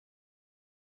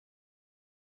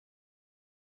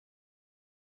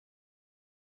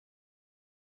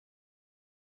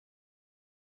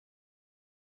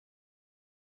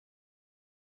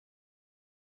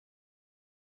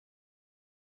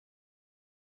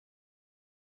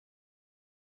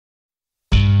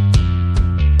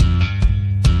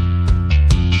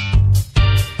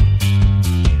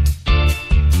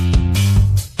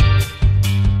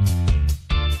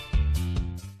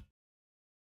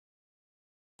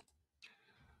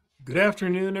Good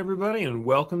afternoon, everybody, and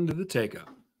welcome to the Takeup.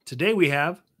 Today we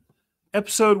have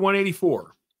episode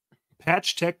 184,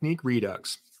 Patch Technique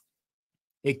Redux,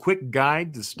 a quick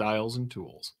guide to styles and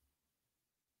tools.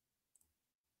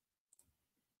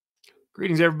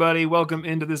 Greetings, everybody. Welcome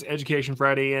into this Education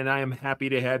Friday, and I am happy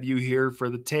to have you here for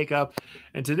the Takeup.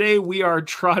 And today we are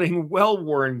trotting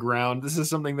well-worn ground. This is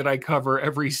something that I cover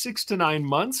every 6 to 9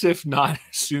 months, if not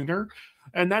sooner.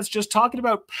 And that's just talking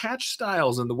about patch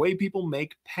styles and the way people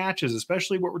make patches,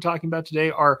 especially what we're talking about today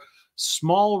are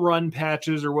small run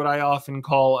patches, or what I often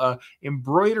call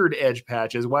embroidered edge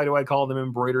patches. Why do I call them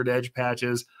embroidered edge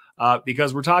patches?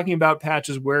 Because we're talking about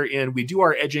patches wherein we do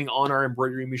our edging on our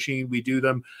embroidery machine. We do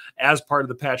them as part of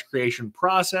the patch creation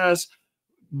process.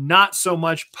 Not so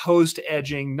much post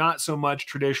edging, not so much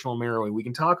traditional mirroring. We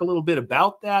can talk a little bit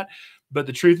about that, but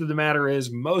the truth of the matter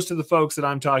is most of the folks that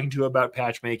I'm talking to about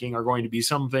patch making are going to be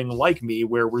something like me,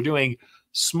 where we're doing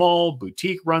small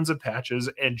boutique runs of patches,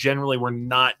 and generally we're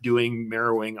not doing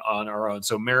mirroring on our own.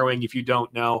 So mirroring, if you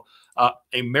don't know,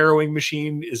 a mirroring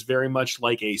machine is very much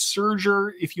like a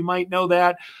serger, if you might know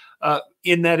that,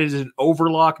 in that it is an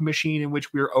overlock machine in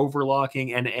which we're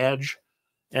overlocking an edge.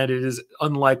 And it is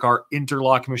unlike our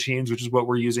interlock machines, which is what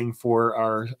we're using for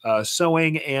our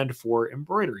sewing and for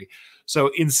embroidery.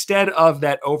 So instead of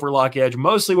that overlock edge,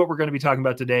 mostly what we're going to be talking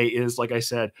about today is, like I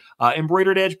said,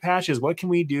 embroidered edge patches. What can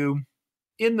we do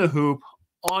in the hoop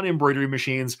on embroidery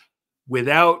machines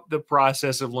without the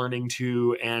process of learning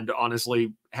to, and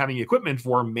honestly, having equipment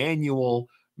for manual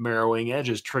mirroring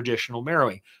edges, traditional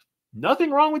mirroring?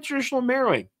 Nothing wrong with traditional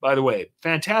mirroring, by the way.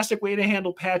 Fantastic way to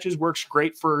handle patches. Works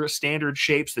great for standard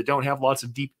shapes that don't have lots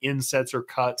of deep insets or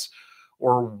cuts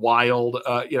or wild,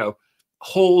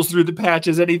 holes through the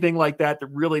patches, anything like that. That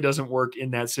really doesn't work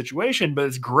in that situation, but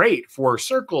it's great for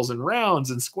circles and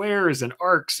rounds and squares and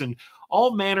arcs and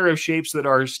all manner of shapes that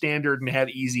are standard and have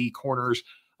easy corners.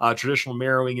 Traditional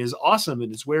mirroring is awesome,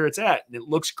 and it's where it's at, and it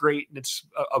looks great, and it's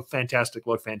a fantastic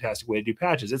look, fantastic way to do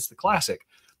patches. It's the classic.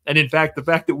 And in fact, the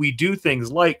fact that we do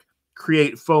things like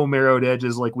create faux mirrored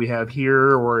edges like we have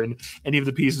here, or in any of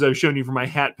the pieces I've shown you for my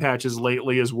hat patches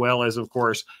lately, as well as, of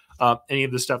course, any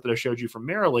of the stuff that I showed you from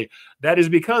Merrily, that is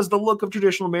because the look of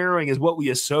traditional mirroring is what we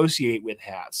associate with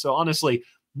hats. So honestly,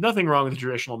 nothing wrong with the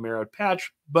traditional mirrored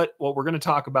patch, but what we're going to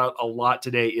talk about a lot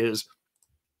today is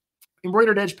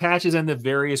embroidered edge patches and the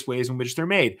various ways in which they're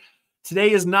made.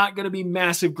 Today is not going to be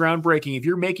massive groundbreaking. If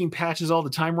you're making patches all the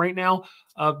time right now,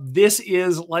 this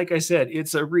is, like I said,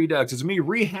 it's a redux. It's me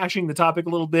rehashing the topic a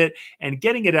little bit and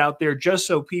getting it out there just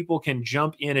so people can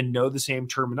jump in and know the same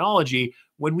terminology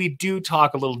when we do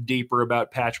talk a little deeper about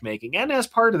patch making. And as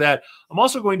part of that, I'm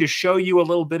also going to show you a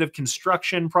little bit of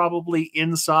construction, probably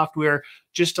in software,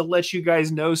 just to let you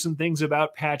guys know some things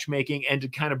about patch making and to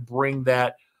kind of bring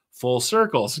that full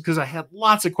circle. Because I had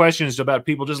lots of questions about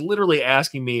people just literally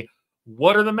asking me,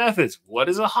 what are the methods? What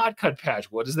is a hot cut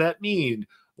patch? What does that mean?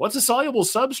 What's a soluble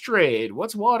substrate?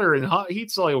 What's water and hot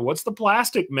heat soluble? What's the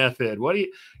plastic method? What do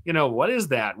what is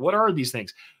that? What are these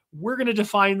things? We're going to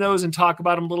define those and talk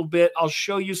about them a little bit. I'll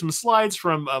show you some slides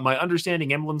from my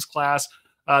Understanding Emblems class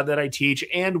that I teach,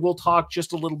 and we'll talk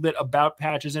just a little bit about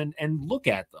patches and look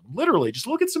at them. Literally, just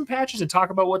look at some patches and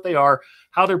talk about what they are,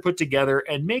 how they're put together,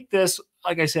 and make this,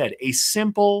 like I said, a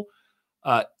simple,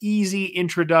 easy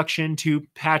introduction to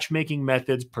patch making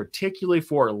methods, particularly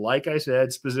for, like I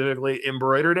said, specifically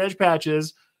embroidered edge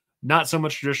patches, not so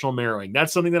much traditional mirroring.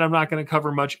 That's something that I'm not going to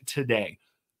cover much today.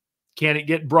 Can it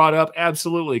get brought up?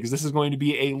 Absolutely, because this is going to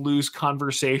be a loose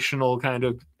conversational kind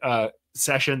of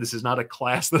session. This is not a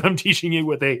class that I'm teaching you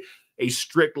with a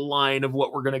strict line of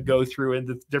what we're going to go through in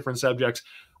the different subjects.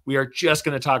 We are just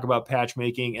going to talk about patch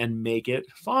making and make it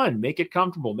fun, make it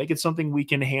comfortable, make it something we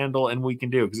can handle and we can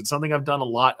do, because it's something I've done a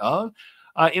lot of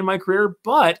in my career.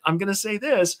 But I'm going to say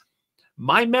this,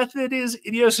 my method is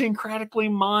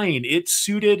idiosyncratically mine. It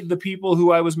suited the people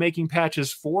who I was making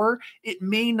patches for. It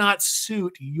may not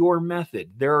suit your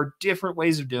method. There are different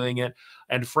ways of doing it.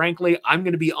 And frankly, I'm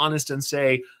going to be honest and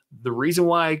say the reason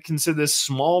why I consider this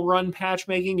small run patch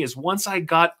making is once I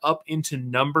got up into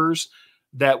numbers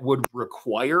that would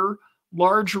require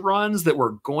large runs that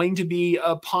were going to be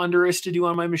ponderous to do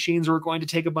on my machines or going to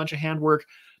take a bunch of handwork,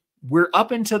 we're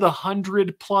up into the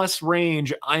 100+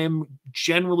 range. I am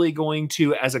generally going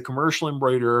to, as a commercial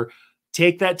embroiderer,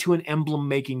 take that to an emblem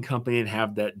making company and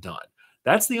have that done.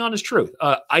 That's the honest truth.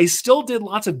 I still did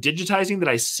lots of digitizing that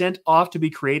I sent off to be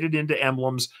created into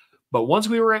emblems. But once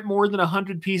we were at more than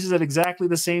 100 pieces at exactly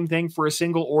the same thing for a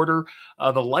single order,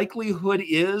 the likelihood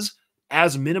is,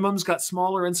 as minimums got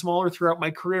smaller and smaller throughout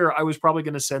my career, I was probably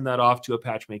going to send that off to a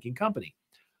patch making company.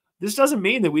 This doesn't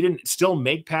mean that we didn't still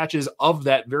make patches of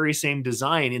that very same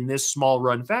design in this small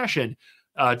run fashion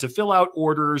to fill out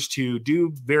orders, to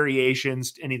do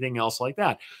variations, anything else like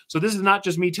that. So this is not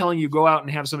just me telling you go out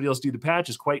and have somebody else do the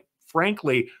patches. Quite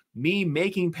frankly, me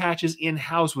making patches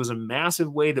in-house was a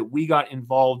massive way that we got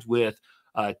involved with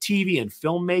TV and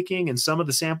filmmaking. And some of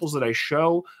the samples that I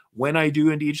show when I do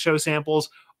indeed show samples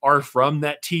are from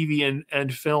that TV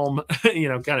and film,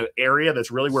 kind of area.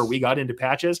 That's really where we got into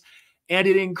patches. And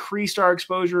it increased our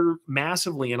exposure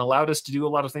massively and allowed us to do a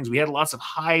lot of things. We had lots of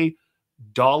high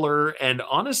dollar and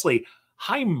honestly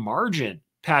high margin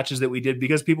patches that we did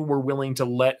because people were willing to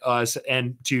let us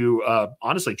and to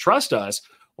honestly trust us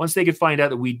once they could find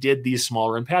out that we did these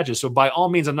small run patches. So by all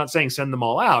means, I'm not saying send them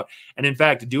all out. And in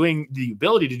fact, doing the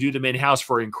ability to do them in-house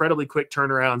for incredibly quick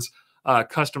turnarounds,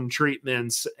 custom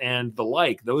treatments, and the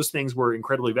like, those things were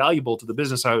incredibly valuable to the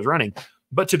business I was running.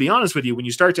 But to be honest with you, when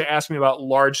you start to ask me about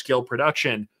large-scale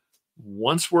production,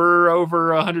 once we're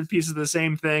over 100 pieces of the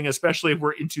same thing, especially if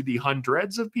we're into the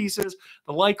hundreds of pieces,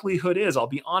 the likelihood is, I'll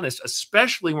be honest,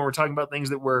 especially when we're talking about things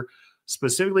that were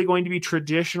specifically going to be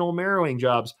traditional mirroring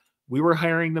jobs, we were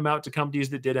hiring them out to companies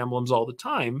that did emblems all the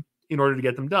time in order to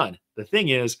get them done. The thing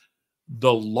is,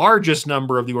 the largest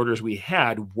number of the orders we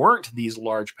had weren't these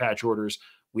large patch orders.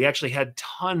 We actually had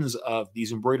tons of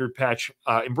these embroidered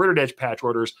edge patch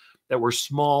orders that were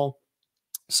small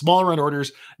run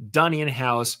orders done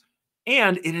in-house.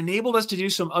 And it enabled us to do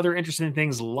some other interesting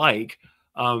things like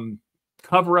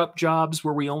cover-up jobs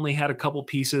where we only had a couple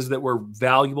pieces that were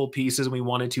valuable pieces and we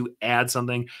wanted to add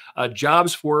something.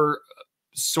 Jobs for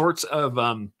sorts of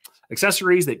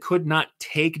accessories that could not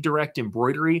take direct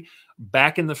embroidery.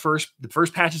 Back in the first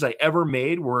patches I ever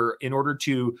made were in order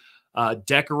to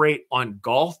decorate on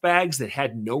golf bags that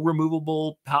had no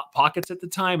removable pockets at the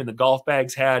time. And the golf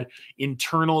bags had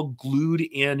internal glued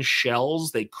in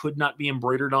shells. They could not be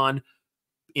embroidered on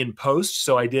in post.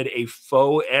 So I did a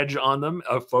faux edge on them,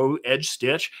 a faux edge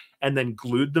stitch, and then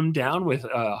glued them down with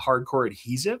hardcore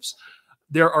adhesives.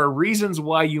 There are reasons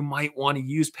why you might want to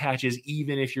use patches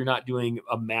even if you're not doing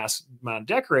a mass amount of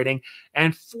decorating.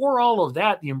 And for all of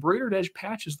that, the embroidered edge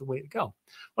patch is the way to go.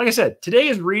 Like I said, today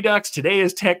is Redux. Today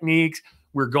is techniques.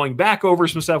 We're going back over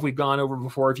some stuff we've gone over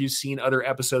before if you've seen other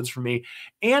episodes from me.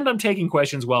 And I'm taking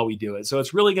questions while we do it. So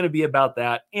it's really going to be about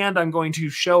that. And I'm going to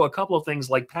show a couple of things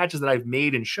like patches that I've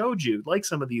made and showed you, like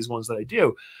some of these ones that I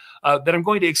do, that I'm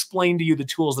going to explain to you the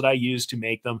tools that I use to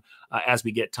make them as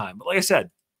we get time. But like I said,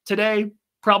 today,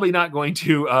 probably not going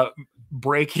to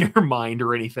break your mind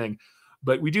or anything,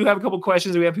 but we do have a couple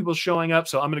questions. We have people showing up,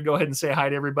 so I'm going to go ahead and say hi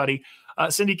to everybody.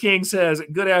 Cindy King says,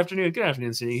 good afternoon. Good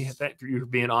afternoon, Cindy. Thank you for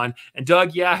being on. And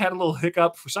Doug, yeah, I had a little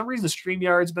hiccup. For some reason,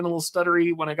 StreamYard's been a little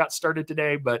stuttery when I got started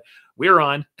today, but we're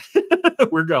on.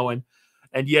 We're going.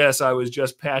 And yes, I was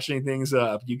just patching things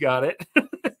up. You got it.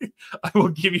 I will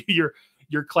give you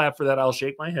your clap for that. I'll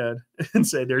shake my head and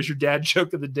say, there's your dad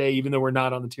joke of the day, even though we're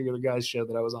not on the Tubular Guys show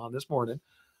that I was on this morning.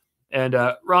 And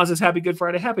Ron says, happy Good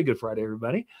Friday. Happy Good Friday,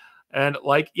 everybody. And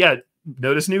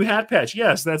notice new hat patch.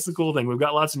 Yes, that's the cool thing. We've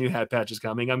got lots of new hat patches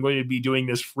coming. I'm going to be doing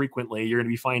this frequently. You're going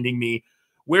to be finding me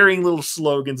wearing little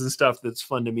slogans and stuff that's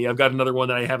fun to me. I've got another one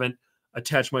that I haven't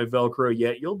attached my Velcro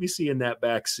yet. You'll be seeing that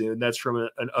back soon. That's from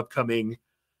an upcoming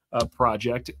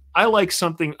project. I like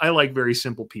very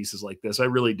simple pieces like this. I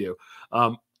really do.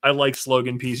 I like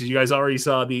slogan pieces. You guys already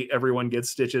saw the Everyone Gets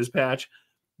Stitches patch.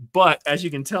 But as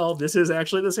you can tell, this is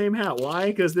actually the same hat. Why?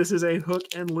 Because this is a hook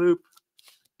and loop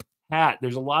hat.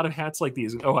 There's a lot of hats like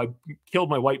these. Oh, I killed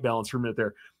my white balance for a minute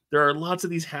there. There are lots of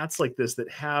these hats like this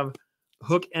that have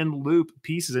hook and loop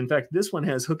pieces. In fact, this one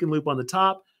has hook and loop on the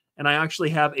top, and I actually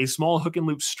have a small hook and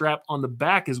loop strap on the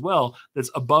back as well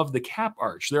that's above the cap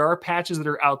arch. There are patches that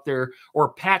are out there,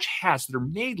 or patch hats that are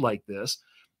made like this,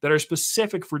 that are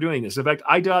specific for doing this. In fact,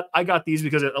 I got these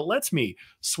because it lets me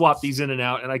swap these in and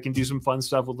out, and I can do some fun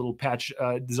stuff with little patch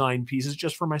design pieces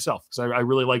just for myself, because I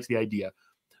really liked the idea.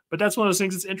 But that's one of those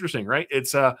things that's interesting, right?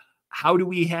 It's how do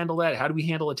we handle that? How do we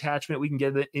handle attachment? We can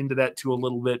get into that too a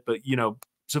little bit, but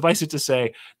suffice it to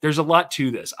say, there's a lot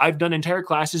to this. I've done entire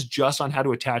classes just on how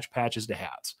to attach patches to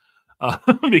hats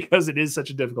because it is such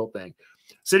a difficult thing.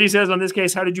 City says, on this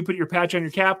case, how did you put your patch on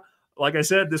your cap? Like I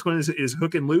said, this one is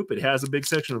hook and loop. It has a big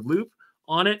section of loop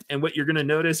on it. And what you're going to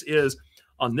notice is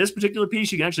on this particular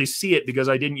piece, you can actually see it because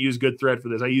I didn't use good thread for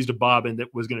this. I used a bobbin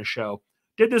that was going to show.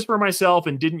 Did this for myself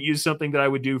and didn't use something that I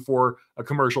would do for a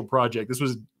commercial project. This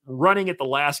was running at the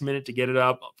last minute to get it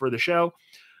up for the show.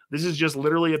 This is just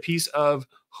literally a piece of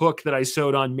hook that I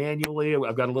sewed on manually.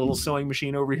 I've got a little sewing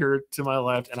machine over here to my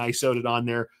left, and I sewed it on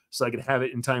there so I could have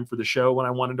it in time for the show when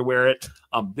I wanted to wear it.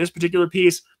 This particular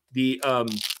piece, the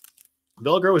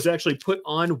Velcro is actually put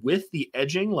on with the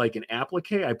edging like an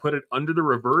applique. I put it under the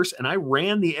reverse and I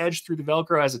ran the edge through the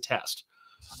Velcro as a test.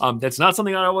 That's not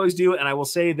something I always do. And I will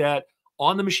say that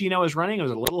on the machine I was running, it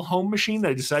was a little home machine that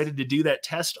I decided to do that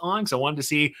test on because I wanted to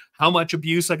see how much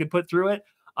abuse I could put through it.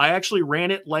 I actually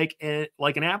ran it like an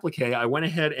applique. I went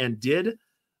ahead and did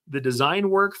the design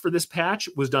work for this patch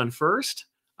was done first.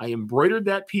 I embroidered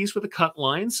that piece with a cut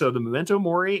line. So the memento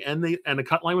mori and the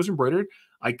cut line was embroidered.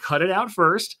 I cut it out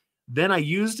first. Then I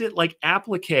used it like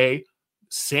applique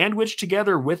sandwiched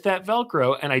together with that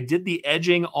Velcro, and I did the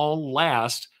edging all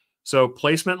last. So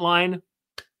placement line,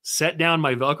 set down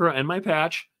my Velcro and my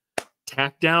patch,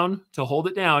 tack down to hold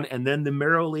it down, and then the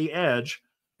Merrily edge.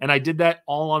 And I did that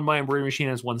all on my embroidery machine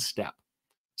as one step.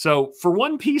 So for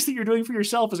one piece that you're doing for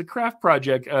yourself as a craft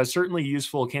project, certainly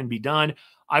useful can be done.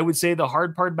 I would say the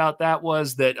hard part about that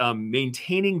was that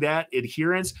maintaining that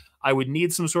adherence, I would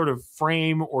need some sort of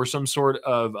frame or some sort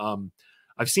of,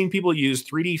 I've seen people use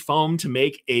 3D foam to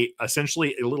make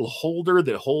essentially a little holder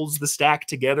that holds the stack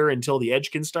together until the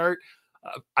edge can start.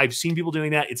 I've seen people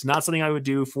doing that. It's not something I would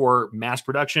do for mass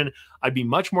production. I'd be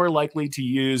much more likely to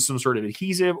use some sort of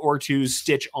adhesive or to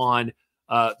stitch on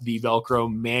the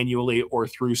Velcro manually or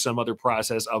through some other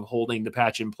process of holding the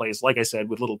patch in place, like I said,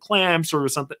 with little clamps or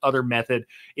some other method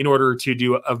in order to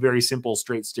do a very simple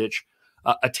straight stitch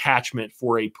attachment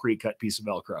for a pre-cut piece of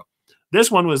Velcro.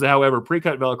 This one was, however,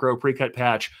 pre-cut Velcro, pre-cut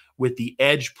patch with the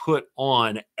edge put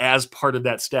on as part of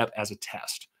that step as a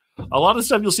test. A lot of the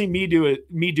stuff you'll see me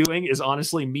doing is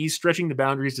honestly me stretching the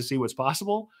boundaries to see what's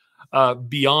possible.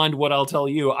 Beyond what I'll tell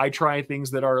you, I try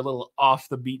things that are a little off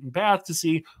the beaten path to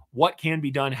see what can be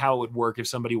done, how it would work if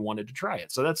somebody wanted to try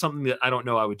it. So that's something that I don't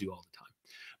know I would do all the time.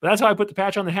 But that's how I put the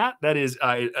patch on the hat. That is,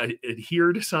 I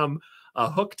adhered some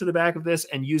hook to the back of this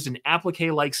and used an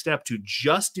applique-like step to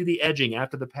just do the edging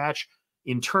after the patch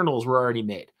internals were already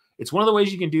made. It's one of the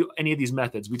ways you can do any of these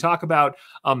methods. We talk about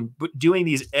doing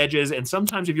these edges, and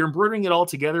sometimes if you're embroidering it all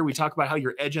together, we talk about how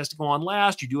your edge has to go on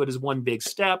last. You do it as one big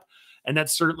step, and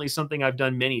that's certainly something I've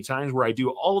done many times where I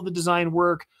do all of the design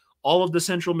work, all of the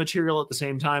central material at the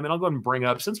same time, and I'll go ahead and bring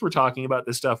up, since we're talking about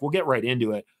this stuff, we'll get right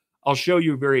into it. I'll show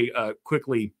you very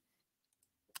quickly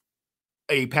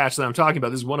a patch that I'm talking about.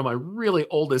 This is one of my really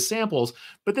oldest samples,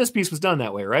 but this piece was done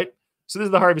that way, right? So this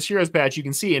is the Harvest Heroes patch. You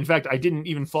can see, in fact, I didn't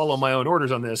even follow my own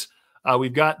orders on this.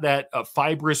 We've got that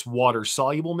fibrous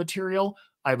water-soluble material.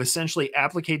 I've essentially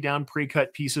appliqued down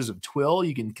pre-cut pieces of twill.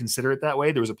 You can consider it that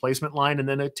way. There was a placement line and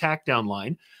then a tack down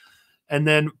line. And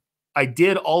then I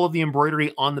did all of the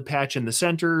embroidery on the patch in the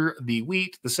center, the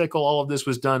wheat, the sickle, all of this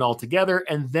was done all together.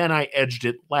 And then I edged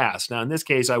it last. Now, in this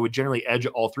case, I would generally edge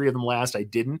all three of them last. I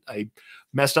didn't. I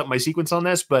messed up my sequence on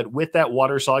this, but with that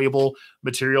water-soluble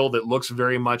material that looks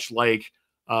very much like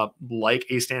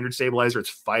a standard stabilizer, it's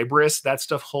fibrous. That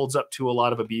stuff holds up to a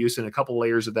lot of abuse, and a couple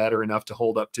layers of that are enough to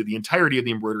hold up to the entirety of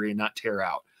the embroidery and not tear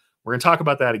out. We're going to talk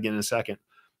about that again in a second.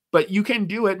 But you can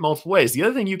do it multiple ways. The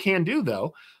other thing you can do,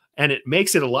 though, and it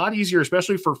makes it a lot easier,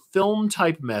 especially for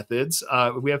film-type methods.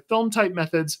 We have film-type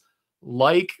methods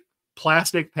like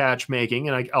plastic patch making,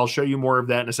 and I'll show you more of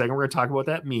that in a second. We're going to talk about what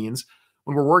that means.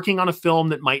 When we're working on a film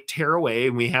that might tear away,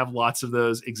 and we have lots of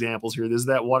those examples here. This is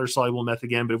that water-soluble method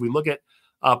again, but if we look at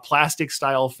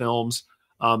plastic-style films,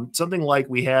 something like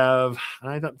we have,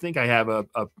 I don't think I have a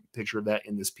picture of that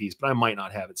in this piece, but I might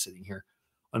not have it sitting here.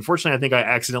 Unfortunately, I think I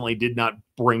accidentally did not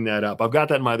bring that up. I've got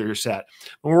that in my other set.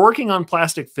 When we're working on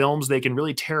plastic films, they can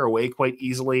really tear away quite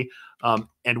easily.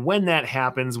 And when that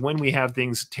happens, when we have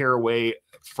things tear away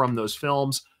from those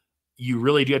films, you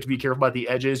really do have to be careful about the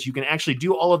edges. You can actually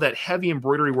do all of that heavy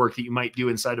embroidery work that you might do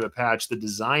inside of a patch, the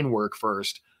design work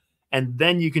first, and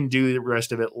then you can do the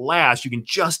rest of it last. You can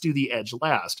just do the edge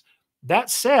last. That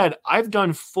said, I've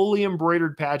done fully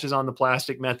embroidered patches on the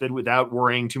plastic method without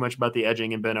worrying too much about the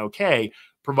edging and been okay,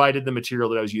 provided the material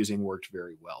that I was using worked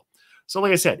very well. So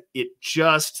like I said, it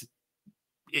just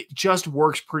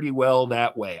works pretty well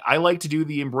that way. I like to do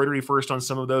the embroidery first on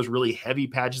some of those really heavy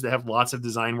patches that have lots of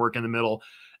design work in the middle.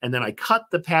 And then I cut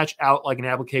the patch out like an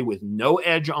applique with no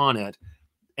edge on it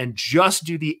and just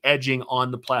do the edging on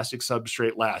the plastic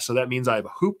substrate last. So that means I've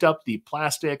hooped up the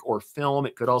plastic or film.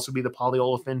 It could also be the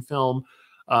polyolefin film,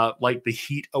 like the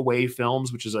heat away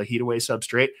films, which is a heat away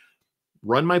substrate.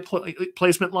 Run my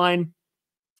placement line,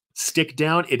 stick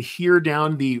down, adhere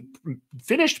down the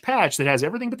finished patch that has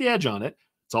everything but the edge on it.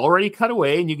 It's already cut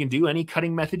away, and you can do any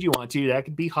cutting method you want to. That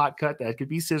could be hot cut. That could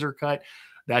be scissor cut.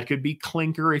 That could be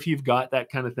clinker if you've got that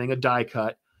kind of thing, a die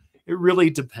cut. It really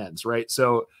depends, right?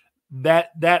 So that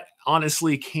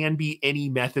honestly can be any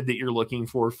method that you're looking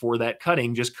for that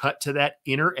cutting. Just cut to that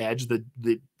inner edge,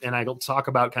 and I'll talk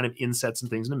about kind of insets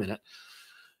and things in a minute.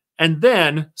 and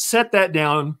then set that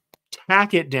down,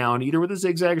 tack it down either with a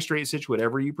zigzag or straight stitch,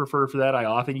 whatever you prefer for that. I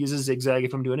often use a zigzag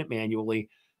if I'm doing it manually.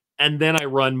 And then I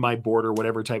run my border,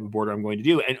 whatever type of border I'm going to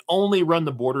do, and only run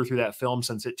the border through that film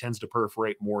since it tends to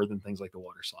perforate more than things like the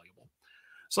water soluble.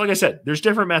 So like I said, there's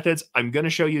different methods. I'm going to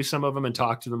show you some of them and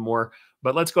talk to them more,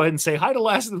 but let's go ahead and say hi to the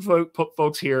last of the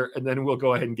folks here, and then we'll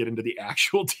go ahead and get into the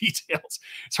actual details.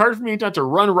 It's hard for me not to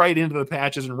run right into the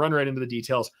patches and run right into the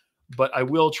details, but I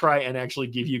will try and actually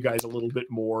give you guys a little bit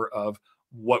more of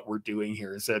what we're doing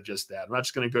here instead of just that. I'm not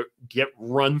just going to go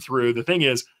run through. The thing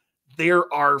is,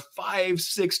 there are 5,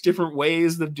 6 different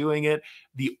ways of doing it.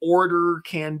 The order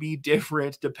can be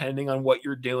different depending on what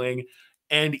you're doing.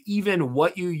 And even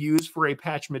what you use for a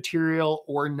patch material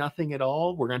or nothing at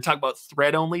all, we're going to talk about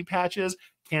thread-only patches,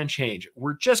 can change.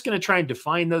 We're just going to try and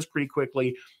define those pretty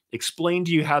quickly, explain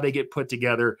to you how they get put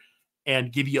together,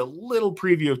 and give you a little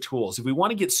preview of tools. If we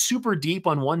want to get super deep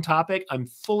on one topic, I'm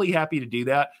fully happy to do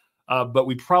that. But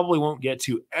we probably won't get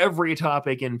to every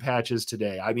topic in patches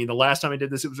today. I mean, the last time I did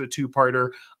this, it was a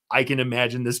 2-parter. I can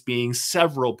imagine this being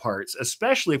several parts,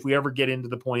 especially if we ever get into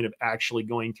the point of actually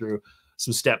going through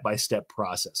some step-by-step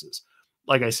processes,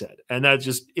 like I said. And that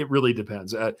just, it really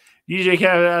depends. DJ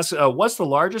Cat asks, what's the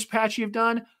largest patch you've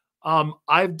done?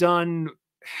 I've done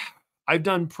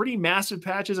pretty massive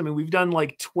patches. I mean, we've done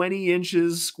like 20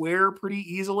 inches square pretty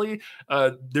easily.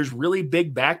 There's really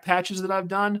big back patches that I've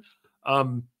done.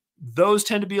 Those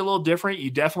tend to be a little different.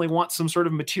 You definitely want some sort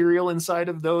of material inside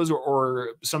of those,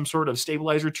 or some sort of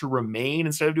stabilizer to remain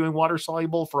instead of doing water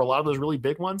soluble for a lot of those really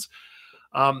big ones.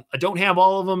 I don't have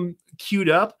all of them queued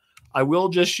up. I will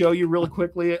just show you really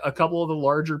quickly a couple of the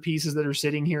larger pieces that are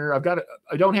sitting here.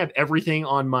 I don't have everything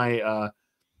on my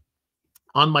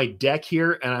deck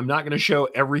here, and I'm not going to show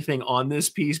everything on this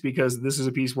piece because this is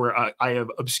a piece where I have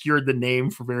obscured the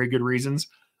name for very good reasons.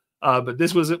 But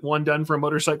this was one done for a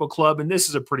motorcycle club, and this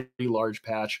is a pretty large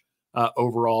patch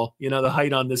overall. You know, the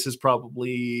height on this is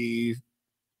probably,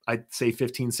 I'd say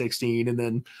 15, 16, and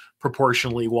then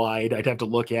proportionally wide. I'd have to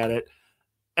look at it.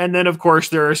 And then, of course,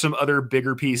 there are some other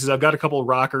bigger pieces. I've got a couple of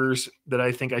rockers that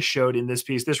I think I showed in this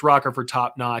piece. This rocker for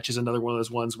Top Notch is another one of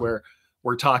those ones where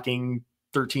we're talking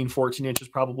 13, 14 inches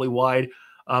probably wide.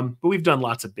 But we've done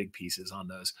lots of big pieces on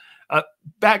those.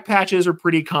 Back patches are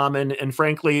pretty common, and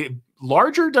frankly,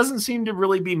 larger doesn't seem to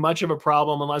really be much of a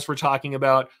problem unless we're talking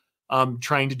about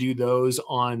trying to do those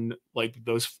on like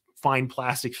those fine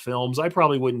plastic films. I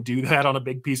probably wouldn't do that on a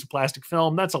big piece of plastic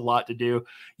film. That's a lot to do.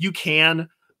 You can,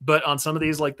 but on some of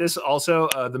these like this also,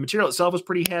 the material itself was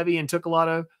pretty heavy and took a lot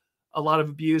of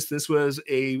abuse. This was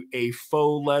a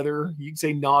faux leather. You can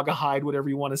say naga hide, whatever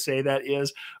you want to say that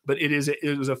is, but it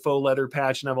was a faux leather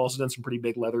patch, and I've also done some pretty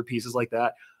big leather pieces like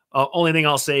that. Only thing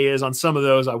I'll say is on some of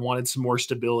those, I wanted some more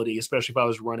stability, especially if I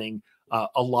was running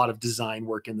a lot of design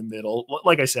work in the middle.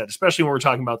 Like I said, especially when we're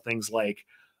talking about things like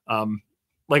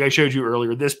I showed you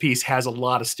earlier, this piece has a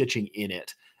lot of stitching in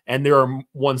it, and there are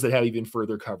ones that have even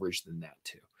further coverage than that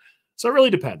too. So it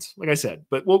really depends, like I said,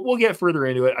 but we'll get further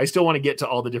into it. I still want to get to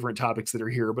all the different topics that are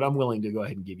here, but I'm willing to go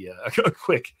ahead and give you a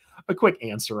quick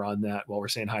answer on that while we're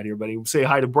saying hi to everybody. We'll say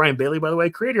hi to Brian Bailey, by the way,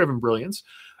 creator of Embrilliance,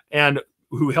 and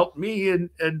who helped me in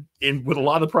with a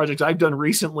lot of the projects I've done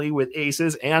recently with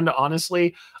Aces. And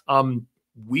honestly,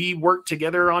 we worked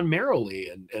together on Merrily,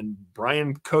 and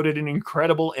Brian coded an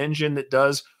incredible engine that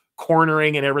does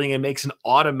cornering and everything and makes an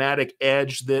automatic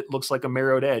edge that looks like a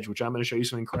mirrored edge, which I'm going to show you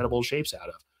some incredible shapes out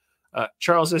of.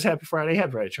 Charles says, happy Friday.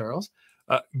 Happy Friday, Charles.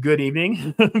 Good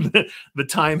evening. The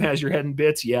time has your head in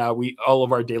bits. Yeah, all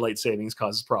of our daylight savings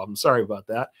causes problems. Sorry about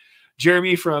that.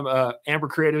 Jeremy from Amber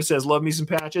Creative says, love me some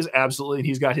patches. Absolutely. And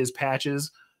he's got his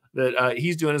patches that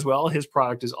he's doing as well. His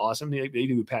product is awesome. They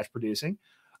do patch producing.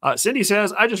 Cindy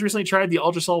says, I just recently tried the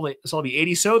Ultra Solvi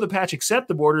 80. So the patch accept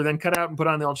the border, then cut out and put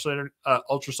on the Ultra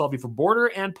Solvi for border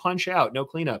and punch out. No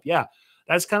cleanup. Yeah,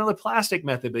 that's kind of the plastic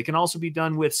method, but it can also be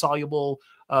done with soluble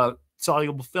films.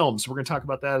 So we're going to talk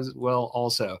about that as well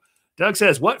also. Doug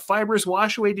says, what fibrous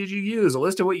wash away did you use? A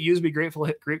list of what you used would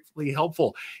be gratefully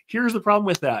helpful. Here's the problem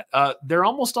with that. They're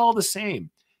almost all the same.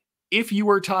 If you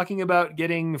were talking about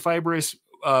getting fibrous,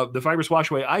 the fibrous wash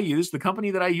away I used, the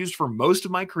company that I used for most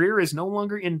of my career is no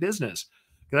longer in business.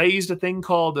 I used a thing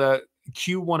called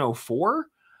Q104,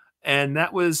 and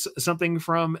that was something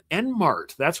from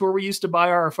Enmart. That's where we used to buy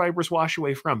our fibrous wash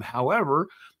away from. However,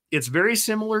 it's very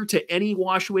similar to any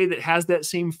wash away that has that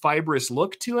same fibrous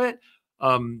look to it.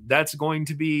 That's going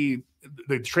to be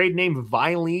the trade name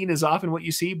Vilene is often what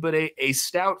you see, but a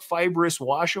stout fibrous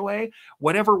wash away,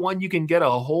 whatever one you can get a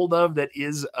hold of that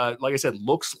is, like I said,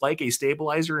 looks like a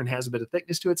stabilizer and has a bit of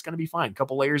thickness to it, it's going to be fine. A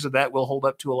couple layers of that will hold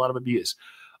up to a lot of abuse.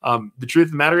 The truth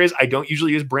of the matter is I don't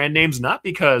usually use brand names, not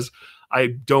because I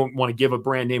don't want to give a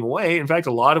brand name away. In fact,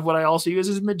 a lot of what I also use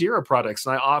is Madeira products.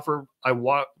 And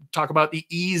I talk about the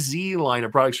EZ line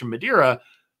of products from Madeira,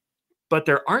 but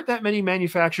there aren't that many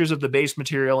manufacturers of the base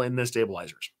material in the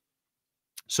stabilizers.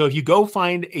 So if you go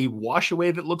find a wash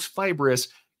away that looks fibrous,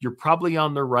 you're probably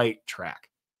on the right track.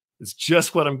 It's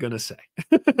just what I'm going to say.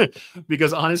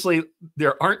 Because honestly,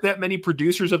 there aren't that many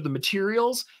producers of the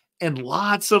materials, and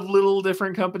lots of little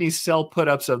different companies sell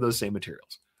put-ups of those same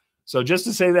materials. So just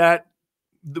to say that,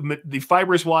 the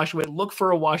fibrous wash away, look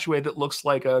for a wash away that looks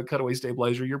like a cutaway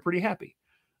stabilizer. You're pretty happy.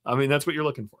 I mean, that's what you're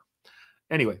looking for.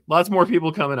 Anyway, lots more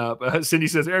people coming up. Cindy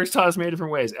says, Eric's taught us many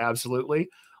different ways. Absolutely.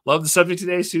 Love the subject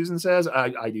today, Susan says.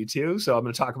 I do too. So I'm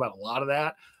going to talk about a lot of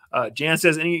that. Jan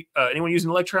says, anyone using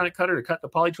an electronic cutter to cut the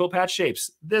poly tool patch shapes?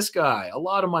 This guy. A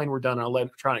lot of mine were done on an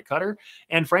electronic cutter.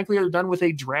 And frankly, they're done with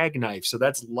a drag knife. So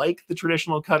that's like the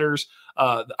traditional cutters.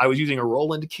 I was using a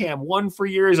Roland Cam 1 for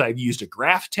years. I've used a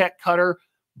Graphtec cutter.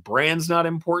 Brand's not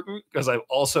important because I've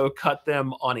also cut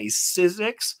them on a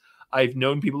Sizzix. I've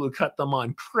known people who cut them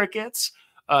on Crickets.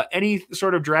 Any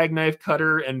sort of drag knife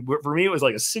cutter. And for me, it was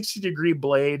like a 60-degree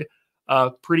blade.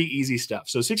 Pretty easy stuff.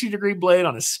 So 60-degree blade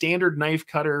on a standard knife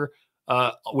cutter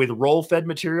with roll-fed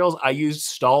materials. I used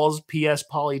Stahl's PS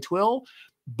Poly Twill,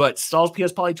 but Stahl's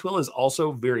PS Poly Twill is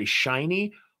also very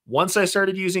shiny. Once I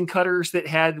started using cutters that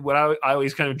had what I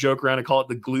always kind of joke around and call it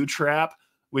the glue trap,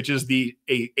 which is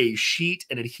a sheet,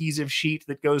 an adhesive sheet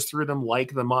that goes through them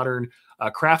like the modern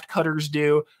craft cutters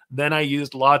do. Then I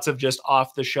used lots of just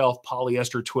off-the-shelf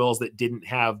polyester twills that didn't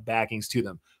have backings to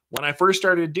them. When I first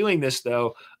started doing this,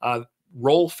 though,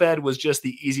 roll-fed was just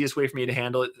the easiest way for me to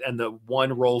handle it, and the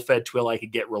one roll-fed twill I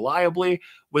could get reliably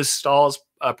was Stahl's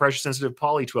pressure-sensitive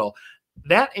poly twill.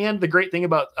 That, and the great thing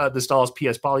about the Stahl's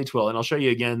PS Poly Twill, and I'll show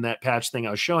you again that patch thing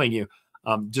I was showing you,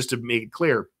 just to make it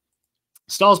clear.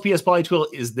 Stahl's PS Poly Twill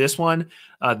is this one.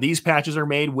 These patches are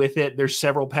made with it. There's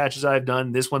several patches I've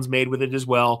done. This one's made with it as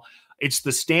well. It's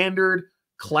the standard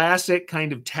classic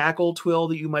kind of tackle twill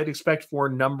that you might expect for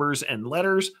numbers and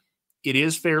letters. It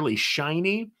is fairly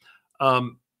shiny.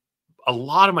 A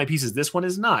lot of my pieces, this one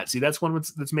is not. See, that's one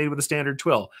that's made with a standard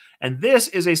twill. And this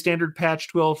is a standard patch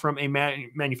twill from a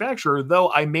manufacturer,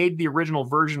 though I made the original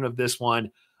version of this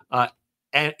one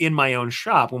in my own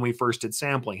shop when we first did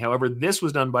sampling. However, this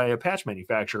was done by a patch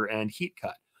manufacturer and heat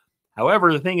cut.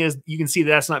 However, the thing is, you can see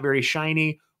that's not very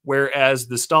shiny, whereas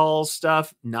the Stahl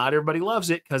stuff, not everybody loves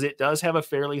it because it does have a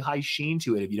fairly high sheen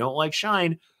to it. If you don't like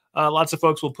shine, lots of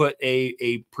folks will put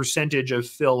a percentage of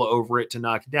fill over it to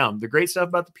knock it down. The great stuff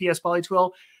about the PS Poly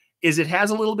Twill is it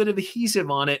has a little bit of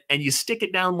adhesive on it, and you stick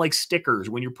it down like stickers.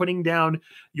 When you're putting down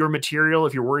your material,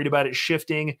 if you're worried about it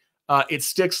shifting, it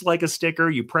sticks like a sticker.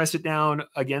 You press it down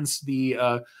against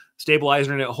the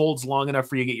stabilizer, and it holds long enough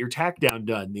for you to get your tack down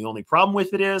done. The only problem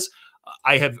with it is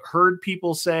I have heard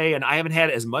people say, and I haven't had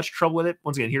as much trouble with it.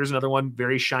 Once again, here's another one,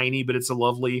 very shiny, but it's a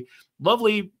lovely,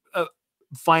 lovely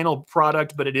final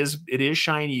product, but it is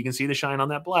shiny. You can see the shine on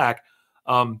that black.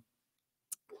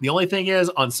 The only thing is,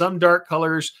 on some dark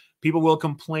colors, people will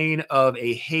complain of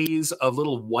a haze of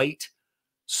little white,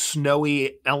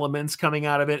 snowy elements coming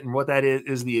out of it. And what that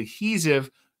is the adhesive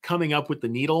coming up with the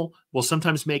needle will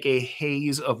sometimes make a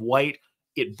haze of white.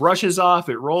 It brushes off,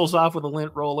 it rolls off with a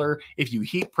lint roller. If you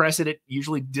heat press it, it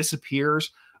usually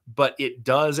disappears, but it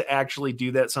does actually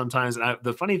do that sometimes. And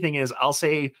the funny thing is, I'll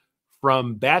say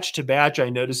from batch to batch, I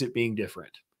notice it being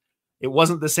different. It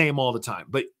wasn't the same all the time.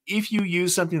 But if you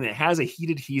use something that has a heat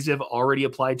adhesive already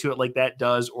applied to it like that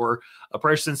does, or a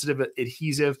pressure-sensitive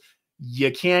adhesive,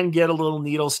 you can get a little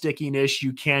needle stickiness.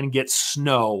 You can get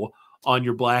snow on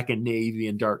your black and navy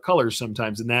and dark colors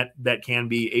sometimes, and that can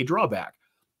be a drawback.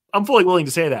 I'm fully willing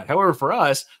to say that. However, for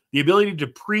us, the ability to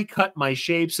pre-cut my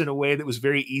shapes in a way that was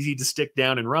very easy to stick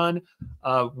down and run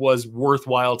was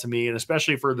worthwhile to me, and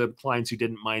especially for the clients who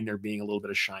didn't mind there being a little bit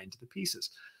of shine to the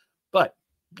pieces. But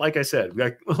like I said, we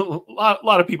got a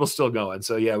lot of people still going.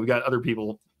 So yeah, we got other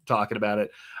people talking about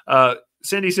it.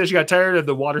 Cindy says she got tired of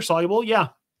the water soluble. Yeah,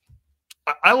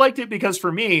 I liked it because for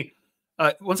me,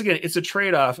 once again, it's a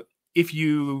trade-off. If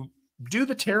you do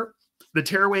the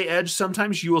tearaway edge,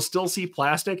 sometimes you will still see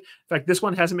plastic. In fact, this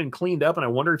one hasn't been cleaned up, and I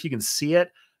wonder if you can see it.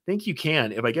 I think you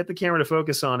can. If I get the camera to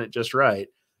focus on it just right,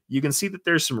 you can see that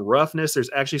there's some roughness. There's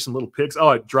actually some little pigs.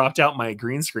 Oh, it dropped out my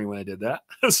green screen when I did that.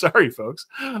 Sorry, folks.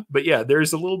 But yeah,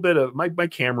 there's a little bit of my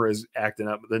camera is acting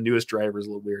up. The newest driver is a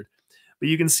little weird. But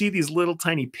you can see these little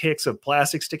tiny picks of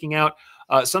plastic sticking out.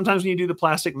 Sometimes when you do the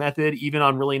plastic method, even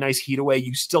on really nice heat away,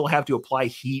 you still have to apply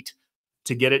heat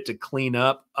to get it to clean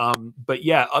up. But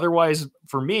yeah, otherwise,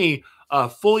 for me,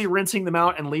 Fully rinsing them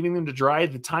out and leaving them to dry,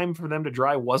 the time for them to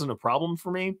dry wasn't a problem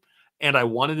for me. And I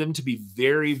wanted them to be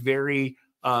very, very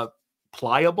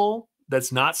pliable.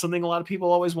 That's not something a lot of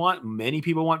people always want. Many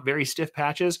people want very stiff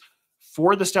patches.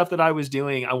 For the stuff that I was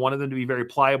doing, I wanted them to be very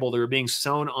pliable. They were being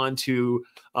sewn onto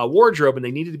a wardrobe, and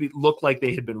they needed to look like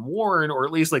they had been worn, or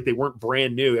at least like they weren't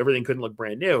brand new. Everything couldn't look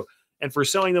brand new. And for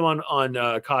sewing them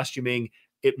on costuming,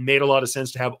 it made a lot of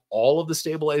sense to have all of the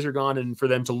stabilizer gone and for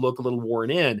them to look a little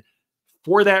worn in.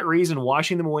 For that reason,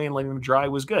 washing them away and letting them dry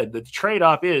was good. The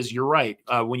trade-off is, you're right.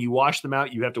 When you wash them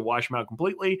out, you have to wash them out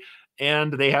completely,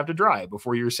 and they have to dry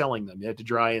before you're selling them. You have to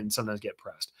dry and sometimes get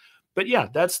pressed. But yeah,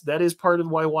 that is part of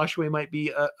why wash away might be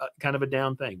a kind of a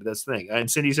down thing. But that's the thing.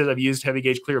 And Cindy says, I've used heavy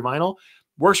gauge clear vinyl.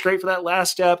 Works great for that last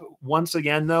step. Once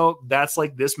again, though, that's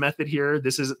like this method here.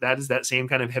 That is that same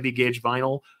kind of heavy gauge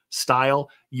vinyl style.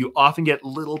 You often get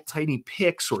little tiny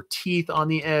picks or teeth on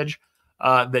the edge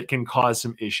that can cause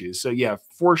some issues. So yeah,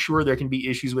 for sure, there can be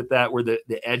issues with that where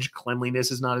the edge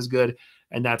cleanliness is not as good.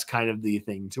 And that's kind of the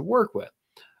thing to work with.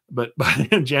 But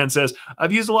Jan says,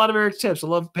 I've used a lot of Eric's tips. I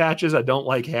love patches. I don't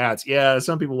like hats. Yeah,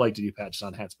 some people like to do patches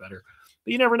on hats better.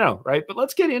 But you never know, right? But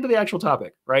let's get into the actual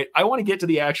topic, right? I want to get to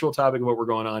the actual topic of what we're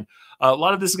going on. A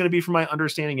lot of this is going to be from my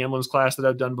Understanding Emblems class that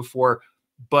I've done before.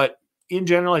 But in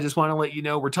general, I just want to let you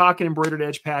know, we're talking embroidered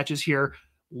edge patches here.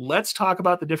 Let's talk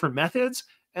about the different methods,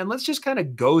 and let's just kind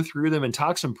of go through them and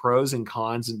talk some pros and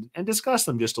cons and discuss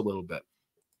them just a little bit.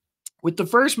 With the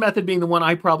first method being the one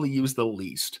I probably use the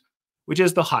least, which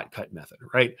is the hot cut method,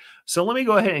 right? So let me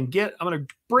go ahead and I'm going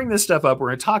to bring this stuff up. We're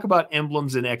going to talk about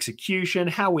emblems and execution,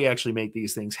 how we actually make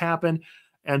these things happen.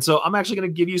 And so I'm actually going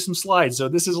to give you some slides. So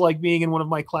this is like being in one of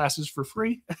my classes for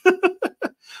free.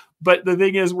 But the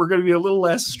thing is, we're going to be a little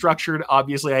less structured.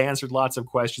 Obviously, I answered lots of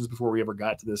questions before we ever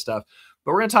got to this stuff.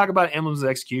 But we're going to talk about emblems and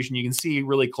execution. You can see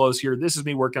really close here. This is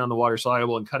me working on the water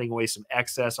soluble and cutting away some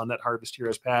excess on that Harvest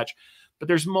Heroes patch. But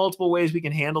there's multiple ways we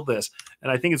can handle this.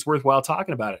 And I think it's worthwhile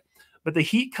talking about it. But the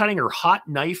heat cutting or hot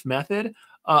knife method,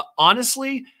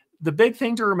 honestly, the big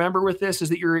thing to remember with this is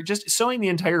that you're just sewing the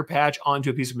entire patch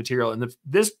onto a piece of material. And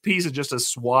this piece is just a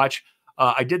swatch.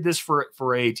 I did this for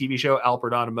a TV show,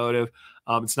 Alpert Automotive.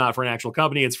 It's not for an actual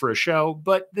company, it's for a show.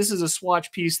 But this is a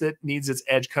swatch piece that needs its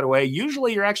edge cut away.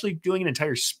 Usually you're actually doing an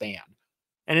entire span.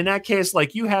 And in that case,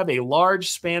 like you have a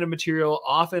large span of material,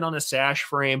 often on a sash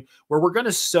frame, where we're going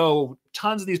to sew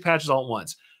tons of these patches all at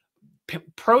once.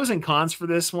 Pros and cons for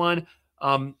this one.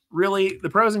 Really, the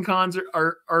pros and cons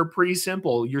are pretty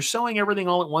simple. You're sewing everything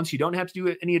all at once. You don't have to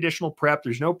do any additional prep.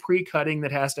 There's no pre-cutting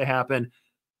that has to happen.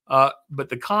 But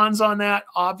the cons on that,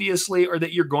 obviously, are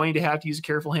that you're going to have to use a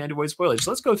careful hand to avoid spoilage.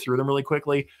 So let's go through them really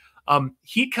quickly.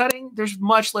 Heat cutting, there's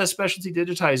much less specialty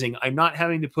digitizing. I'm not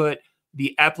having to put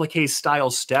the applique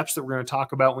style steps that we're going to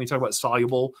talk about when we talk about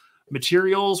soluble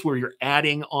materials, where you're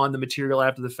adding on the material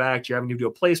after the fact. You're having to do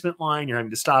a placement line. You're having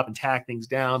to stop and tack things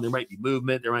down. There might be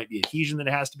movement. There might be adhesion that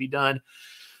has to be done.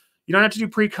 You don't have to do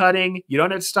pre-cutting. You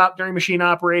don't have to stop during machine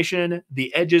operation.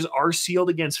 The edges are sealed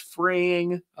against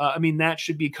fraying. I mean, that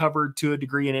should be covered to a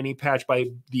degree in any patch by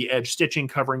the edge stitching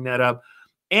covering that up.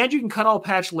 And you can cut all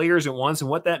patch layers at once. And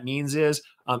what that means is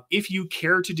if you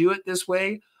care to do it this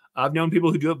way, I've known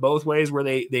people who do it both ways, where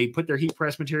they put their heat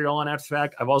press material on after the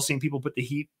fact. I've also seen people put the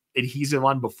heat adhesive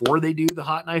on before they do the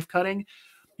hot knife cutting.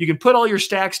 You can put all your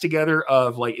stacks together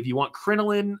of, like, if you want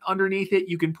crinoline underneath it,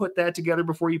 you can put that together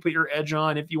before you put your edge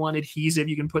on. If you want adhesive,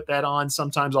 you can put that on,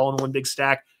 sometimes all in one big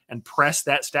stack, and press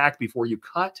that stack before you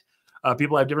cut.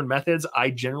 People have different methods. I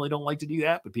generally don't like to do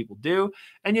that, but people do.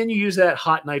 And then you use that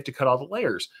hot knife to cut all the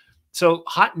layers. So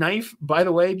hot knife, by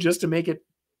the way, just to make it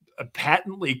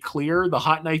patently clear, the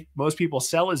hot knife most people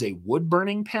sell is a wood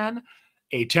burning pen.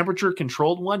 A temperature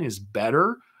controlled one is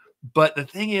better. But the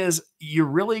thing is, you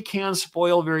really can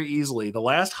spoil very easily. The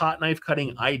last hot knife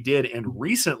cutting I did, and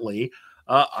recently,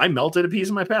 I melted a piece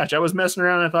of my patch. I was messing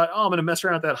around, and I thought, oh, I'm going to mess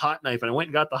around with that hot knife. And I went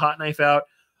and got the hot knife out,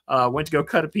 went to go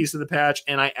cut a piece of the patch,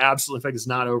 and I absolutely, in fact, it's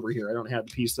not over here. I don't have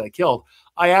the piece that I killed.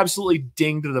 I absolutely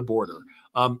dinged the border.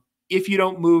 If you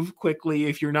don't move quickly,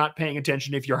 if you're not paying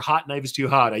attention, if your hot knife is too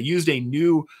hot. I used a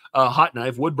new hot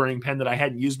knife, wood burning pen that I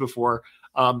hadn't used before.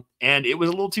 And it was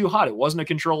a little too hot. It wasn't a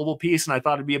controllable piece, and I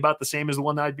thought it'd be about the same as the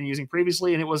one that I'd been using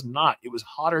previously, and it was not. It was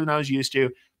hotter than I was used to,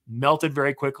 melted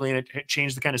very quickly, and it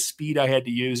changed the kind of speed I had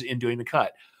to use in doing the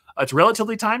cut. It's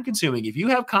relatively time consuming. If you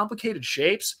have complicated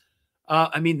shapes,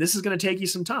 I mean, this is going to take you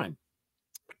some time,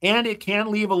 and it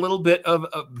can leave a little bit of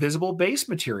visible base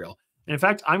material. And in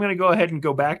fact, I'm going to go ahead and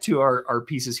go back to our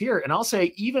pieces here, and I'll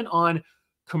say even on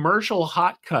commercial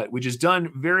hot cut, which is done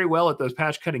very well at those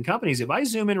patch cutting companies, if I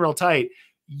zoom in real tight,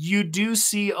 you do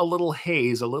see a little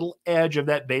haze, a little edge of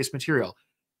that base material.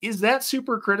 Is that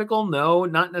super critical? No,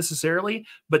 not necessarily.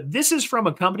 But this is from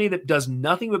a company that does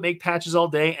nothing but make patches all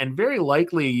day and very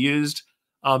likely used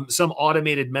some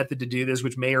automated method to do this,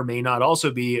 which may or may not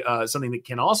also be something that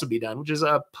can also be done, which is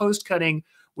post cutting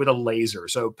with a laser.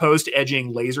 So post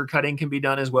edging laser cutting can be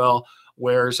done as well,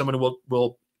 where someone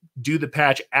will do the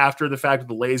patch after the fact with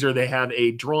the laser. They have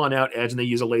a drawn out edge and they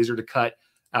use a laser to cut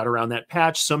out around that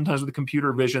patch, sometimes with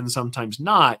computer vision, sometimes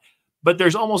not. But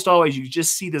there's almost always, you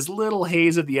just see this little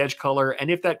haze of the edge color. And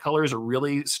if that color is a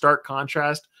really stark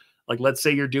contrast, like let's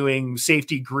say you're doing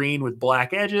safety green with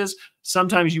black edges,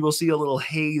 sometimes you will see a little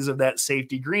haze of that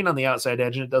safety green on the outside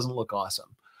edge and it doesn't look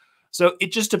awesome. So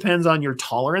it just depends on your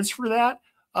tolerance for that,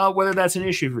 whether that's an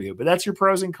issue for you. But that's your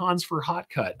pros and cons for hot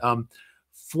cut.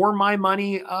 For my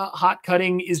money, hot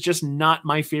cutting is just not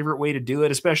my favorite way to do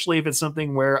it, especially if it's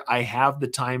something where I have the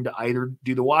time to either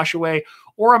do the wash away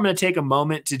or I'm going to take a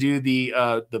moment to do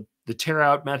the tear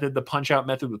out method, the punch out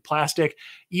method with plastic,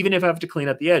 even if I have to clean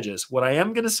up the edges. What I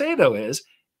am going to say though is,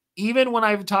 even when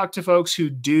I've talked to folks who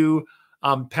do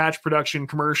patch production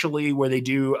commercially, where they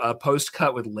do post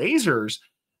cut with lasers,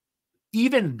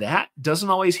 even that doesn't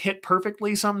always hit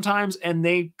perfectly sometimes, and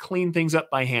they clean things up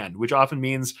by hand, which often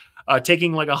means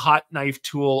taking like a hot knife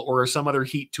tool or some other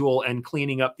heat tool and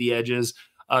cleaning up the edges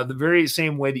the very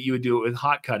same way that you would do it with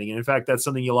hot cutting. And in fact, that's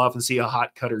something you'll often see a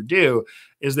hot cutter do,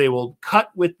 is they will cut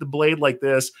with the blade like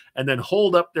this and then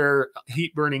hold up their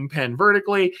heat burning pen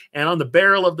vertically, and on the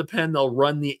barrel of the pen, they'll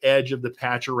run the edge of the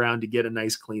patch around to get a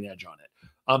nice clean edge on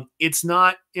it. It's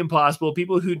not impossible.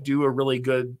 People who do a really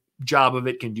good job of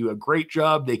it can do a great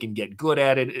job. They can get good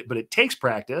at it, but it takes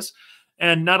practice.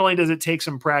 And not only does it take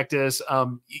some practice,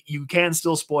 you can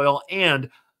still spoil. And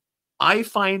I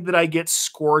find that I get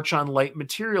scorch on light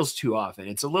materials too often.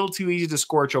 It's a little too easy to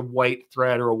scorch a white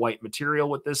thread or a white material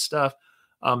with this stuff.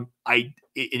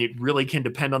 It really can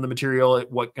depend on the material,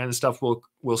 what kind of stuff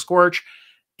will scorch.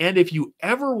 And if you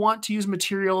ever want to use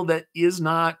material that is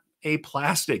not a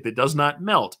plastic, that does not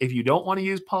melt, if you don't want to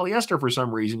use polyester for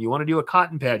some reason, you want to do a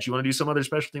cotton patch, you want to do some other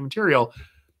specialty material,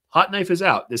 hot knife is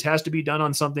out. This has to be done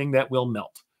on something that will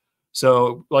melt.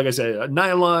 So like I said, a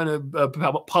nylon,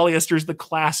 polyester is the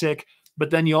classic, but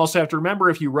then you also have to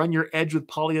remember, if you run your edge with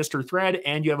polyester thread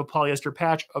and you have a polyester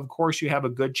patch, of course you have a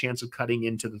good chance of cutting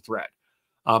into the thread.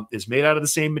 It's made out of the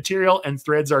same material, and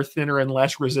threads are thinner and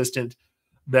less resistant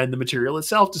than the material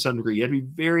itself to some degree. You have to be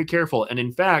very careful. And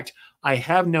in fact, I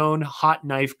have known hot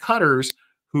knife cutters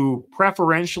who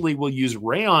preferentially will use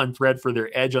rayon thread for their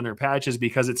edge on their patches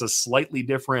because it's a slightly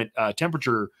different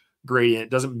temperature gradient. It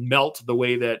doesn't melt the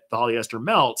way that polyester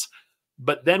melts.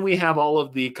 But then we have all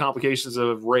of the complications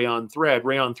of rayon thread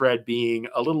being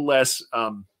a little less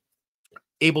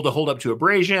able to hold up to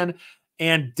abrasion,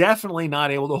 and definitely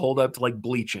not able to hold up to like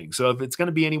bleaching. So if it's going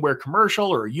to be anywhere commercial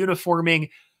or uniforming,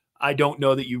 I don't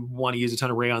know that you want to use a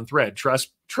ton of rayon thread. Trust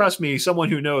me,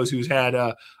 someone who knows, who's had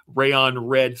a rayon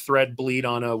red thread bleed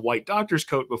on a white doctor's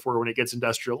coat before when it gets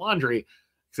industrial laundry,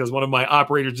 because one of my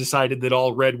operators decided that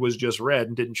all red was just red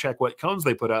and didn't check what cones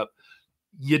they put up.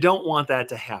 You don't want that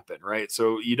to happen, right?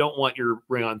 So you don't want your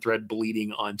rayon thread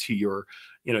bleeding onto your,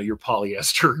 your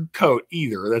polyester coat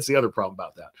either. That's the other problem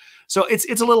about that. So it's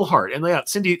a little hard. And yeah,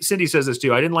 Cindy says this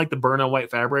too. I didn't like the burn on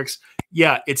white fabrics.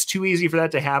 Yeah, it's too easy for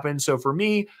that to happen. So for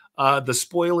me, the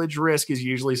spoilage risk is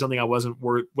usually something I wasn't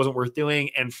worth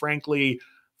doing. And frankly,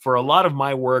 for a lot of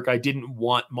my work, I didn't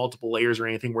want multiple layers or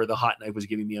anything where the hot knife was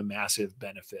giving me a massive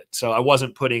benefit. So I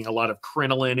wasn't putting a lot of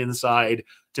crinoline inside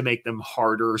to make them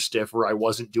harder, stiffer. I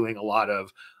wasn't doing a lot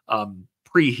of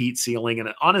preheat sealing.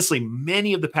 And honestly,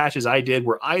 many of the patches I did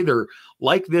were either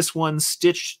like this one,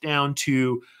 stitched down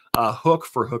to a hook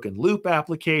for hook and loop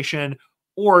application,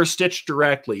 or stitched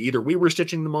directly. Either we were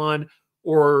stitching them on,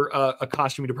 or a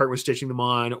costuming department was stitching them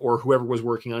on, or whoever was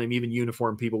working on them, even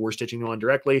uniform people were stitching them on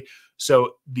directly.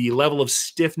 So the level of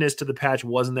stiffness to the patch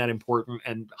wasn't that important,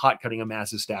 and hot cutting a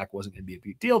massive stack wasn't going to be a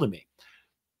big deal to me.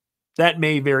 That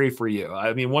may vary for you.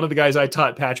 I mean, one of the guys I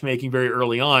taught patch making very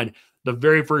early on, the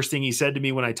very first thing he said to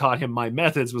me when I taught him my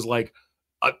methods was like,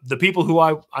 the people who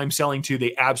I'm selling to,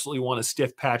 they absolutely want a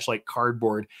stiff patch like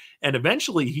cardboard. And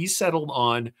eventually he settled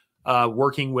on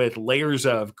working with layers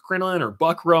of crinoline or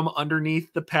buckram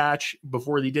underneath the patch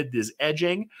before they did this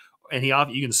edging. And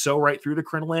you can sew right through the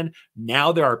crinoline.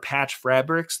 Now there are patch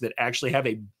fabrics that actually have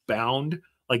a bound,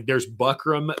 like there's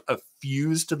buckram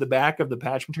fused to the back of the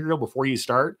patch material before you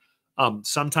start.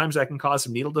 Sometimes that can cause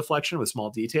some needle deflection with small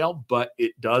detail, but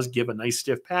it does give a nice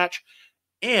stiff patch.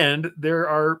 And there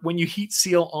are, when you heat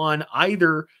seal on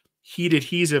either heat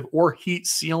adhesive or heat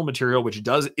seal material, which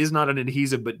is not an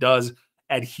adhesive, but does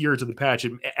adhere to the patch,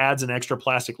 it adds an extra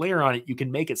plastic layer on it. You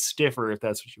can make it stiffer if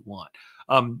that's what you want.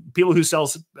 People who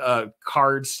sell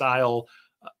card style,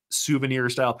 souvenir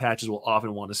style patches will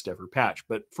often want a stiffer patch.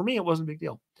 But for me, it wasn't a big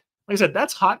deal. Like I said,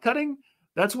 that's hot cutting.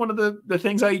 That's one of the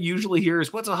things I usually hear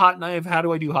is, what's a hot knife? How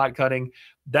do I do hot cutting?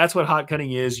 That's what hot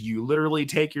cutting is. You literally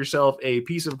take yourself a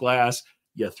piece of glass,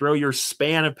 you throw your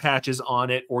span of patches on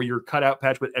it or your cutout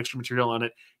patch with extra material on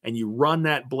it, and you run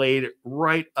that blade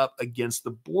right up against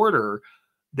the border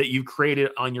that you've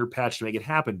created on your patch to make it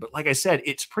happen. But like I said,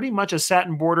 it's pretty much a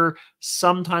satin border,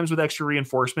 sometimes with extra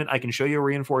reinforcement. I can show you a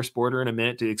reinforced border in a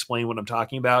minute to explain what I'm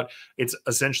talking about. It's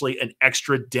essentially an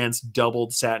extra dense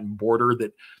doubled satin border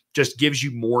that just gives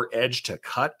you more edge to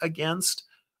cut against.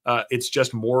 It's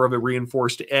just more of a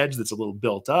reinforced edge that's a little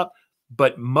built up.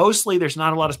 But mostly there's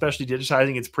not a lot of specialty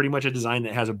digitizing. It's pretty much a design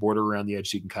that has a border around the edge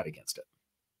so you can cut against it.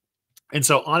 And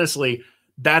so honestly,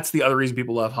 that's the other reason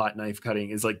people love hot knife cutting,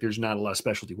 is like there's not a lot of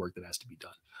specialty work that has to be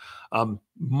done.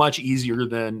 Much easier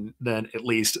than at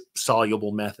least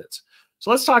soluble methods. So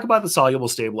let's talk about the soluble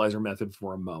stabilizer method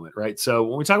for a moment, right? So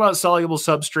when we talk about soluble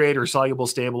substrate or soluble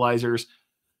stabilizers,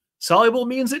 soluble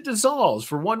means it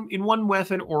dissolves in one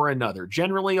method or another.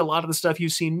 Generally, a lot of the stuff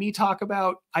you've seen me talk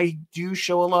about, I do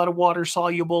show a lot of water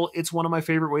soluble. It's one of my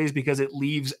favorite ways because it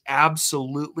leaves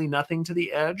absolutely nothing to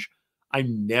the edge.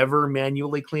 I'm never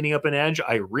manually cleaning up an edge.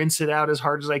 I rinse it out as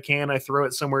hard as I can. I throw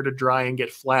it somewhere to dry and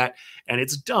get flat, and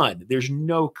it's done. There's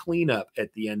no cleanup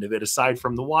at the end of it aside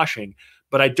from the washing.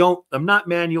 But I'm not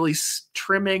manually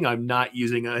trimming. I'm not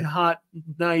using a hot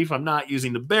knife. I'm not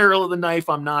using the barrel of the knife.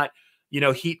 I'm not,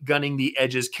 heat gunning the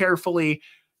edges carefully.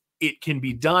 It can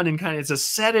be done in it's a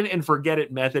set it and forget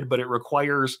it method, but it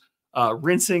requires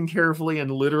rinsing carefully and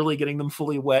literally getting them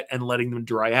fully wet and letting them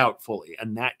dry out fully.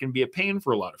 And that can be a pain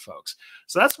for a lot of folks.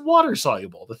 So that's water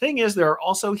soluble. The thing is, there are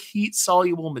also heat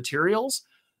soluble materials,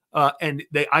 and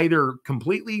they either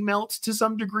completely melt to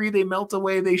some degree, they melt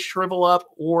away, they shrivel up,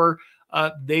 or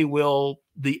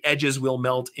the edges will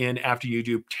melt in after you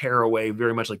do tear away,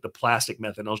 very much like the plastic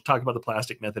method. I'll talk about the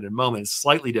plastic method in a moment. It's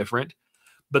slightly different,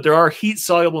 but there are heat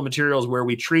soluble materials where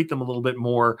we treat them a little bit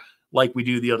more like we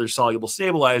do the other soluble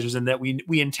stabilizers, and that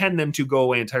we intend them to go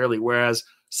away entirely. Whereas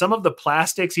some of the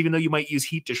plastics, even though you might use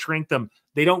heat to shrink them,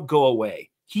 they don't go away.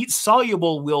 Heat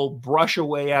soluble will brush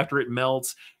away after it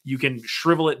melts. You can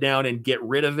shrivel it down and get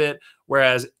rid of it.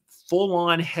 Whereas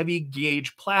full-on heavy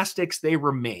gauge plastics, they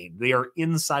remain. They are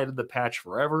inside of the patch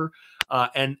forever.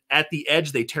 And at the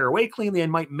edge, they tear away cleanly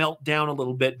and might melt down a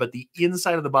little bit, but the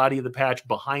inside of the body of the patch,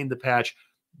 behind the patch,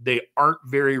 they aren't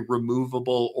very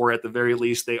removable, or at the very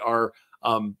least, they are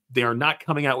not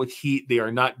coming out with heat. They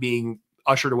are not being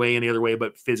ushered away any other way,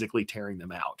 but physically tearing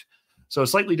them out. So a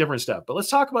slightly different stuff. But let's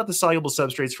talk about the soluble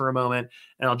substrates for a moment,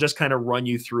 and I'll just kind of run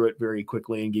you through it very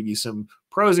quickly and give you some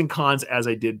pros and cons as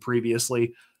I did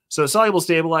previously. So soluble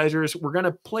stabilizers, we're going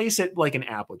to place it like an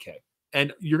applique.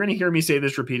 And you're going to hear me say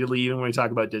this repeatedly, even when we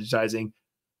talk about digitizing.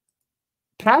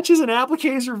 Patches and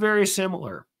appliques are very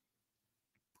similar.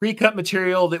 Pre-cut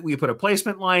material that we put a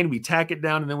placement line, we tack it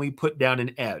down, and then we put down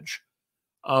an edge.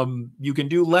 You can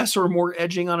do less or more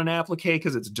edging on an applique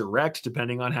because it's direct,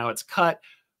 depending on how it's cut.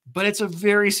 But it's a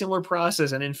very similar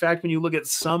process. And in fact, when you look at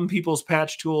some people's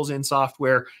patch tools in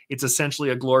software, it's essentially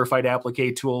a glorified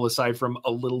applique tool aside from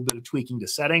a little bit of tweaking to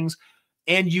settings.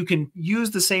 And you can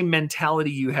use the same mentality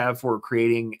you have for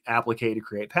creating applique to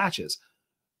create patches.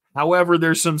 However,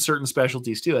 there's some certain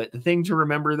specialties to it. The thing to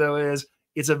remember, though, is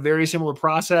it's a very similar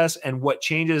process. And what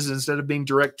changes, instead of being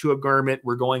direct to a garment,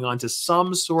 we're going on to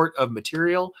some sort of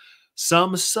material,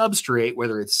 some substrate,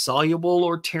 whether it's soluble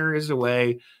or tears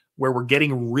away, where we're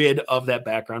getting rid of that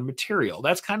background material.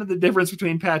 That's kind of the difference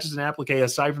between patches and applique,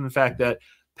 aside from the fact that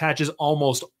patches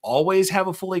almost always have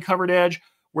a fully covered edge,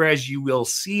 whereas you will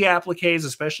see appliques,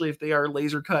 especially if they are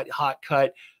laser cut, hot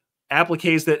cut,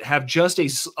 appliques that have just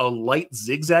a light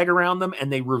zigzag around them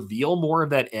and they reveal more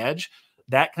of that edge.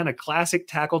 That kind of classic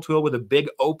tackle tool with a big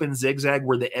open zigzag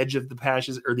where the edge of the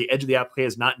patches or the edge of the applique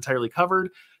is not entirely covered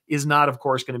is not, of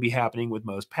course, going to be happening with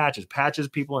most patches. Patches,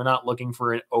 people are not looking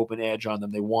for an open edge on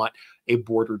them. They want a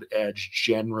bordered edge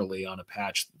generally on a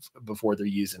patch before they're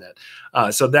using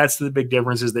it. So that's the big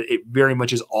difference, is that it very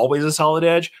much is always a solid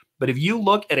edge. But if you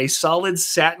look at a solid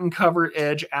satin covered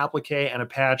edge applique and a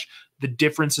patch, the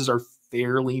differences are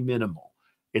fairly minimal.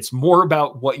 It's more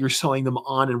about what you're sewing them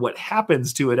on and what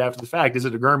happens to it after the fact. Is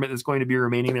it a garment that's going to be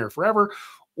remaining there forever?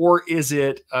 Or is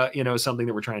it, something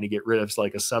that we're trying to get rid of,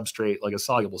 like a substrate, like a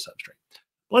soluble substrate?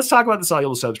 Let's talk about the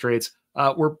soluble substrates.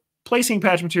 We're placing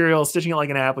patch material, stitching it like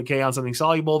an applique on something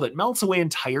soluble that melts away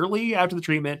entirely after the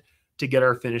treatment to get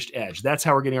our finished edge. That's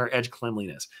how we're getting our edge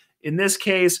cleanliness. In this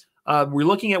case, we're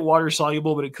looking at water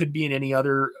soluble, but it could be in any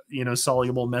other,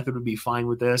 soluble method would be fine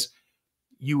with this.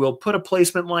 you will put a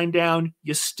placement line down,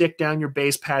 you stick down your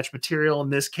base patch material.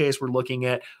 In this case, we're looking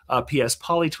at PS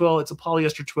Poly Twill. It's a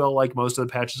polyester twill like most of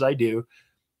the patches I do,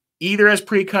 either as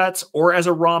pre-cuts or as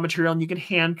a raw material, and you can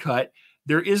hand cut.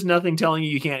 There is nothing telling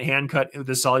you can't hand cut with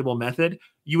the soluble method.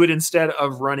 You would, instead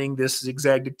of running this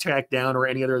zigzag tack down or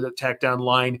any other tack down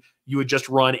line, you would just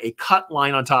run a cut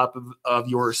line on top of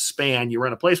your span. You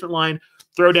run a placement line,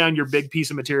 throw down your big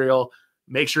piece of material,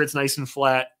 make sure it's nice and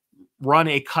flat, run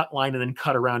a cut line, and then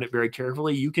cut around it very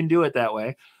carefully. You can do it that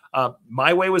way.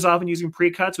 My way was often using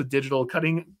pre-cuts with digital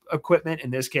cutting equipment.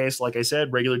 In this case, like I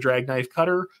said, regular drag knife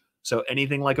cutter. So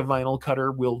anything like a vinyl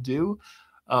cutter will do.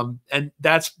 And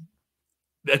that's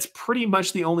pretty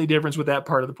much the only difference with that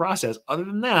part of the process. Other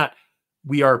than that,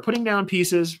 we are putting down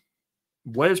pieces,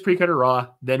 whether it's pre-cut or raw,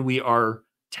 then we are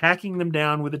tacking them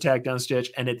down with a tack down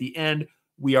stitch. And at the end,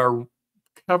 we are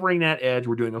covering that edge.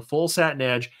 We're doing a full satin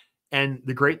edge. And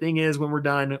the great thing is, when we're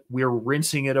done, we're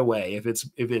rinsing it away. If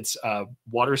it's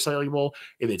water soluble,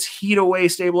 if it's heat away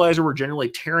stabilizer, we're generally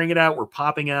tearing it out. We're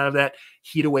popping out of that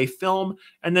heat away film,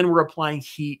 and then we're applying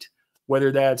heat,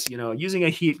 whether that's, using a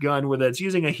heat gun, whether it's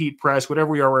using a heat press, whatever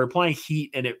we are, we're applying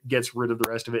heat, and it gets rid of the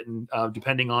rest of it. And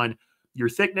depending on your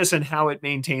thickness and how it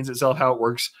maintains itself, how it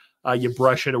works, you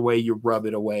brush it away, you rub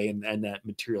it away, and that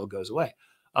material goes away.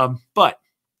 But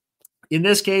in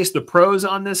this case, the pros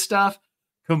on this stuff: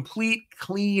 complete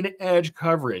clean edge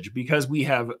coverage, because we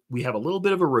have a little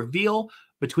bit of a reveal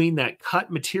between that cut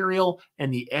material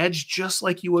and the edge, just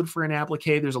like you would for an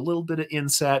applique. There's a little bit of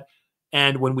inset.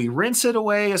 And when we rinse it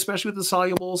away, especially with the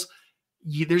solubles,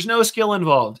 there's no skill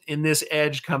involved in this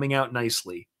edge coming out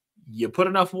nicely. You put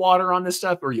enough water on this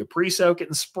stuff, or you pre-soak it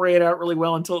and spray it out really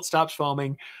well until it stops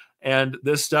foaming, and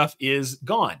this stuff is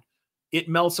gone. It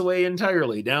melts away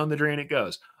entirely. Down the drain it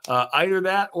goes. Either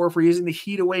that, or if we're using the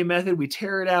heat away method, we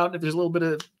tear it out. And if there's a little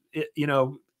bit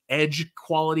of, edge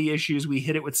quality issues, we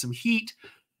hit it with some heat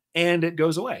and it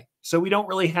goes away. So we don't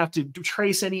really have to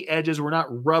trace any edges. We're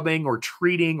not rubbing or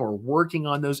treating or working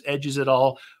on those edges at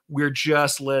all. We're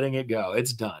just letting it go.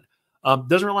 It's done.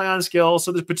 Doesn't rely on skill.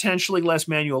 So there's potentially less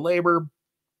manual labor,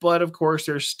 but of course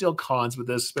there's still cons with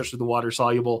this, especially the water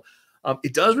soluble.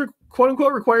 It does, quote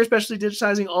unquote, require specialty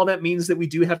digitizing. All that means that we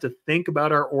do have to think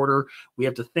about our order. We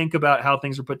have to think about how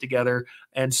things are put together.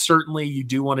 And certainly you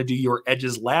do want to do your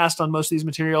edges last on most of these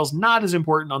materials. Not as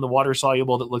important on the water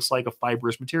soluble that looks like a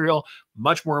fibrous material,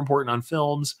 much more important on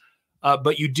films.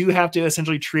 But you do have to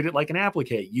essentially treat it like an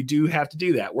applique. You do have to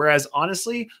do that. Whereas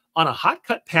honestly, on a hot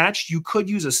cut patch, you could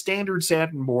use a standard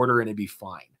satin border and it'd be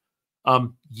fine.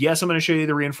 Yes, I'm going to show you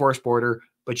the reinforced border,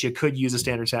 but you could use a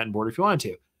standard satin border if you want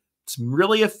to. It's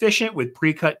really efficient with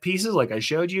pre-cut pieces like I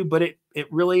showed you, but it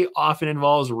really often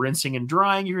involves rinsing and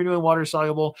drying if you're doing water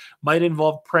soluble, might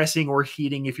involve pressing or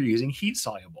heating if you're using heat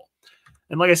soluble.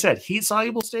 And like I said, heat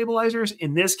soluble stabilizers,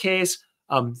 in this case,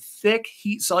 thick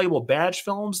heat soluble badge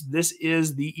films. This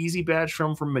is the Easy Badge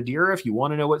film from Madeira. If you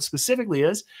want to know what it specifically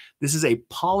is, this is a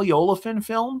polyolefin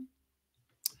film.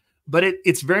 But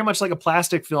it's very much like a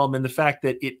plastic film in the fact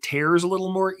that it tears a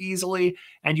little more easily,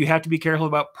 and you have to be careful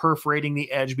about perforating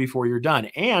the edge before you're done.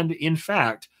 And in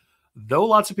fact, though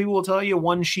lots of people will tell you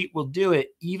one sheet will do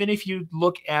it, even if you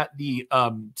look at the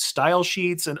style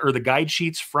sheets or the guide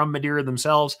sheets from Madeira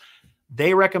themselves,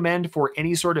 they recommend for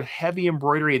any sort of heavy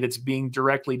embroidery that's being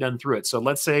directly done through it. So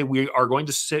let's say we are going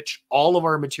to stitch all of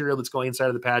our material that's going inside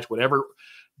of the patch, whatever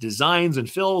designs and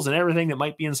fills and everything that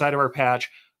might be inside of our patch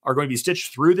are going to be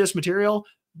stitched through this material.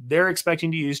 They're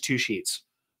expecting to use 2 sheets.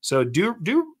 So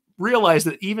do realize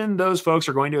that even those folks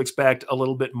are going to expect a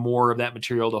little bit more of that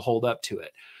material to hold up to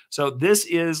it. So this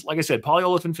is, like I said,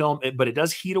 polyolefin film, but it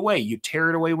does heat away. You tear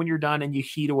it away when you're done and you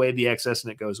heat away the excess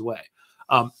and it goes away.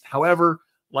 However,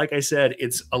 like I said,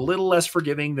 it's a little less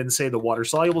forgiving than, say, the water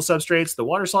soluble substrates. The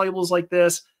water solubles like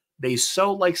this, they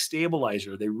sew like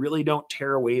stabilizer. They really don't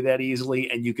tear away that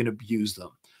easily, and you can abuse them.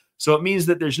 So it means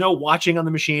that there's no watching on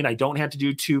the machine. I don't have to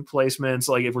do 2 placements.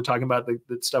 Like if we're talking about the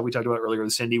stuff we talked about earlier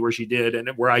with Cindy, where she did, and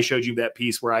where I showed you that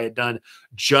piece where I had done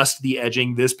just the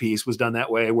edging. This piece was done that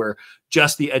way, where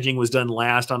just the edging was done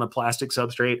last on a plastic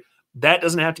substrate. That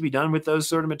doesn't have to be done with those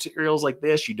sort of materials like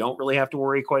this. You don't really have to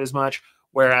worry quite as much.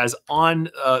 Whereas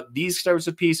on these types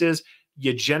of pieces,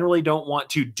 you generally don't want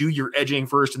to do your edging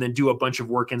first and then do a bunch of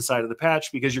work inside of the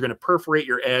patch, because you're going to perforate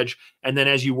your edge. And then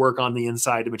as you work on the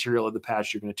inside of material of the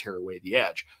patch, you're going to tear away the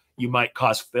edge. You might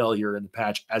cause failure in the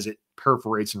patch as it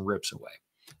perforates and rips away.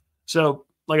 So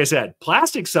like I said,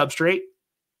 plastic substrate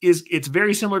it's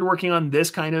very similar to working on this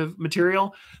kind of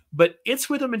material, but it's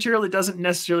with a material that doesn't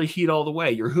necessarily heat all the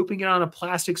way. You're hooping it on a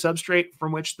plastic substrate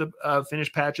from which the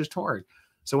finished patch is torn.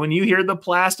 So when you hear the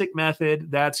plastic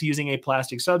method, that's using a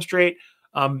plastic substrate.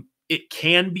 It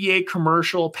can be a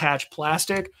commercial patch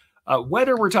plastic.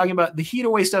 Whether we're talking about the heat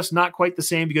away stuff's not quite the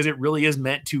same because it really is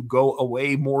meant to go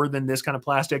away more than this kind of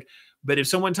plastic. But if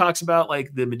someone talks about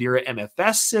like the Madeira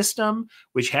MFS system,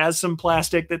 which has some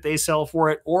plastic that they sell for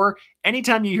it, or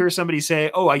anytime you hear somebody say,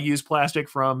 oh, I use plastic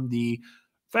from the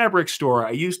fabric store,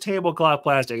 I use tablecloth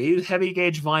plastic, I use heavy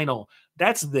gauge vinyl,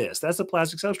 that's this. That's a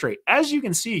plastic substrate. As you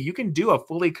can see, you can do a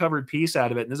fully covered piece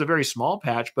out of it. And there's a very small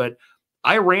patch, but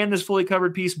I ran this fully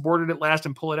covered piece, bordered it last,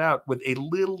 and pull it out with a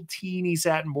little teeny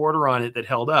satin border on it that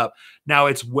held up. Now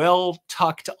it's well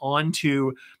tucked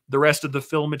onto the rest of the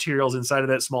fill materials inside of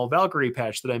that small Valkyrie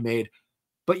patch that I made.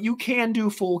 But you can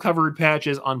do full covered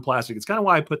patches on plastic. It's kind of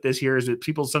why I put this here, is that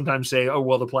people sometimes say, oh,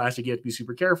 well, the plastic, you have to be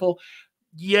super careful.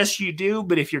 Yes, you do.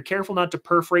 But if you're careful not to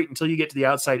perforate until you get to the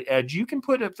outside edge, you can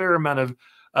put a fair amount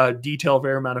of detail,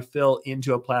 fair amount of fill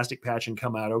into a plastic patch and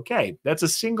come out okay. That's a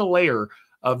single layer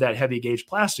of that heavy gauge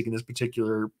plastic in this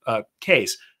particular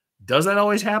case. Does that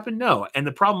always happen? No. And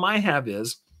the problem I have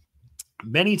is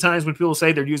many times when people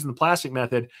say they're using the plastic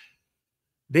method,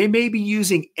 they may be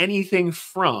using anything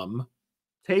from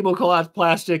tablecloth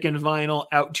plastic and vinyl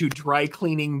out to dry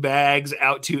cleaning bags,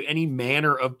 out to any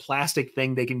manner of plastic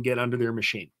thing they can get under their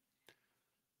machine.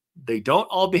 They don't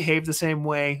all behave the same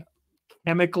way.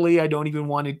 Chemically, I don't even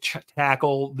want to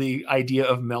tackle the idea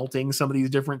of melting some of these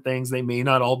different things. They may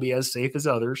not all be as safe as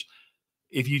others.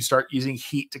 If you start using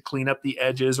heat to clean up the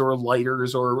edges, or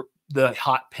lighters, or the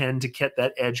hot pen to get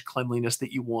that edge cleanliness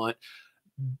that you want.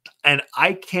 And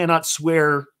I cannot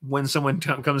swear when someone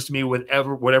comes to me with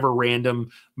whatever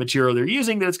random material they're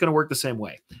using that it's going to work the same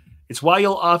way. It's why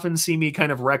you'll often see me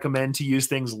kind of recommend to use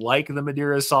things like the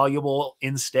Madeira soluble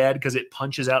instead, because it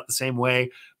punches out the same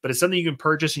way, but it's something you can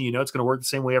purchase and you know it's going to work the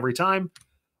same way every time,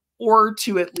 or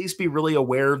to at least be really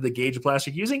aware of the gauge of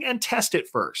plastic using and test it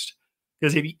first.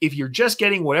 Because if you're just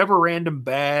getting whatever random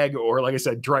bag, or like I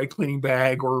said, dry cleaning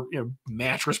bag, or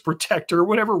mattress protector,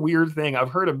 whatever weird thing,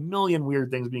 I've heard a million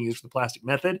weird things being used for the plastic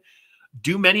method.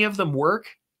 Do many of them work?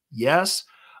 Yes.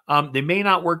 They may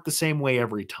not work the same way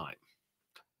every time.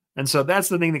 And so that's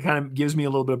the thing that kind of gives me a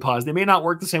little bit of pause. They may not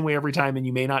work the same way every time, and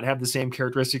you may not have the same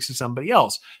characteristics as somebody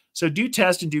else. So do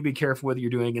test and do be careful with what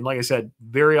you're doing. And like I said,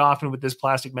 very often with this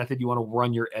plastic method, you want to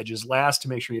run your edges last to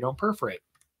make sure you don't perforate.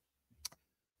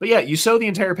 But yeah, you sew the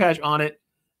entire patch on it.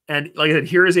 And like I said,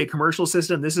 here is a commercial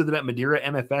system. This is the Madeira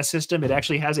MFS system. It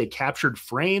actually has a captured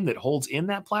frame that holds in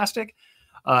that plastic,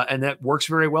 and that works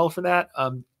very well for that.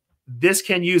 This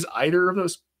can use either of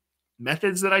those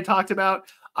methods that I talked about,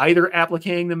 either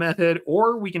appliquing the method,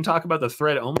 or we can talk about the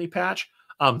thread-only patch.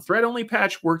 Thread-only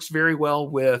patch works very well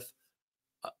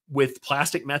with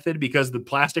plastic method because the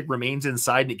plastic remains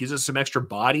inside and it gives us some extra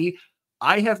body.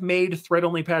 I have made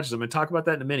thread-only patches. I'm going to talk about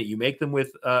that in a minute. You make them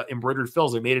with embroidered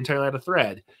fills. They're made entirely out of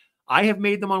thread. I have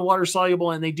made them on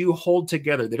water-soluble, and they do hold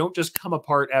together. They don't just come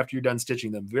apart after you're done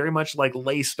stitching them, very much like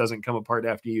lace doesn't come apart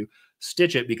after you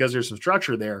stitch it because there's some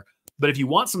structure there. But if you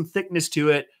want some thickness to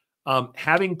it,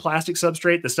 having plastic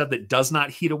substrate, the stuff that does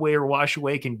not heat away or wash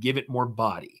away, can give it more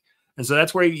body. And so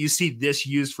that's where you see this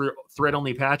used for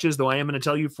thread-only patches, though I am going to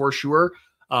tell you for sure,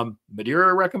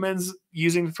 Madeira recommends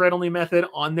using the thread-only method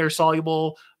on their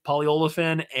soluble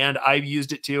polyolefin, and I've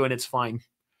used it too, and it's fine.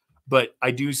 But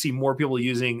I do see more people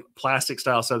using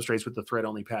plastic-style substrates with the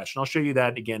thread-only patch, and I'll show you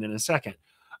that again in a second.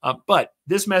 But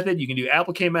this method, you can do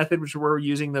applique method, which is where we're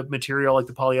using the material like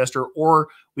the polyester, or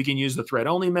we can use the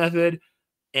thread-only method.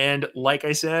 And like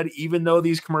I said, even though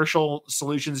these commercial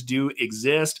solutions do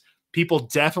exist, people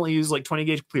definitely use like 20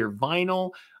 gauge clear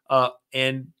vinyl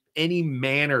and any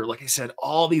manner, like I said,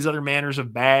 all these other manners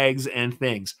of bags and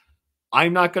things.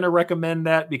 I'm not going to recommend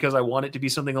that because I want it to be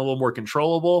something a little more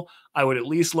controllable. I would at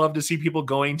least love to see people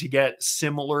going to get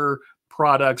similar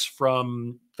products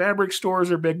from fabric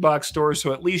stores or big box stores.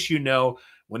 So at least you know,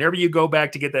 whenever you go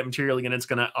back to get that material again, it's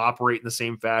going to operate in the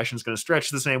same fashion. It's going to stretch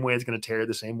the same way. It's going to tear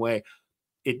the same way.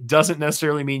 It doesn't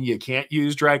necessarily mean you can't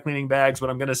use dry cleaning bags. What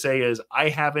I'm going to say is I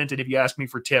haven't. And if you ask me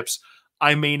for tips,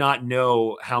 I may not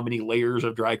know how many layers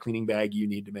of dry cleaning bag you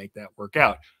need to make that work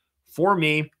out. For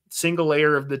me, single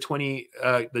layer of the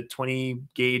 20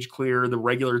 gauge clear, the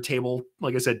regular table,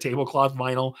 like I said, tablecloth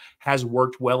vinyl has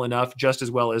worked well enough, just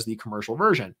as well as the commercial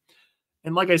version.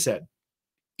 And like I said,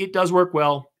 it does work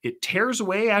well. It tears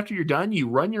away after you're done. You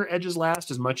run your edges last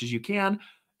as much as you can.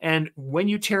 And when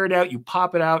you tear it out, you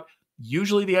pop it out.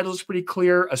 Usually the edge is pretty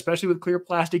clear, especially with clear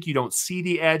plastic. You don't see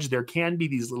the edge. There can be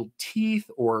these little teeth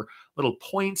or little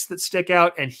points that stick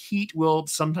out, and heat will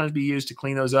sometimes be used to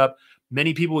clean those up.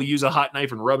 Many people will use a hot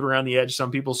knife and rub it around the edge.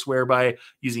 Some people swear by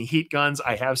using heat guns.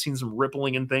 I have seen some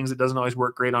rippling and things. It doesn't always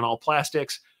work great on all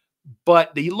plastics.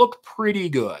 but they look pretty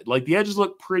good. Like the edges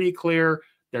look pretty clear.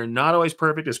 They're not always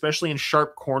perfect, especially in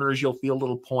sharp corners. You'll feel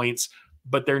little points,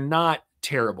 but they're not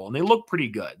terrible and they look pretty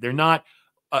good. They're not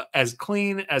as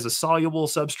clean as a soluble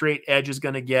substrate edge is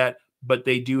going to get, but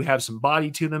they do have some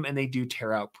body to them and they do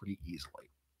tear out pretty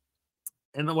easily.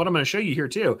 And then what I'm going to show you here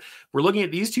too, we're looking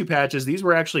at these two patches. These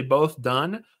were actually both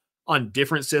done on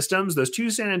different systems. Those two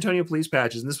San Antonio police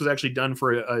patches, and this was actually done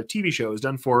for a TV show. It was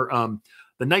done for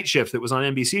the night shift that was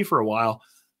on NBC for a while.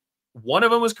 One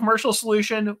of them was commercial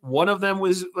solution. One of them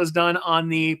was done on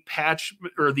the patch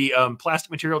or the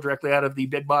plastic material directly out of the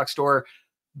big box store.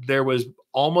 There was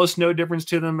almost no difference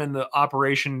to them, and the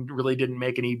operation really didn't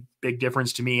make any big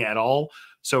difference to me at all.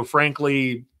 So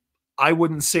frankly, I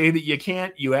wouldn't say that you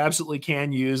can't. You absolutely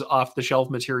can use off-the-shelf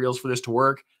materials for this to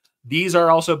work. These are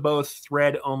also both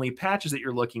thread-only patches that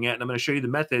you're looking at, and I'm going to show you the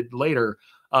method later.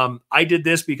 I did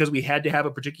this because we had to have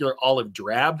a particular olive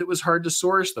drab that was hard to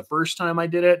source. The first time I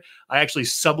did it, I actually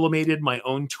sublimated my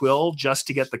own twill just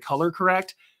to get the color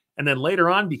correct. And then later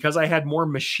on, because I had more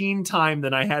machine time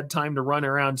than I had time to run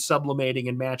around sublimating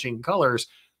and matching colors,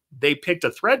 they picked a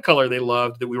thread color they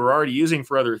loved that we were already using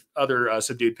for other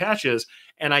subdued patches,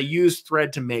 and I used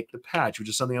thread to make the patch, which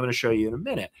is something I'm going to show you in a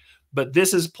minute. But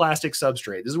this is plastic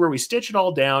substrate. This is where we stitch it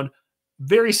all down.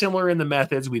 Very similar in the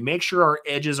methods. We make sure our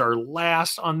edges are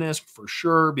last on this for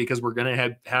sure, because we're going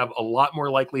to have a lot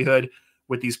more likelihood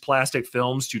with these plastic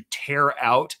films to tear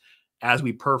out as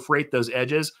we perforate those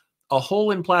edges. A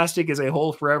hole in plastic is a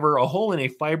hole forever. A hole in a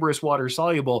fibrous water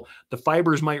soluble, the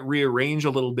fibers might rearrange a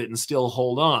little bit and still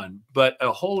hold on. But a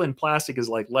hole in plastic is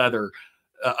like leather.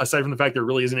 Aside from the fact there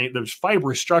really isn't any, there's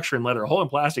fibrous structure in leather. A hole in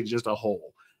plastic is just a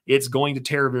hole. It's going to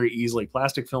tear very easily.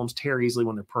 Plastic films tear easily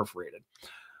when they're perforated.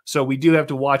 So we do have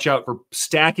to watch out for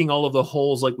stacking all of the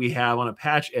holes like we have on a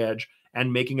patch edge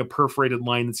and making a perforated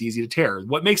line that's easy to tear.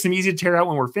 What makes them easy to tear out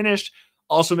when we're finished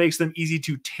also makes them easy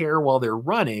to tear while they're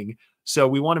running. So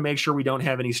we want to make sure we don't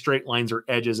have any straight lines or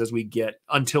edges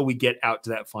until we get out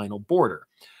to that final border.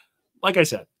 Like I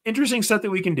said, interesting stuff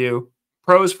that we can do.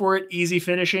 Pros for it, easy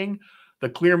finishing. The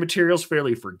clear material's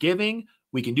fairly forgiving.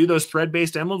 We can do those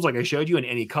thread-based emblems like I showed you in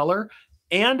any color.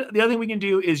 And the other thing we can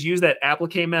do is use that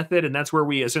applique method, and that's where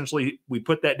we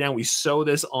put that down. We sew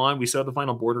this on. We sew the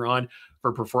final border on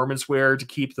for performance wear to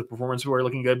keep the performance wear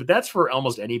looking good. But that's for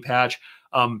almost any patch.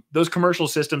 Those commercial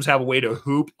systems have a way to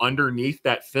hoop underneath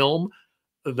that film.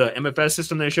 The MFS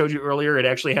system that I showed you earlier, it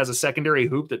actually has a secondary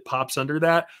hoop that pops under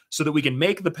that so that we can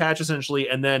make the patch essentially,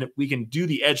 and then we can do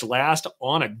the edge last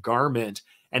on a garment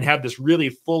and have this really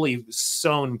fully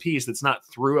sewn piece that's not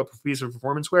through a piece of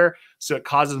performance wear, so it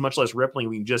causes much less rippling.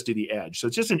 We can just do the edge. So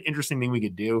it's just an interesting thing we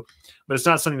could do, but it's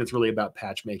not something that's really about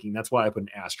patch making. That's why I put an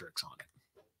asterisk on it.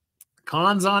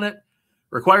 Cons on it: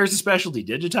 requires a specialty.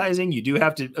 Digitizing, you do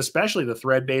have to, especially the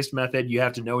thread-based method, you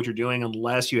have to know what you're doing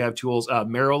unless you have tools.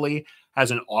 Merrily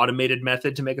has an automated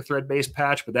method to make a thread-based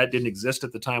patch, but that didn't exist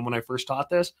at the time when I first taught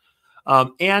this.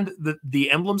 And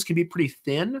the emblems can be pretty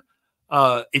thin.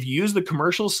 If you use the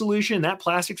commercial solution, that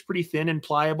plastic's pretty thin and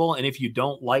pliable. And if you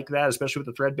don't like that, especially with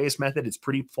the thread-based method, it's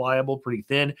pretty pliable, pretty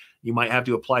thin. You might have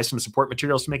to apply some support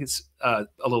materials to make it a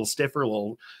little stiffer, a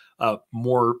little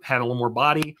more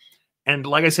body. And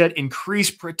like I said,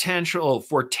 increased potential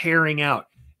for tearing out.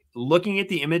 Looking at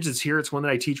the image that's here, it's one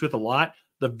that I teach with a lot.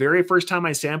 The very first time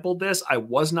I sampled this, I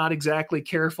was not exactly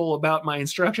careful about my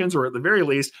instructions, or at the very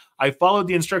least, I followed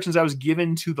the instructions I was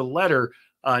given to the letter,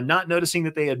 not noticing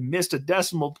that they had missed a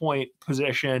decimal point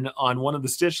position on one of the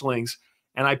stitch links,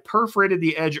 and I perforated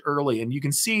the edge early. And you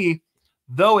can see,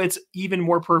 though it's even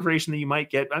more perforation than you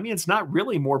might get, I mean, it's not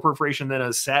really more perforation than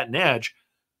a satin edge.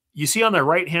 You see on the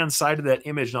right-hand side of that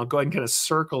image, and I'll go ahead and kind of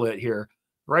circle it here.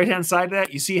 Right-hand side of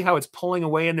that, you see how it's pulling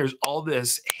away and there's all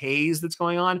this haze that's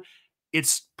going on.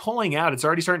 It's pulling out. It's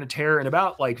already starting to tear in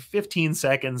about like 15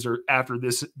 seconds or after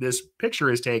this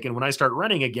picture is taken. When I start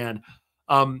running again,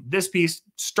 this piece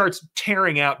starts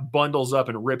tearing out, bundles up,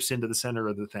 and rips into the center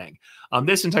of the thing.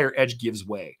 This entire edge gives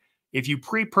way. If you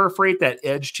pre-perforate that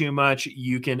edge too much,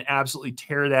 you can absolutely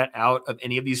tear that out of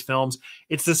any of these films.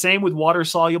 It's the same with water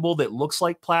soluble that looks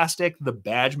like plastic, the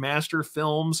Badge Master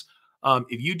films.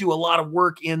 If you do a lot of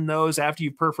work in those after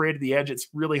you've perforated the edge, it's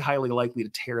really highly likely to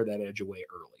tear that edge away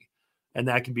early. And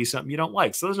that can be something you don't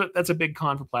like. So that's a big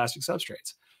con for plastic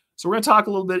substrates. So we're going to talk a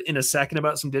little bit in a second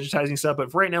about some digitizing stuff. But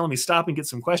for right now, let me stop and get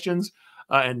some questions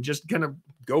and just kind of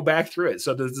go back through it.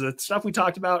 So the stuff we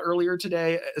talked about earlier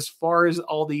today, as far as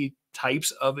all the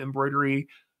types of embroidery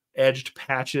edged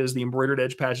patches, the embroidered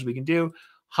edge patches we can do: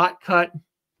 hot cut,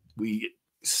 we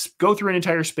go through an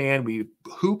entire span, we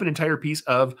hoop an entire piece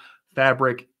of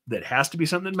fabric that has to be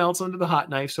something that melts under the hot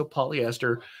knife, so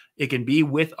polyester. It can be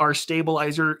with our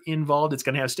stabilizer involved. It's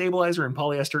going to have stabilizer and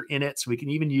polyester in it, so we can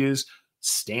even use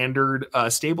standard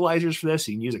stabilizers for this.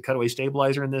 So you can use a cutaway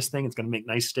stabilizer in this thing. It's going to make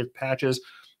nice stiff patches.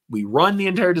 We run the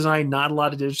entire design, not a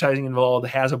lot of digitizing involved. It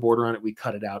has a border on it. We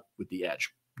cut it out with the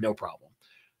edge, no problem.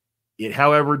 It,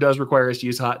 however, does require us to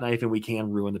use a hot knife, and we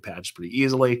can ruin the patch pretty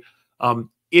easily.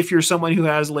 If you're someone who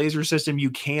has a laser system,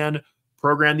 you can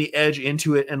program the edge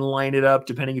into it and line it up,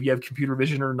 depending if you have computer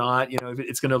vision or not. You know, if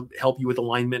it's going to help you with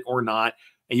alignment or not.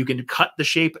 And you can cut the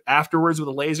shape afterwards with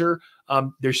a laser.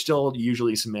 There's still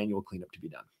usually some manual cleanup to be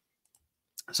done.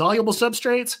 Soluble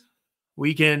substrates,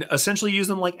 we can essentially use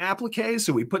them like appliques.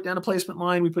 So we put down a placement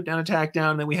line, we put down a tack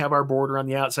down, and then we have our border on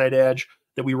the outside edge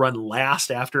that we run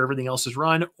last after everything else is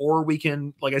run. Or we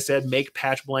can, like I said, make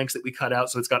patch blanks that we cut out.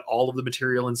 So it's got all of the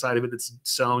material inside of it that's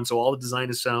sewn. So all the design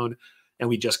is sewn, and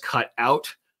we just cut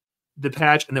out the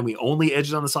patch, and then we only edge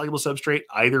it on the soluble substrate.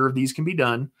 Either of these can be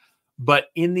done. But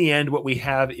in the end, what we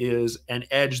have is an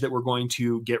edge that we're going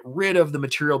to get rid of the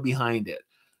material behind it.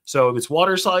 So if it's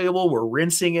water soluble, we're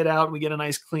rinsing it out and we get a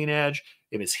nice clean edge.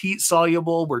 If it's heat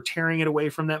soluble, we're tearing it away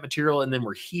from that material and then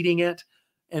we're heating it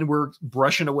and we're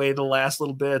brushing away the last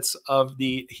little bits of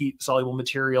the heat soluble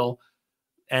material.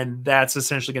 And that's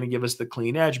essentially going to give us the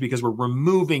clean edge because we're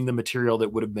removing the material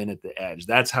that would have been at the edge.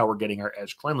 That's how we're getting our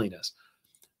edge cleanliness.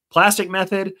 Plastic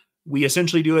method, we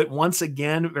essentially do it once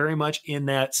again, very much in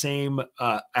that same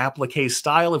applique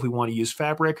style. If we want to use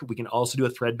fabric, we can also do a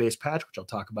thread-based patch, which I'll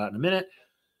talk about in a minute.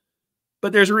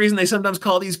 But there's a reason they sometimes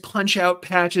call these punch-out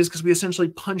patches because we essentially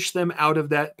punch them out of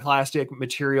that plastic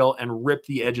material and rip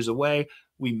the edges away.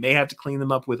 We may have to clean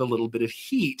them up with a little bit of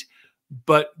heat.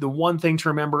 But the one thing to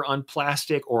remember on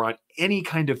plastic or on any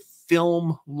kind of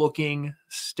film-looking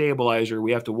stabilizer,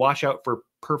 we have to watch out for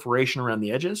perforation around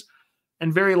the edges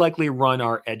and very likely run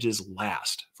our edges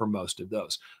last for most of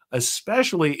those,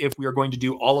 especially if we are going to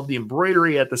do all of the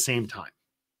embroidery at the same time.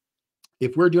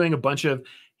 If we're doing a bunch of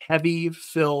heavy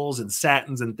fills and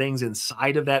satins and things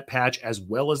inside of that patch as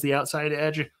well as the outside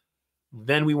edge,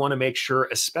 then we want to make sure,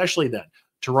 especially then,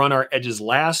 to run our edges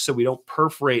last so we don't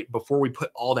perforate before we put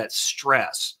all that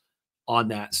stress on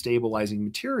that stabilizing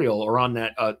material or on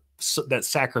that, that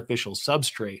sacrificial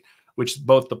substrate, which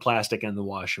both the plastic and the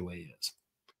wash away is.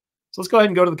 So let's go ahead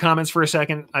and go to the comments for a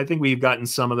second. I think we've gotten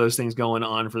some of those things going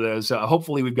on for those.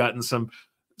 Hopefully we've gotten some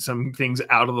things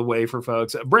out of the way for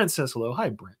folks. Brent says hello. Hi,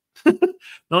 Brent.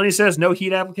 Melanie says no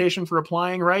heat application for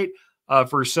applying, right?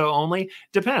 For sew only.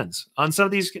 Depends. On some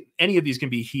of these, any of these can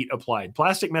be heat applied.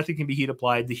 Plastic method can be heat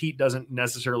applied. The heat doesn't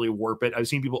necessarily warp it. I've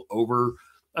seen people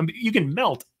you can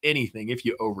melt anything if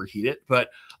you overheat it, but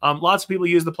lots of people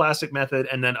use the plastic method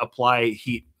and then apply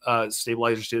heat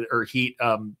stabilizers to or heat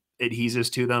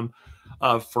adhesives to them.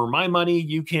 For my money,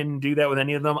 you can do that with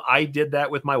any of them. I did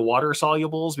that with my water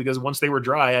solubles because once they were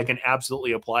dry, I can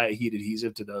absolutely apply a heat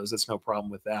adhesive to those. That's no problem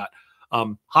with that.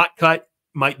 Hot cut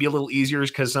might be a little easier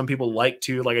because some people like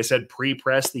to, like I said,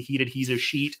 pre-press the heat adhesive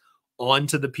sheet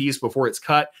onto the piece before it's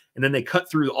cut. And then they cut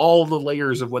through all the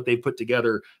layers of what they put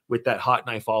together with that hot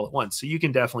knife all at once. So you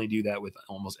can definitely do that with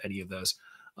almost any of those.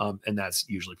 And that's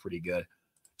usually pretty good.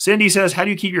 Cindy says, how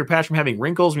do you keep your patch from having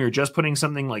wrinkles when you're just putting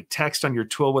something like text on your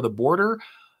twill with a border?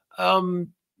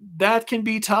 That can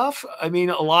be tough. I mean,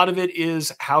 a lot of it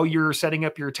is how you're setting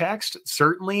up your text.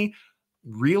 Certainly,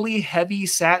 really heavy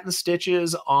satin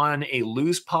stitches on a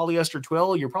loose polyester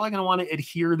twill, you're probably going to want to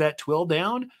adhere that twill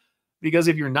down because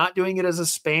if you're not doing it as a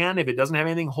span, if it doesn't have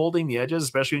anything holding the edges,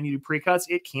 especially when you do pre-cuts,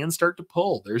 it can start to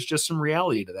pull. There's just some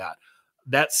reality to that.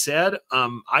 That said,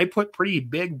 I put pretty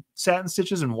big satin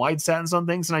stitches and wide satins on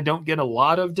things, and I don't get a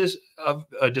lot of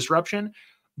disruption.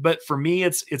 But for me,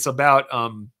 it's a lot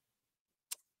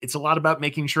about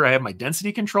making sure I have my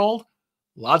density controlled.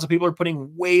 Lots of people are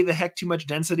putting way the heck too much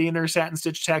density in their satin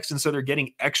stitch text, and so they're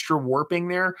getting extra warping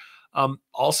there.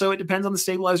 Also, it depends on the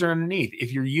stabilizer underneath.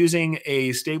 If you're using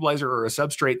a stabilizer or a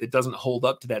substrate that doesn't hold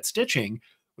up to that stitching,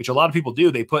 which a lot of people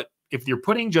do, if you're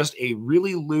putting just a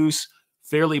really loose,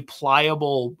 fairly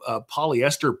pliable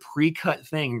polyester pre-cut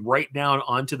thing right down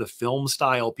onto the film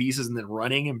style pieces and then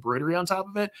running embroidery on top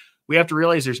of it, we have to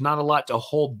realize there's not a lot to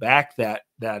hold back that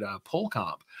pull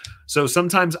comp. So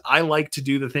sometimes I like to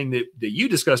do the thing that you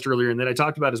discussed earlier and that I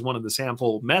talked about as one of the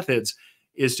sample methods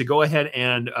is to go ahead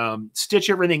and stitch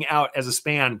everything out as a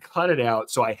span, cut it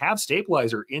out. So I have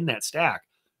stabilizer in that stack.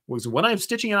 Because when I'm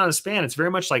stitching it on a span, it's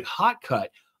very much like hot cut.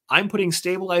 I'm putting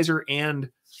stabilizer and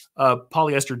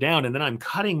polyester down, and then I'm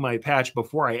cutting my patch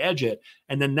before I edge it.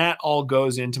 And then that all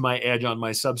goes into my edge on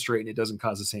my substrate and it doesn't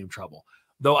cause the same trouble.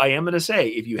 Though I am going to say,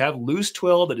 if you have loose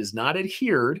twill that is not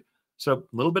adhered, So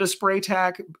a little bit of spray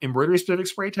tack, embroidery specific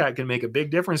spray tack can make a big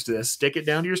difference to this. Stick it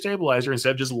down to your stabilizer instead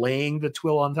of just laying the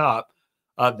twill on top.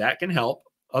 That can help.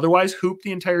 Otherwise, hoop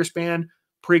the entire span,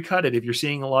 pre-cut it if you're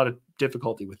seeing a lot of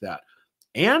difficulty with that.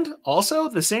 And also,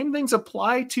 the same things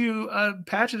apply to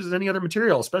patches as any other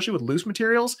material, especially with loose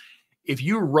materials. If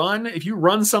you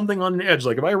run something on an edge,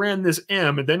 like if I ran this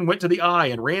M and then went to the I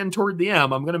and ran toward the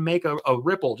M, I'm going to make a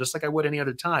ripple just like I would any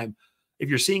other time. If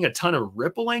you're seeing a ton of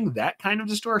rippling, that kind of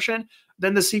distortion,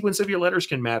 then the sequence of your letters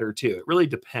can matter too. It really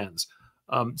depends.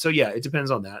 So yeah, it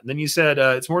depends on that. And then you said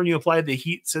it's more when you apply the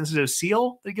heat sensitive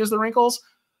seal that gives the wrinkles.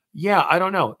 Yeah, I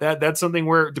don't know. That's something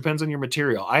where it depends on your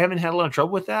material. I haven't had a lot of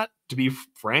trouble with that, to be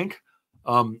frank.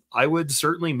 I would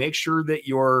certainly make sure that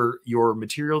your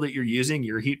material that you're using,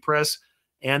 your heat press,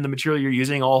 and the material you're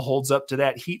using all holds up to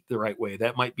that heat the right way.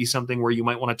 That might be something where you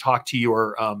might want to talk to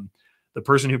your the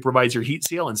person who provides your heat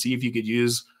seal and see if you could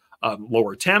use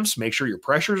lower temps, make sure your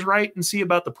pressure's right, and see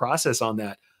about the process on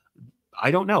that.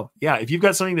 I don't know. Yeah, if you've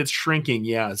got something that's shrinking,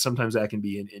 yeah, sometimes that can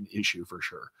be an issue for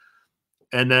sure.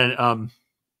 And then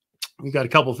we got a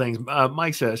couple things.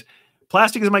 Mike says,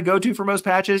 plastic is my go-to for most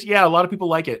patches. Yeah, a lot of people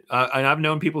like it. And I've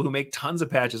known people who make tons of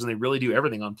patches and they really do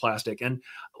everything on plastic. And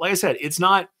like I said, it's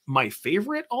not my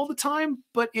favorite all the time,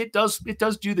 but it does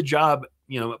do the job,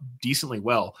 decently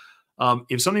well.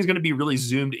 If something's going to be really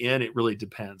zoomed in, it really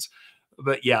depends.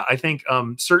 But yeah, I think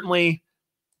certainly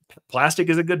plastic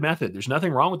is a good method. There's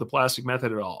nothing wrong with the plastic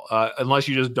method at all, unless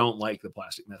you just don't like the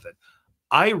plastic method.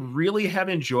 I really have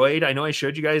enjoyed, I know I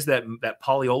showed you guys that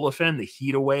polyolefin, the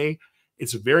heat away.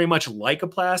 It's very much like a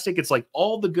plastic. It's like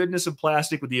all the goodness of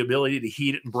plastic with the ability to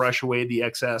heat it and brush away the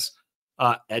excess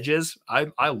edges.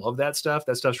 I love that stuff.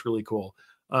 That stuff's really cool.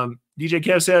 DJ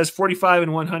Kev says 45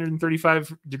 and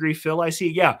 135 degree fill. I see.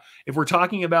 Yeah. If we're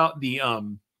talking about the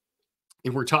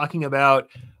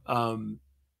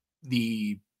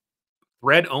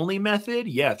thread only method,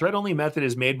 yeah, thread only method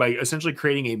is made by essentially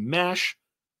creating a mesh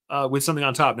with something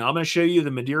on top. Now I'm going to show you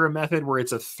the Madeira method where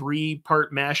it's a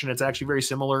 3-part mesh, and it's actually very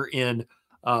similar in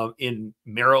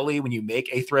Merrily. When you make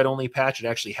a thread only patch, it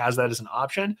actually has that as an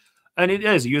option. And it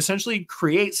is, you essentially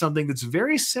create something that's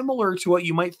very similar to what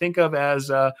you might think of as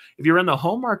if you're in the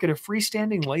home market, a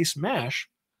freestanding lace mesh,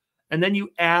 and then you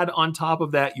add on top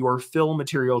of that your fill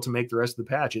material to make the rest of the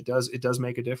patch. It does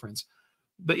make a difference.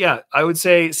 But yeah, I would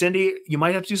say, Cindy, you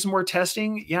might have to do some more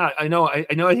testing. Yeah, I know.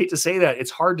 I know I hate to say that.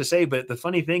 It's hard to say, but the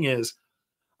funny thing is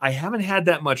I haven't had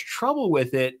that much trouble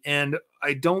with it. And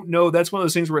I don't know. That's one of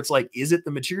those things where it's like, is it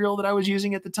the material that I was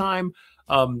using at the time?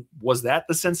 Was that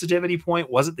the sensitivity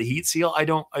point? Was it the heat seal? I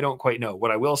don't quite know.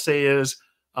 What I will say is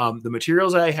the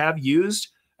materials I have used,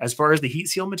 as far as the heat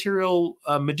seal material,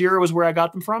 Madeira was where I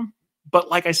got them from. But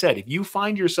like I said, if you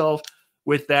find yourself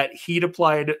with that heat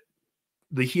applied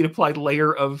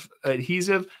layer of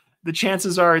adhesive, the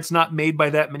chances are it's not made by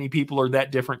that many people or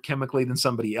that different chemically than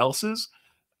somebody else's.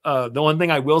 The one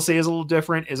thing I will say is a little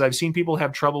different is I've seen people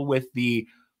have trouble with the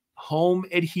home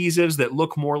adhesives that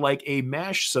look more like a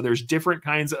mesh. So there's different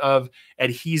kinds of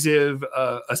adhesive,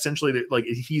 essentially like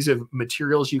adhesive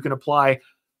materials you can apply.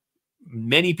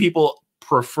 Many people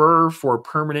prefer for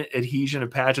permanent adhesion of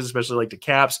patches, especially like the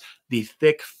caps, the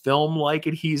thick film-like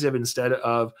adhesive instead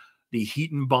of the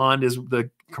Heat and Bond is the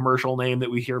commercial name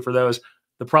that we hear for those.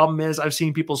 The problem is I've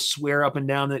seen people swear up and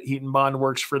down that Heat and Bond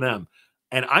works for them.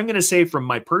 And I'm going to say from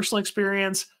my personal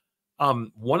experience,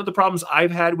 one of the problems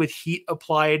I've had with heat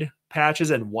applied patches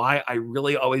and why I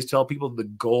really always tell people the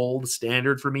gold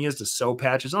standard for me is to sew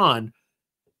patches on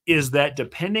is that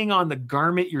depending on the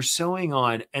garment you're sewing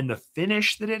on and the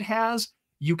finish that it has,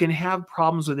 you can have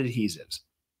problems with adhesives.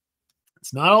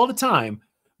 It's not all the time,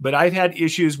 but I've had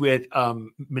issues with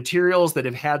materials that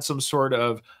have had some sort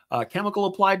of chemical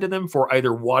applied to them for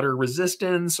either water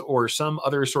resistance or some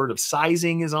other sort of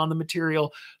sizing is on the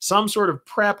material. Some sort of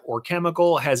prep or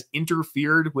chemical has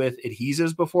interfered with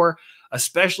adhesives before,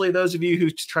 especially those of you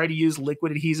who try to use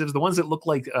liquid adhesives, the ones that look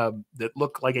like a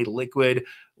liquid,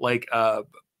 like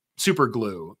super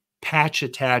glue. Patch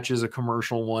Attach is a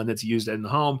commercial one that's used in the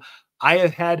home. I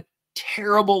have had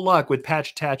terrible luck with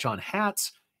Patch Attach on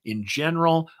hats. In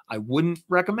general, I wouldn't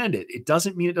recommend it. It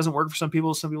doesn't mean it doesn't work for some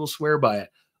people. Some people swear by it.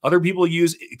 Other people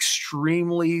use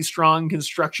extremely strong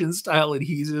construction style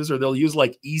adhesives, or they'll use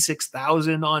like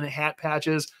E6000 on hat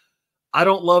patches. I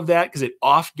don't love that because it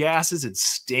off gases, it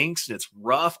stinks, and it's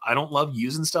rough. I don't love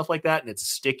using stuff like that, and it's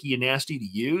sticky and nasty to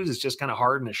use. It's just kind of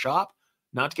hard in a shop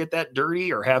not to get that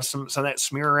dirty or have some of that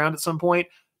smear around at some point.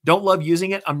 Don't love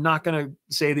using it. I'm not going to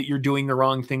say that you're doing the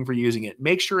wrong thing for using it.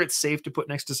 Make sure it's safe to put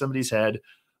next to somebody's head.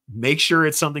 Make sure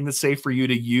it's something that's safe for you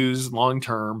to use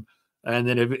long-term. And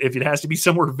then if it has to be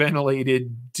somewhere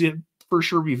ventilated, for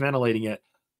sure be ventilating it.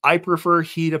 I prefer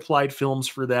heat applied films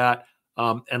for that.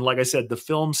 And like I said, the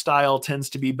film style tends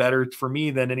to be better for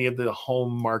me than any of the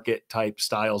home market type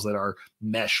styles that are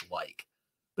mesh like.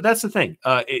 But that's the thing.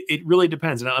 It really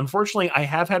depends. And unfortunately, I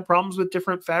have had problems with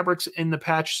different fabrics in the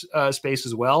patch space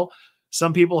as well.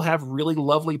 Some people have really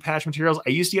lovely patch materials.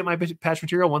 I used to get my patch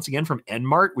material once again from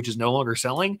Nmart, which is no longer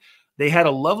selling. They had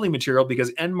a lovely material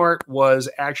because Nmart was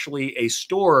actually a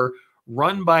store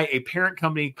run by a parent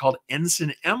company called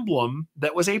Ensign Emblem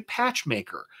that was a patch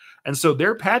maker. And so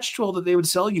their patch twill that they would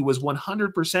sell you was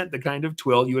 100% the kind of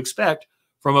twill you expect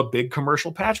from a big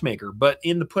commercial patch maker. But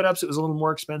in the put-ups, it was a little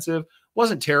more expensive.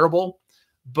 Wasn't terrible.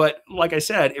 But like I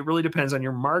said, it really depends on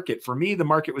your market. For me, the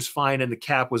market was fine and the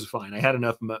cap was fine. I had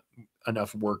enough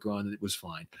work on it. It was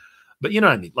fine. But you know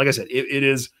what I mean? Like I said, it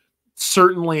is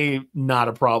certainly not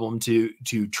a problem to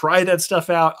try that stuff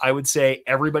out. I would say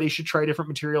everybody should try different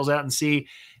materials out and see,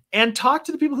 and talk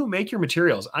to the people who make your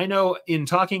materials. I know in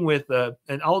talking with,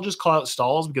 and I'll just call out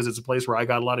Stalls because it's a place where I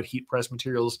got a lot of heat press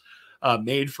materials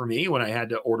made for me when I had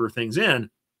to order things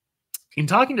in. In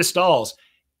talking to Stalls,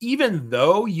 even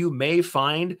though you may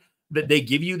find that they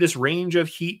give you this range of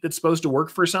heat that's supposed to work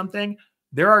for something,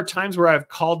 there are times where I've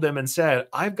called them and said,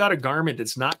 I've got a garment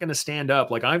that's not going to stand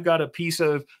up. Like I've got a piece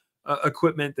of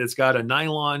equipment that's got a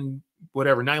nylon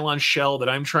shell that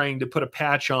I'm trying to put a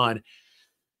patch on.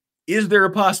 Is there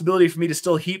a possibility for me to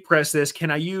still heat press this? Can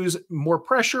I use more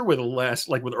pressure with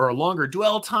or a longer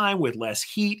dwell time with less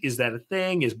heat? Is that a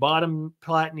thing? Is bottom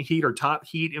platen heat or top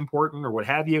heat important or what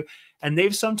have you? And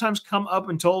they've sometimes come up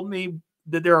and told me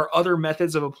that there are other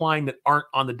methods of applying that aren't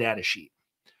on the data sheet.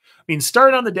 I mean,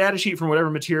 start on the data sheet from whatever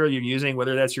material you're using,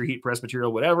 whether that's your heat press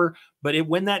material, whatever. But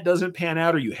when that doesn't pan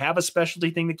out or you have a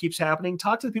specialty thing that keeps happening,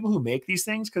 talk to the people who make these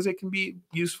things because it can be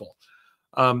useful.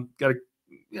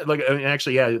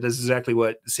 Actually, yeah, this is exactly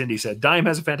what Cindy said. Dime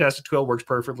has a fantastic twill, works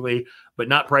perfectly, but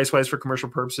not price-wise for commercial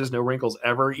purposes. No wrinkles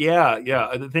ever. Yeah.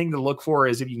 The thing to look for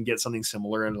is if you can get something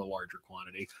similar in a larger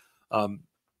quantity.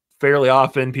 Fairly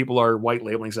often people are white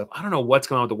labeling stuff. I don't know what's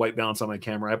going on with the white balance on my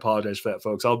camera. I apologize for that,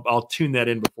 folks. I'll tune that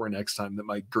in before next time that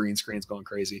my green screen's going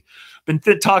crazy. Been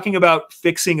talking about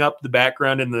fixing up the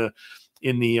background in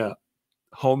the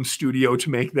home studio to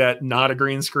make that not a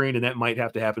green screen, and that might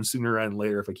have to happen sooner rather than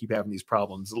later if I keep having these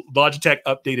problems. Logitech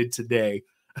updated today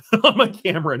on my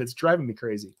camera, and it's driving me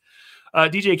crazy.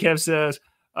 DJ Kev says,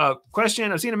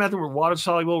 question, I've seen a method with water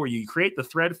soluble where you create the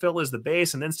thread fill as the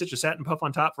base and then stitch a satin puff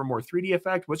on top for more 3D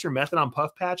effect. What's your method on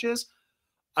puff patches?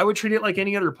 I would treat it like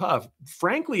any other puff.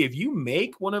 Frankly, if you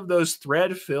make one of those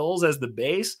thread fills as the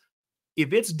base,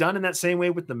 if it's done in that same way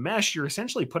with the mesh, you're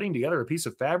essentially putting together a piece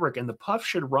of fabric, and the puff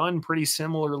should run pretty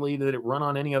similarly that it run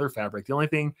on any other fabric. The only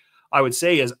thing I would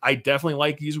say is I definitely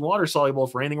like using water soluble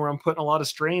for anything where I'm putting a lot of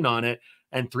strain on it,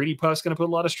 and 3D puff's going to put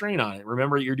a lot of strain on it.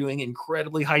 Remember, you're doing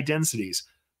incredibly high densities.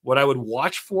 What I would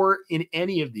watch for in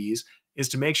any of these is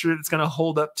to make sure that it's going to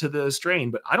hold up to the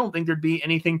strain, but I don't think there'd be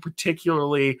anything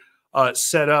particularly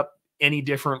set up any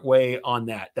different way on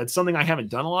that. That's something I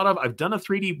haven't done a lot of. I've done a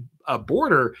 3D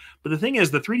border, but the thing is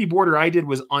the 3D border I did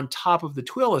was on top of the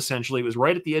twill, essentially. It was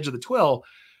right at the edge of the twill.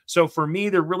 So for me,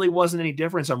 there really wasn't any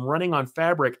difference. I'm running on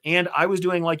fabric, and I was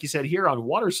doing, like you said here, on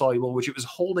water soluble, which it was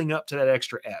holding up to that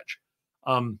extra edge.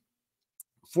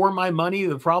 For my money,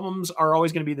 the problems are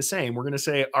always going to be the same. We're going to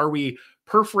say, are we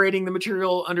perforating the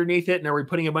material underneath it, and are we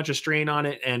putting a bunch of strain on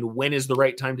it, and when is the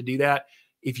right time to do that?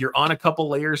 If you're on a couple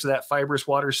layers of that fibrous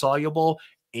water soluble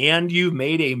and you've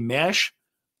made a mesh,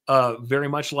 very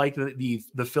much like the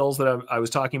fills that I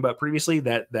was talking about previously,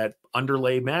 that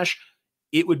underlay mesh,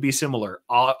 it would be similar.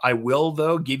 I will,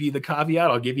 though, give you the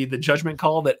caveat. I'll give you the judgment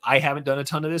call that I haven't done a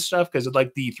ton of this stuff because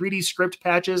like the 3D script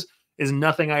patches is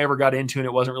nothing I ever got into, and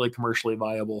it wasn't really commercially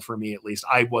viable for me. At least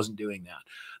I wasn't doing that.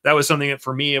 That was something that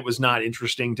for me, it was not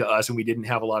interesting to us, and we didn't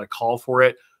have a lot of call for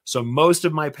it. So most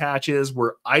of my patches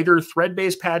were either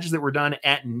thread-based patches that were done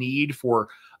at need for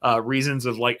reasons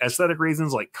of like aesthetic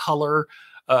reasons, like color.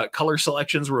 Color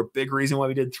selections were a big reason why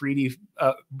we did 3D,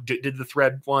 did the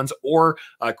thread ones, or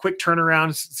quick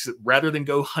turnarounds. Rather than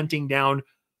go hunting down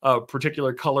a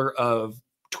particular color of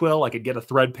twill, I could get a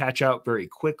thread patch out very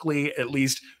quickly, at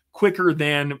least quicker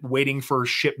than waiting for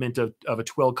shipment of a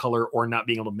twill color or not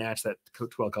being able to match that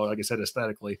twill color, like I said,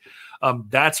 aesthetically.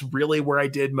 That's really where I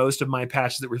did most of my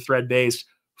patches that were thread-based.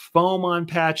 Foam on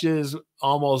patches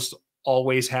almost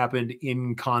always happened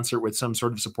in concert with some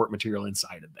sort of support material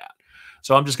inside of that.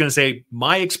 So I'm just going to say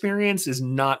my experience is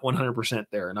not 100%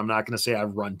 there, and I'm not going to say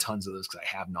I've run tons of this because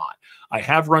I have not. I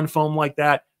have run foam like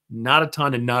that. Not a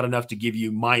ton and not enough to give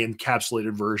you my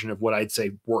encapsulated version of what I'd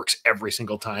say works every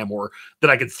single time or that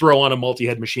I could throw on a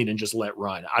multi-head machine and just let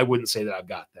run. I wouldn't say that I've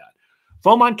got that.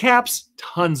 Foam on caps,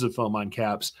 tons of foam on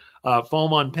caps.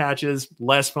 Foam on patches,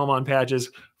 less foam on patches.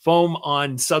 Foam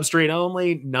on substrate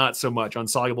only, not so much. On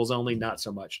solubles only, not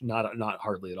so much. Not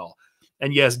hardly at all.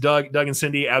 And yes, Doug and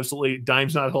Cindy, absolutely.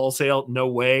 Dimes not wholesale, no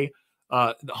way.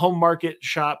 The home market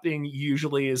shopping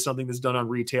usually is something that's done on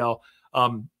retail.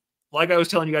 Like I was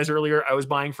telling you guys earlier, I was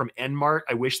buying from Enmart.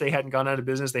 I wish they hadn't gone out of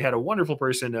business. They had a wonderful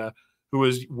person who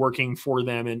was working for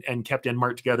them and kept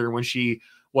Enmart together. When she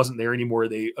wasn't there anymore,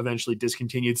 they eventually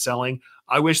discontinued selling.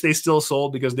 I wish they still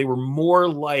sold because they were more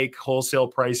like wholesale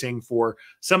pricing for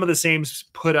some of the same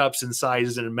put ups and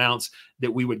sizes and amounts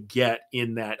that we would get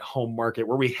in that home market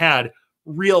where we had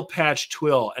real patch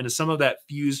twill and some of that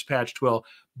fused patch twill,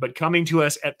 but coming to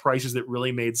us at prices that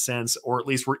really made sense, or at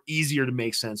least were easier to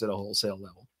make sense at a wholesale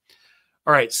level.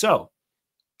 All right, so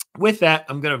with that,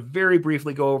 I'm going to very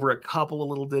briefly go over a couple of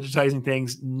little digitizing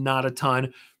things, not a ton.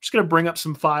 I'm just going to bring up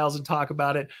some files and talk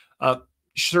about it.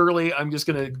 Surely, I'm just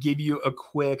going to give you a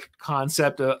quick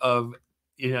concept of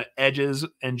edges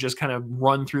and just kind of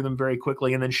run through them very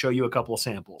quickly and then show you a couple of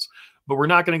samples. But we're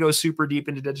not going to go super deep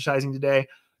into digitizing today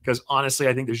because honestly,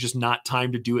 I think there's just not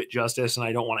time to do it justice, and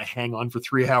I don't want to hang on for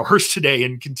 3 hours today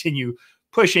and continue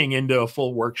pushing into a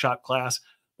full workshop class.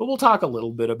 But we'll talk a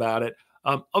little bit about it.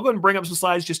 I'll go ahead and bring up some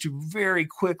slides just to very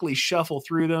quickly shuffle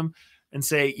through them and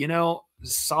say,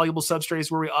 soluble substrates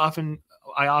where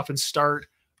I often start,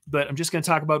 but I'm just going to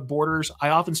talk about borders. I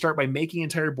often start by making an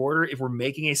entire border. If we're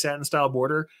making a satin style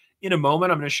border, in a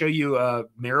moment, I'm going to show you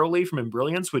Merrily from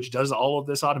Embrilliance, which does all of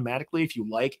this automatically. If you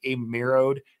like a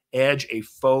marrowed edge, a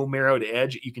faux marrowed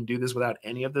edge, you can do this without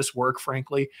any of this work,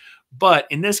 frankly. But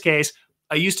in this case,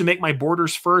 I used to make my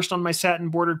borders first on my satin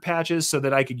bordered patches so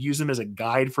that I could use them as a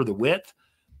guide for the width.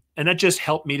 And that just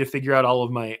helped me to figure out all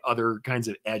of my other kinds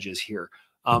of edges here.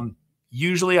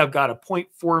 Usually I've got a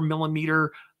 0.4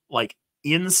 millimeter like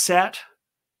inset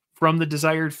from the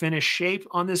desired finish shape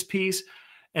on this piece.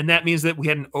 And that means that we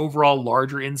had an overall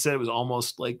larger inset. It was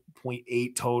almost like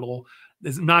 0.8 total.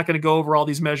 I'm not going to go over all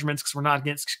these measurements because we're not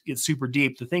going to get super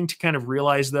deep. The thing to kind of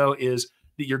realize though is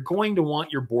that you're going to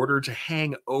want your border to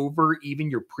hang over even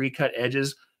your pre-cut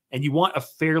edges, and you want a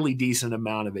fairly decent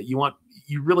amount of it.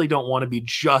 You really don't want to be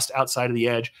just outside of the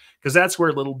edge because that's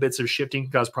where little bits of shifting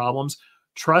can cause problems.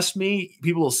 Trust me,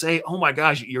 people will say, oh my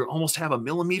gosh, you almost have a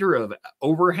millimeter of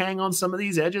overhang on some of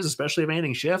these edges, especially if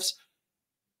anything shifts.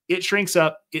 It shrinks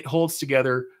up, it holds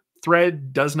together.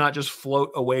 Thread does not just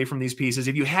float away from these pieces.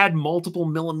 If you had multiple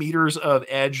millimeters of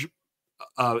edge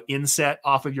inset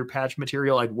off of your patch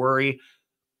material, I'd worry.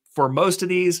 For most of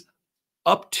these,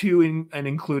 up to and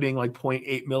including like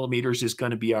 0.8 millimeters is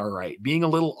going to be all right. Being a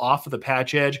little off of the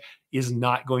patch edge is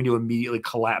not going to immediately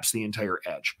collapse the entire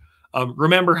edge.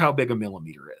 Remember how big a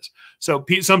millimeter is. So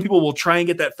some people will try and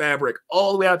get that fabric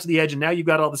all the way out to the edge, and now you've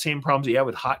got all the same problems you have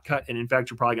with hot cut, and in fact,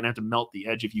 you're probably going to have to melt the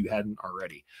edge if you hadn't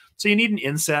already. So you need an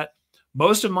inset.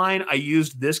 Most of mine, I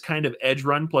used this kind of edge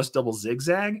run plus double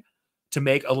zigzag to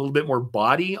make a little bit more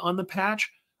body on the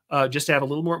patch, just to have a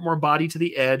little more body to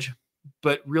the edge.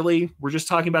 But really, we're just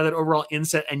talking about that overall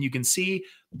inset, and you can see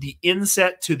the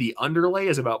inset to the underlay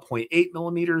is about 0.8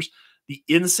 millimeters. The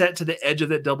inset to the edge of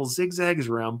that double zigzag is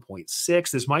around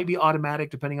 0.6. This might be automatic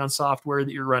depending on software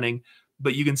that you're running,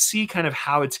 but you can see kind of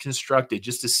how it's constructed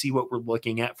just to see what we're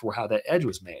looking at for how that edge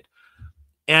was made.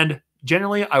 And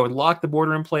generally, I would lock the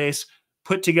border in place,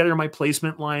 put together my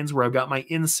placement lines where I've got my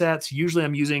insets. Usually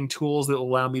I'm using tools that will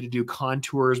allow me to do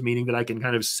contours, meaning that I can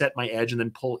kind of set my edge and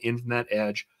then pull in from that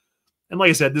edge. And like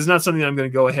I said, this is not something that I'm going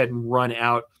to go ahead and run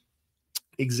out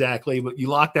exactly, but you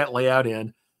lock that layout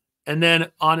in. And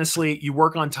then honestly, you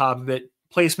work on top of it.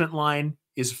 Placement line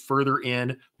is further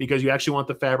in because you actually want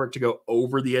the fabric to go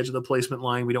over the edge of the placement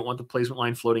line. We don't want the placement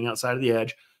line floating outside of the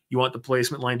edge. You want the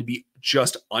placement line to be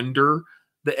just under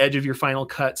the edge of your final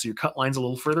cut. So your cut line's a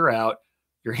little further out.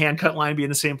 Your hand cut line be in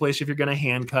the same place if you're going to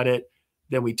hand cut it.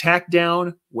 Then we tack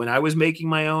down. When I was making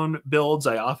my own builds,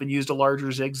 I often used a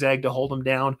larger zigzag to hold them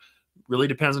down. Really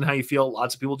depends on how you feel.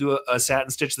 Lots of people do a satin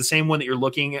stitch, the same one that you're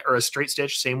looking at, or a straight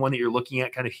stitch, same one that you're looking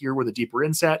at kind of here with a deeper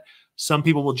inset. Some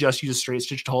people will just use a straight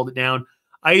stitch to hold it down.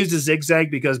 I used a zigzag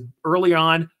because early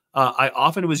on, I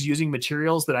often was using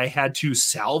materials that I had to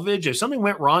salvage. If something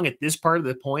went wrong at this part of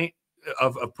the point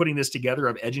of putting this together,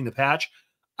 of edging the patch,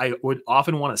 I would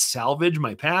often want to salvage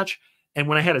my patch. And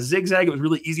when I had a zigzag, it was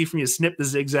really easy for me to snip the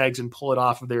zigzags and pull it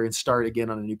off of there and start again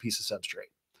on a new piece of substrate.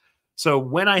 So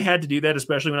when I had to do that,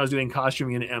 especially when I was doing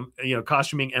costuming and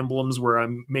costuming emblems where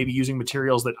I'm maybe using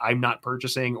materials that I'm not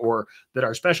purchasing or that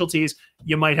are specialties,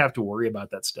 you might have to worry about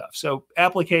that stuff. So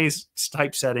appliques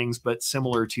type settings, but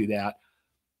similar to that.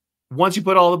 Once you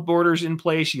put all the borders in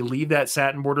place, you leave that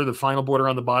satin border, the final border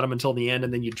on the bottom until the end,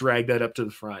 and then you drag that up to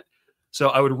the front. So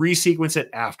I would resequence it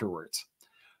afterwards.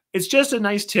 It's just a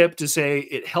nice tip to say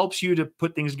it helps you to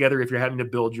put things together if you're having to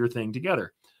build your thing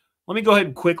together. Let me go ahead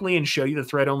and quickly and show you the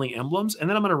thread-only emblems, and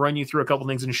then I'm going to run you through a couple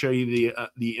things and show you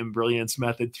the embrilliance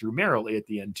method through Merrily at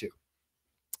the end too.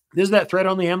 This is that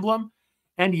thread-only emblem,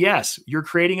 and yes, you're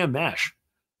creating a mesh.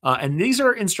 And these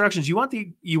are instructions. You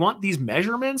want these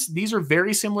measurements. These are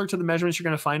very similar to the measurements you're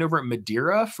going to find over at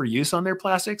Madeira for use on their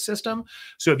plastic system.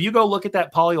 So if you go look at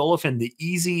that polyolefin, the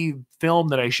easy film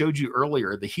that I showed you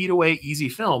earlier, the Heat Away Easy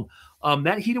film,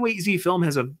 that Heat Away Easy film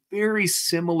has a very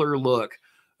similar look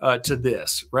to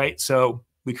this, right? So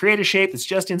we create a shape that's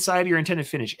just inside of your intended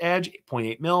finish edge,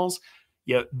 0.8 mils.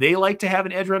 Yeah, they like to have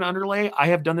an edge run underlay. I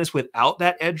have done this without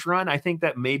that edge run. I think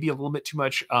that may be a little bit too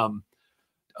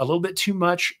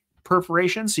much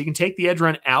perforation. So you can take the edge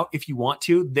run out if you want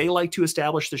to. They like to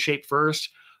establish the shape first.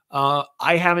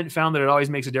 I haven't found that it always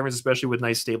makes a difference, especially with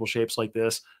nice stable shapes like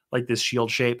this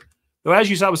shield shape. Though as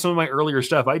you saw with some of my earlier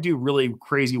stuff, I do really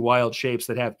crazy wild shapes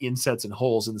that have insets and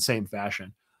holes in the same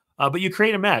fashion. But you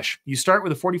create a mesh. You start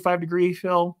with a 45-degree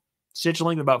fill, stitch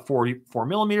length about 44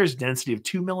 millimeters, density of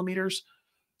 2 millimeters.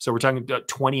 So we're talking about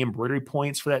 20 embroidery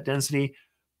points for that density.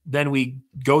 Then we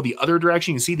go the other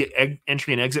direction. You can see the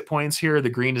entry and exit points here.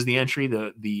 The green is the entry.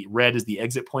 The red is the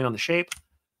exit point on the shape.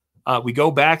 We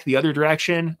go back the other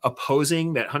direction,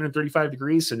 opposing that 135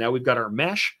 degrees. So now we've got our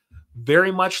mesh,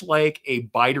 very much like a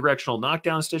bidirectional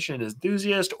knockdown stitch in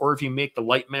Enthusiast, or if you make the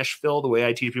light mesh fill the way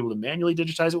I teach people to manually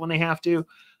digitize it when they have to.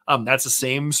 That's the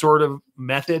same sort of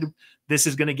method. This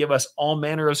is going to give us all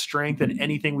manner of strength, and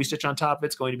anything we stitch on top of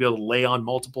it's going to be able to lay on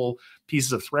multiple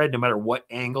pieces of thread, no matter what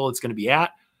angle it's going to be at.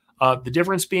 The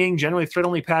difference being generally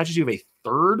thread-only patches, you have a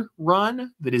third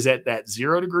run that is at that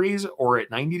 0 degrees or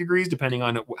at 90 degrees, depending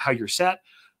on how you're set,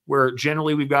 where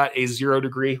generally we've got a 0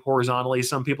 degree horizontally.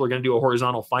 Some people are going to do a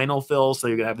horizontal final fill, so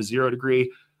you're going to have a 0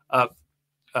 degree or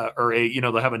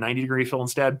they'll have a 90 degree fill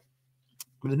instead.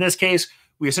 But in this case,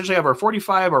 we essentially have our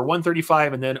 45, our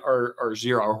 135, and then our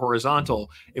 0, our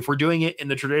horizontal. If we're doing it in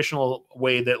the traditional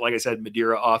way that, like I said,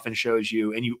 Madeira often shows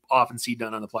you, and you often see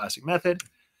done on the plastic method.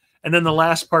 And then the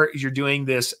last part is you're doing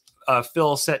this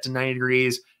fill set to 90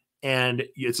 degrees, and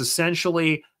it's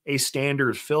essentially a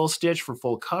standard fill stitch for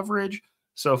full coverage.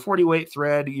 So 40 weight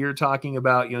thread, you're talking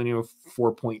about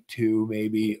 4.2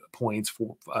 maybe points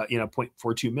for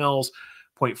 0.42 mils,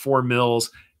 0.4 mils.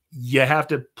 You have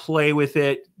to play with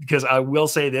it, because I will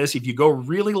say this: if you go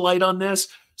really light on this,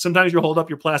 sometimes you hold up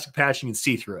your plastic patch and you can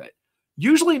see through it.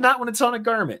 Usually not when it's on a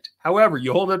garment. However,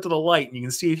 you hold it up to the light and you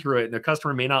can see through it, and the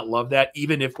customer may not love that,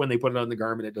 even if when they put it on the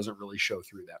garment, it doesn't really show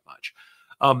through that much.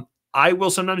 I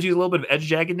will sometimes use a little bit of edge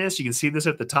jaggedness. You can see this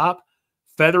at the top.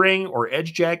 Feathering or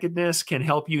edge jaggedness can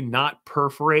help you not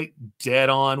perforate dead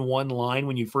on one line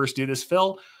when you first do this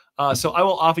fill. So I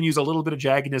will often use a little bit of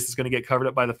jaggedness that's going to get covered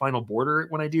up by the final border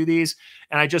when I do these.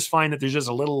 And I just find that there's just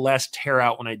a little less tear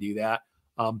out when I do that.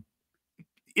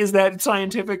 Is that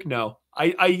scientific? No.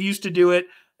 I used to do it,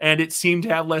 and it seemed to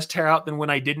have less tear out than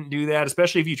when I didn't do that,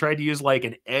 especially if you tried to use like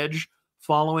an edge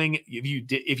following.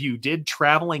 If you did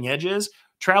traveling edges,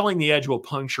 traveling the edge will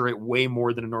puncture it way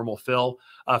more than a normal fill.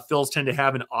 Fills tend to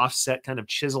have an offset kind of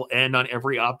chisel end on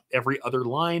every other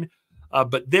line.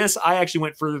 But this, I actually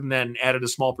went further than that and added a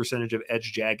small percentage of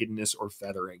edge jaggedness or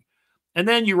feathering. And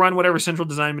then you run whatever central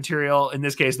design material. In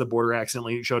this case, the border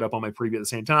accidentally showed up on my preview at the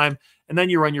same time. And then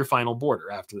you run your final border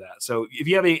after that. So if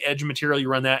you have a edge material, you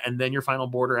run that and then your final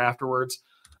border afterwards.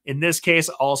 In this case,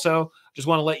 also, just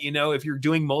want to let you know, if you're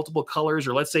doing multiple colors,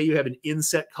 or let's say you have an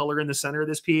inset color in the center of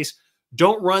this piece,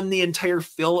 don't run the entire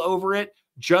fill over it.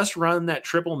 Just run that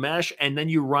triple mesh, and then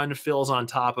you run fills on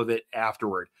top of it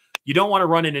afterward. You don't want to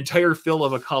run an entire fill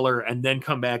of a color and then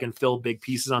come back and fill big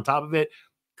pieces on top of it.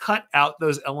 Cut out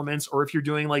those elements, or if you're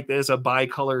doing like this, a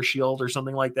bicolor shield or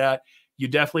something like that, you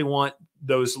definitely want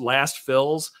those last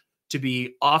fills to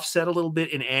be offset a little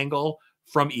bit in angle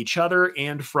from each other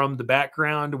and from the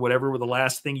background, whatever the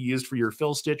last thing you used for your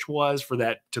fill stitch was for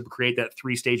that, to create that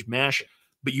 3-stage mesh.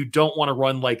 But you don't want to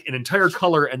run like an entire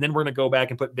color and then we're going to go back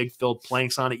and put big filled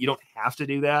planks on it. You don't have to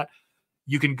do that.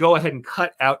 You can go ahead and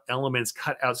cut out elements,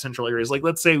 cut out central areas. Like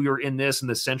let's say we were in this and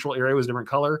the central area was a different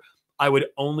color. I would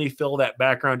only fill that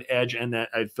background edge and that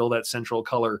I'd fill that central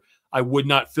color. I would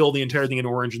not fill the entire thing in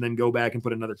orange and then go back and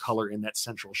put another color in that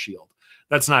central shield.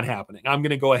 That's not happening. I'm going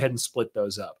to go ahead and split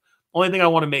those up. Only thing I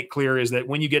want to make clear is that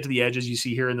when you get to the edges, you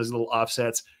see here in those little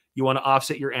offsets, you want to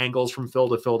offset your angles from fill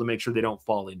to make sure they don't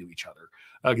fall into each other.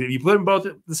 If you put them both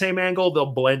at the same angle, they'll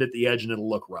blend at the edge and it'll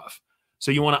look rough. So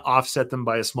you want to offset them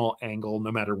by a small angle,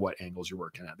 no matter what angles you're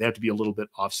working at. They have to be a little bit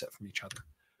offset from each other.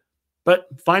 But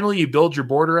finally, you build your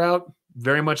border out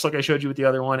very much like I showed you with the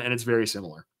other one, and it's very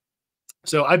similar.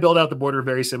 So I build out the border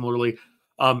very similarly.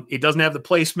 It doesn't have the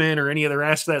placement or any other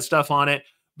rest of that stuff on it,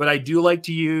 but I do like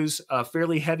to use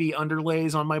fairly heavy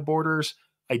underlays on my borders.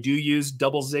 I do use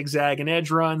double zigzag and edge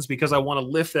runs because I want to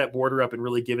lift that border up and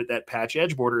really give it that patch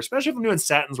edge border, especially if I'm doing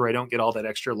satins where I don't get all that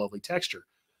extra lovely texture.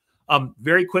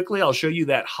 Very quickly, I'll show you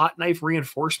that hot knife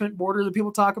reinforcement border that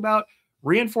people talk about.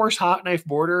 Reinforced hot knife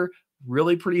border,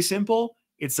 really pretty simple.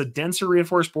 It's a denser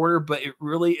reinforced border, but it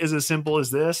really is as simple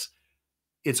as this.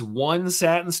 It's one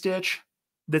satin stitch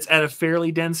that's at a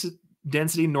fairly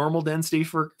density, normal density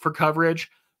for coverage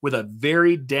with a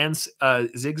very dense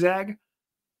zigzag.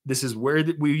 This is where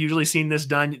we've usually seen this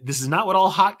done. This is not what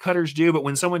all hot cutters do, but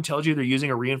when someone tells you they're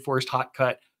using a reinforced hot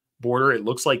cut border, it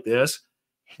looks like this.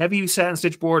 Heavy satin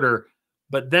stitch border,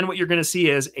 but then what you're going to see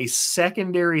is a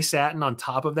secondary satin on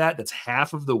top of that that's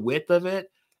half of the width of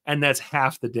it, and that's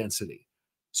half the density.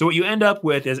 So what you end up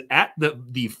with is at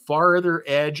the farther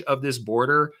edge of this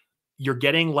border, you're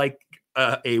getting like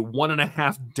a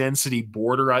 1.5 density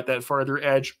border at that farther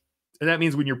edge. And that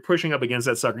means when you're pushing up against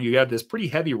that sucker, you have this pretty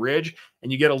heavy ridge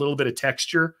and you get a little bit of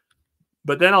texture.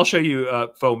 But then I'll show you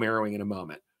faux marrowing in a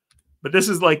moment. But this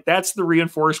is like, that's the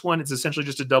reinforced one. It's essentially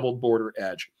just a double border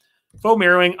edge. Faux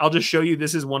marrowing, I'll just show you,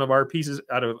 this is one of our pieces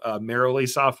out of Marrowly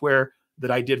software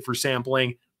that I did for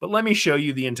sampling. But let me show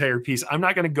you the entire piece. I'm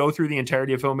not going to go through the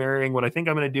entirety of faux marrowing. What I think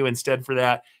I'm going to do instead for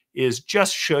that is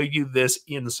just show you this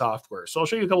in the software. So I'll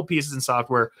show you a couple pieces in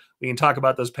software. We can talk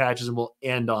about those patches and we'll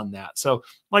end on that. So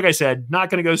like I said,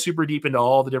 not going to go super deep into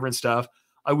all the different stuff.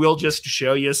 I will just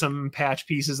show you some patch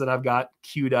pieces that I've got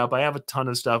queued up. I have a ton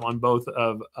of stuff on both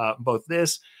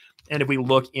this. And if we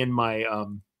look in my,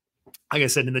 like I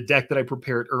said, in the deck that I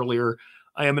prepared earlier,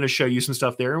 I am going to show you some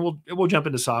stuff there, and we'll jump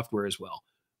into software as well.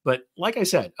 But like I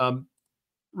said,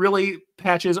 really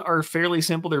patches are fairly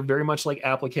simple. They're very much like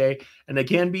applique, and they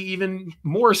can be even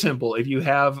more simple if you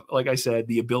have, like I said,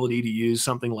 the ability to use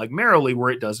something like Marrowly where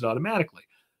it does it automatically.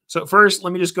 So first,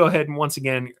 let me just go ahead and once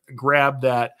again grab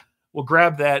that. We'll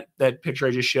grab that picture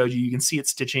I just showed you. You can see it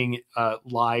stitching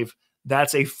live.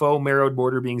 That's a faux marrowed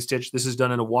border being stitched. This is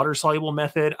done in a water-soluble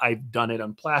method. I've done it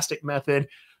on plastic method.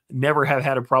 Never have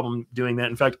had a problem doing that.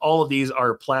 In fact, all of these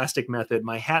are plastic method.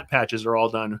 My hat patches are all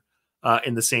done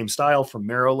in the same style from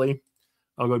Marrowly.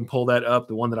 I'll go ahead and pull that up.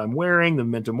 The one that I'm wearing, the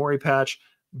Memento Mori patch,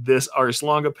 this Ars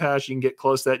Longa patch, you can get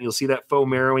close to that and you'll see that faux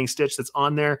marrowing stitch that's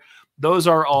on there. Those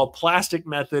are all plastic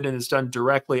method and it's done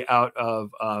directly out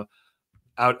of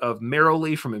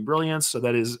Marrowly from Embrilliance. So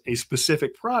that is a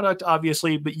specific product,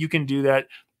 obviously, but you can do that.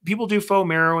 People do faux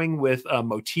marrowing with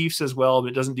motifs as well, but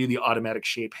it doesn't do the automatic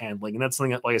shape handling. And that's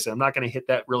something that, like I said, I'm not going to hit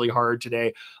that really hard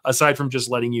today, aside from just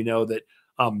letting you know that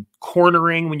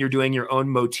cornering, when you're doing your own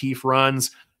motif runs,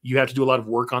 you have to do a lot of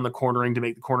work on the cornering to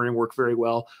make the cornering work very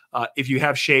well. If you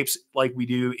have shapes like we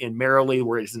do in Marrowly,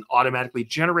 where it's an automatically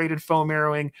generated faux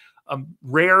marrowing,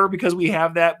 rare because we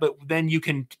have that, but then you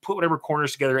can put whatever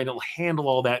corners together and it'll handle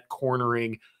all that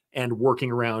cornering and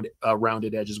working around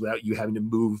rounded edges without you having to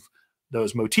move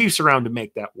those motifs around to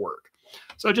make that work.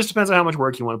 So it just depends on how much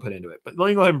work you want to put into it. But let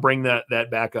me go ahead and bring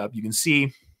that back up. You can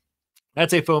see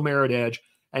that's a faux marrowed edge.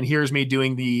 And here's me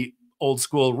doing the old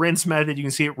school rinse method. You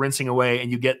can see it rinsing away and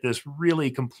you get this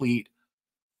really complete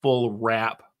full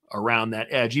wrap around that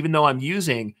edge. Even though I'm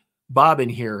using bobbin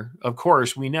here, of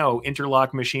course, we know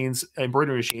interlock machines,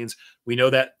 embroidery machines, we know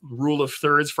that rule of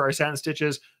thirds for our satin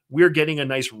stitches. We're getting a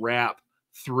nice wrap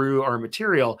through our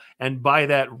material. And by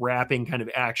that wrapping kind of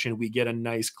action, we get a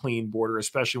nice clean border,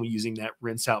 especially when using that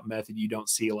rinse out method. You don't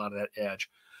see a lot of that edge.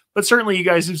 But certainly you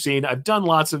guys have seen, I've done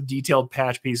lots of detailed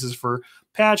patch pieces for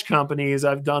patch companies.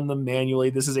 I've done them manually.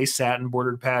 This is a satin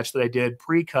bordered patch that I did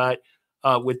pre-cut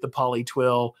with the poly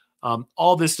twill.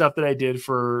 All this stuff that I did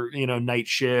for, Night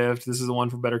Shift. This is the one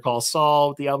for Better Call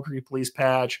Saul, the Albuquerque Police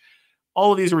patch.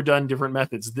 All of these were done different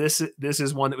methods. This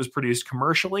is one that was produced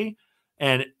commercially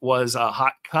and it was a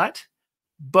hot cut,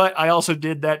 but I also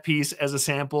did that piece as a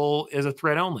sample, as a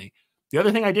thread only. The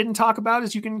other thing I didn't talk about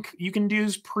is you can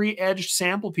use pre-edged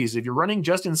sample pieces. If you're running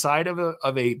just inside of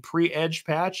a pre-edged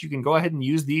patch, you can go ahead and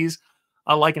use these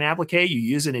like an applique. You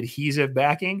use an adhesive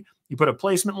backing. You put a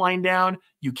placement line down.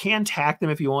 You can tack them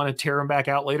if you want to tear them back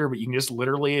out later, but you can just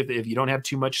literally, if you don't have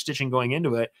too much stitching going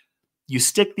into it, you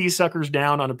stick these suckers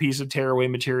down on a piece of tearaway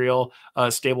material,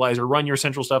 stabilizer, run your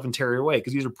central stuff and tear it away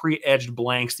because these are pre-edged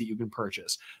blanks that you can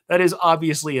purchase. That is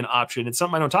obviously an option. It's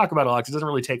something I don't talk about a lot because it doesn't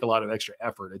really take a lot of extra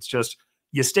effort. It's just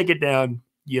you stick it down,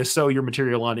 you sew your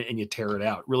material on it, and you tear it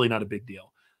out. Really not a big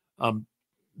deal.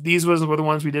 These were the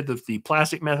ones we did the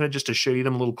plastic method just to show you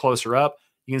them a little closer up.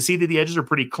 You can see that the edges are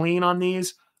pretty clean on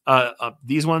these.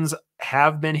 These ones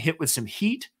have been hit with some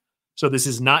heat. So this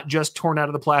is not just torn out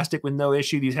of the plastic with no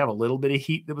issue. These have a little bit of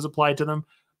heat that was applied to them.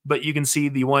 But you can see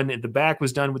the one at the back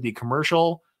was done with the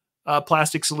commercial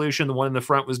plastic solution. The one in the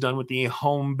front was done with the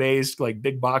home-based, like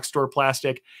big box store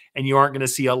plastic. And you aren't going to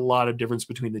see a lot of difference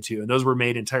between the two. And those were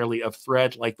made entirely of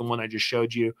thread, like the one I just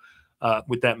showed you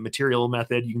with that material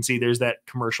method. You can see there's that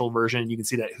commercial version. You can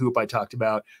see that hoop I talked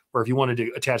about, where if you wanted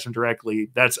to attach them directly,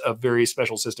 that's a very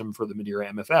special system for the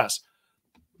Madeira MFS.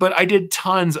 But I did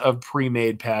tons of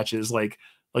pre-made patches like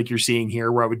you're seeing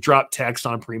here, where I would drop text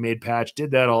on a pre-made patch.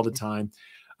 Did that all the time.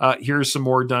 Here's some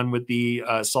more done with the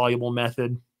soluble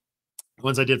method,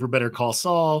 ones I did for Better Call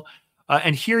Saul.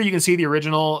 And here you can see the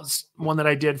original one that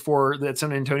I did for the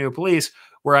San Antonio Police,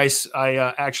 where I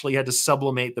actually had to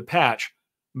sublimate the patch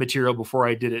material before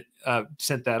I did it,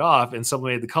 sent that off and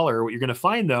sublimated the color. What you're going to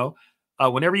find though,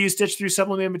 whenever you stitch through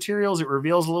sublimated materials, it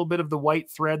reveals a little bit of the white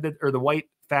thread or the white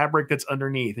fabric that's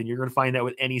underneath. And you're going to find that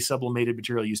with any sublimated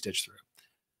material you stitch through.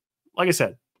 Like I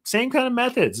said, same kind of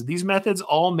methods. These methods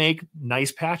all make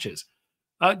nice patches.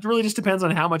 It really just depends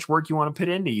on how much work you want to put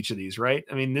into each of these, right?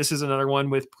 I mean, this is another one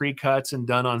with pre-cuts and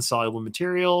done on soluble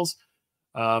materials.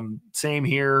 Same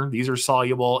here. These are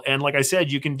soluble. And like I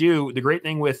said, you can do the great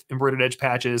thing with embroidered edge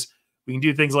patches. We can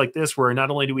do things like this, where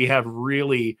not only do we have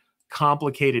really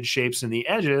complicated shapes in the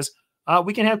edges,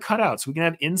 we can have cutouts. We can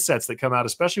have insets that come out,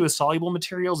 especially with soluble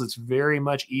materials. It's very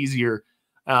much easier.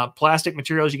 Plastic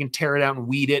materials, you can tear it out and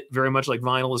weed it very much like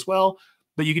vinyl as well.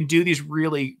 But you can do these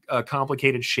really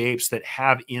complicated shapes that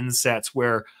have insets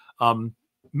where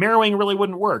marrowing really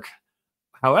wouldn't work.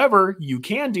 However, you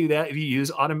can do that if you use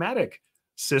automatic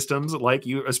systems, like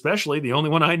especially the only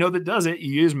one I know that does it.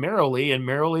 You use Merrily, and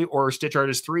Merrily or Stitch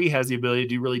Artist 3 has the ability to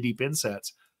do really deep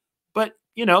insets. But,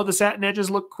 you know, the satin edges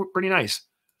look pretty nice.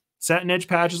 Satin edge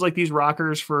patches like these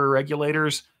rockers for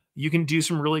regulators, you can do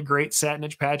some really great satin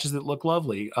edge patches that look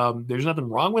lovely. There's nothing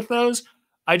wrong with those.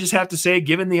 I just have to say,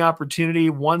 given the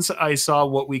opportunity, once I saw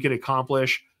what we could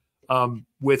accomplish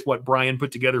with what Brian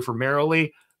put together for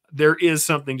Merrily, there is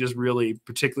something just really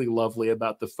particularly lovely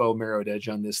about the faux marrowed edge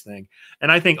on this thing. And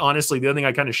I think, honestly, the other thing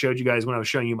I kind of showed you guys when I was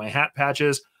showing you my hat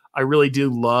patches, I really do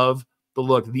love the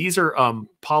look. These are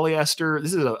polyester.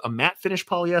 This is a matte finish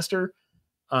polyester.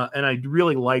 And I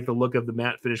really like the look of the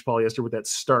matte finish polyester with that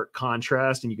stark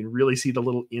contrast. And you can really see the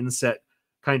little inset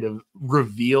kind of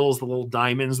reveals the little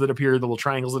diamonds that appear, the little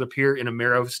triangles that appear in a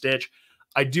marrow stitch.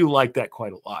 I do like that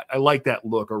quite a lot. I like that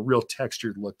look, a real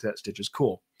textured look to that stitch is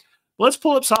cool. Let's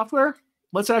pull up software.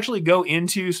 Let's actually go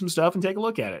into some stuff and take a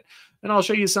look at it. And I'll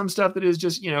show you some stuff that is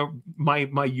just, you know, my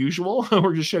usual,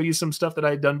 or just show you some stuff that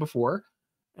I've done before.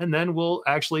 And then we'll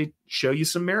actually show you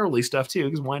some Merrily stuff too,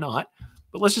 because why not?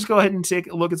 But let's just go ahead and take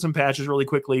a look at some patches really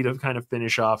quickly to kind of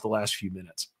finish off the last few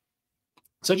minutes.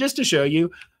 So just to show you,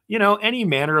 you know, any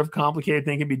manner of complicated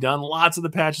thing can be done. Lots of the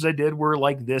patches I did were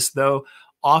like this, though,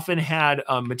 often had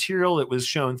material that was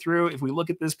shown through. If we look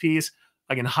at this piece,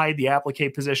 I can hide the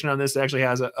applique position on this. It actually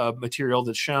has a material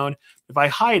that's shown. If I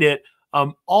hide it,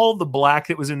 all the black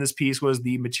that was in this piece was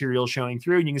the material showing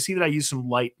through. And you can see that I used some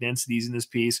light densities in this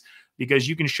piece because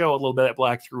you can show a little bit of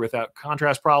black through without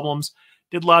contrast problems.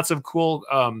 Did lots of cool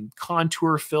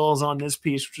contour fills on this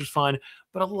piece, which was fun.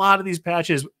 But a lot of these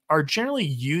patches are generally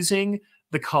using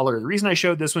the color. The reason I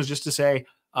showed this one is just to say,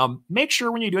 make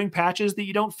sure when you're doing patches that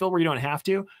you don't fill where you don't have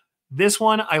to. This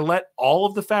one, I let all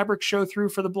of the fabric show through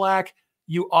for the black.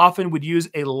 You often would use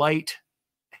a light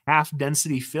half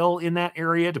density fill in that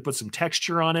area to put some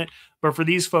texture on it. But for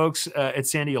these folks at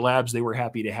Sandia Labs, they were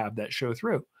happy to have that show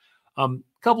through. A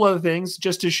couple other things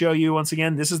just to show you once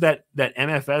again, this is that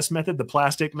MFS method, the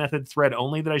plastic method thread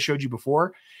only that I showed you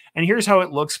before. And here's how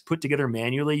it looks put together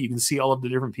manually. You can see all of the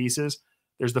different pieces.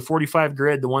 There's the 45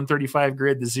 grid, the 135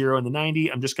 grid, the 0, and the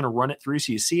 90. I'm just going to run it through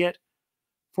so you see it.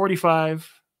 45,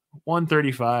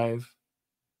 135,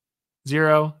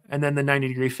 0, and then the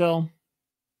 90-degree fill.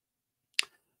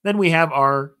 Then we have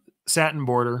our satin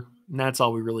border, and that's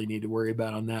all we really need to worry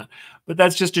about on that. But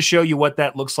that's just to show you what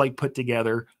that looks like put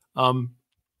together.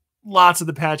 Lots of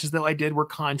the patches that I did were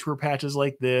contour patches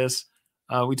like this.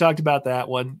 We talked about that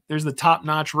one. There's the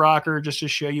top-notch rocker, just to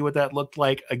show you what that looked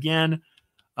like. Again,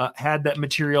 had that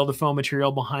material, the foam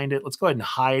material behind it. Let's go ahead and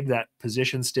hide that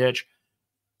position stitch.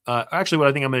 Actually, what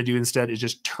I think I'm going to do instead is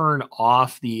just turn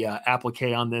off the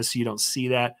applique on this so you don't see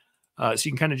that. So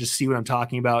you can kind of just see what I'm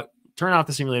talking about. Turn off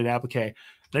the simulated applique. And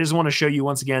I just want to show you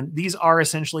once again, these are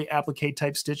essentially applique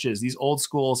type stitches. These old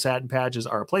school satin patches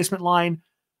are a placement line,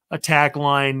 a tack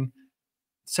line,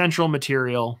 central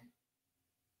material,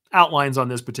 outlines on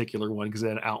this particular one because it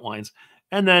had outlines.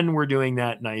 And then we're doing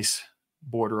that nice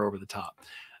border over the top.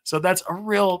 So that's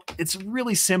it's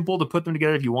really simple to put them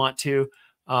together if you want to.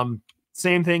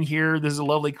 Same thing here. This is a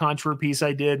lovely contour piece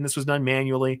I did, and this was done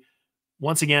manually.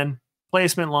 Once again,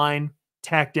 placement line,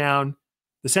 tack down.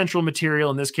 The central material,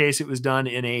 in this case, it was done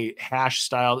in a hash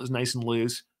style that was nice and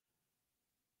loose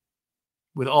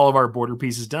with all of our border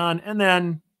pieces done. And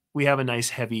then we have a nice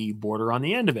heavy border on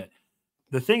the end of it.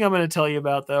 The thing I'm going to tell you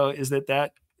about, though, is that,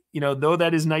 though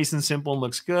that is nice and simple and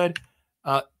looks good,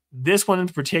 this one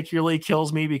particularly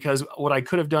kills me because what I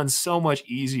could have done so much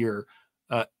easier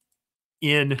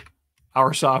in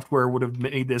our software would have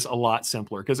made this a lot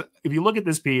simpler. Because if you look at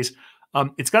this piece,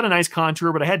 it's got a nice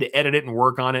contour, but I had to edit it and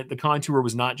work on it. The contour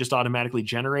was not just automatically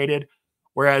generated.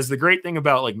 Whereas the great thing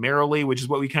about like Merrily, which is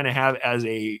what we kind of have as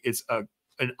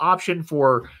an option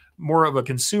for more of a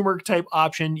consumer type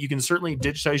option, you can certainly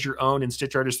digitize your own in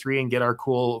Stitch Artist 3 and get our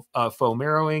cool faux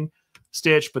mirroring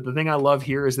stitch. But the thing I love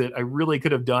here is that I really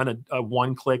could have done a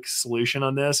one-click solution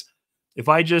on this. If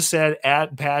I just said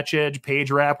add patch edge page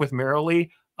wrap with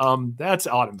Merrily, that's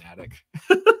automatic.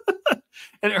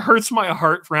 And it hurts my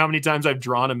heart for how many times I've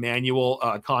drawn a manual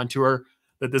contour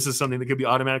that this is something that could be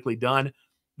automatically done.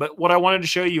 But what I wanted to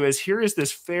show you is here is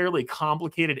this fairly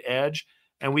complicated edge,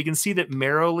 and we can see that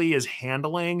Merrily is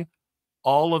handling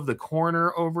all of the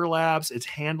corner overlaps. It's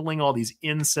handling all these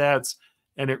insets,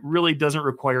 and it really doesn't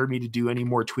require me to do any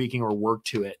more tweaking or work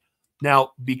to it.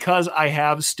 Now, because I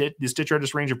have the Stitch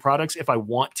Artist range of products, if I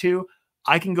want to,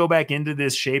 I can go back into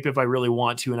this shape if I really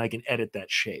want to, and I can edit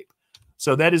that shape.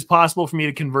 So that is possible for me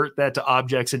to convert that to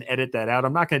objects and edit that out.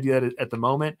 I'm not going to do that at the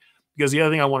moment because the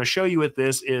other thing I want to show you with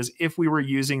this is if we were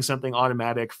using something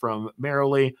automatic from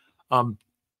Merrily,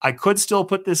 I could still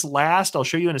put this last. I'll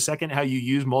show you in a second how you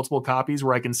use multiple copies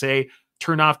where I can say,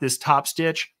 turn off this top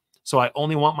stitch. So I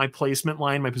only want my placement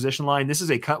line, my position line. This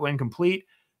is a cut when complete.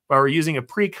 If I were using a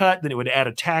pre-cut, then it would add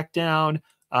a tack down.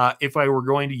 If I were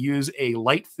going to use a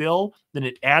light fill, then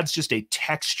it adds just a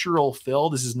textural fill.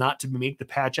 This is not to make the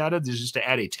patch out of. This is just to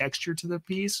add a texture to the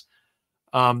piece.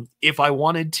 If I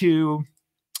wanted to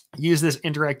use this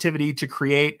interactivity to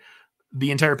create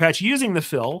the entire patch using the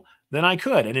fill, then I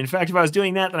could. And in fact, if I was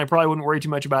doing that, then I probably wouldn't worry too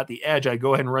much about the edge. I'd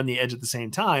go ahead and run the edge at the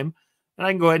same time. And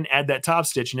I can go ahead and add that top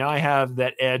stitch. Now I have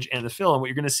that edge and the fill. And what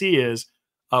you're going to see is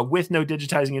with no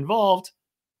digitizing involved,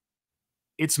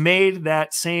 it's made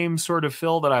that same sort of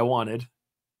fill that I wanted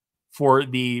for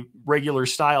the regular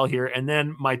style here. And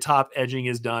then my top edging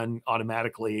is done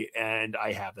automatically and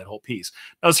I have that whole piece.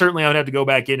 Now, certainly I would have to go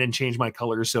back in and change my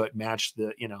colors so it matched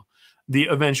the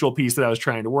eventual piece that I was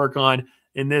trying to work on.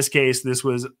 In this case, this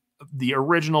was the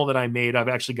original that I made. I've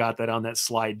actually got that on that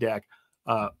slide deck.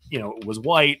 It was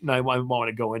white and I want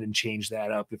to go in and change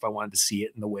that up if I wanted to see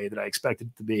it in the way that I expected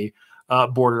it to be.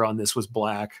 Border on this was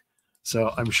black.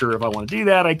 So I'm sure if I want to do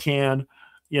that, I can.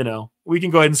 We can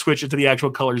go ahead and switch it to the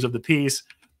actual colors of the piece.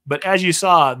 But as you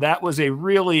saw, that was a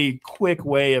really quick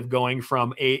way of going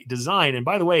from a design. And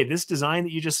by the way, this design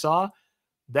that you just saw,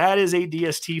 that is a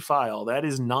DST file. That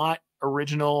is not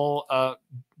original.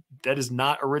 That is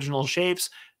not original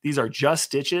shapes. These are just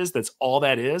stitches. That's all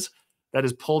that is. That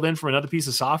is pulled in from another piece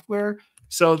of software.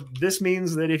 So this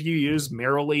means that if you use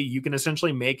Merrily, you can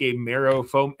essentially make a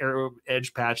foam arrow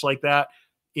edge patch like that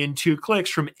in 2 clicks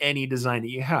from any design that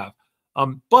you have.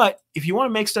 But if you want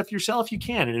to make stuff yourself, you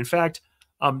can. And in fact,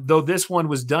 though this one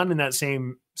was done in that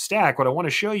same stack, what I want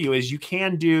to show you is you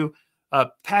can do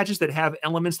patches that have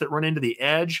elements that run into the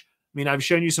edge. I mean, I've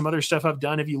shown you some other stuff I've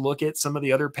done. If you look at some of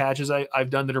the other patches I've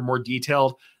done that are more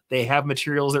detailed, they have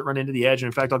materials that run into the edge. And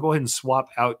in fact, I'll go ahead and swap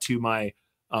out to my,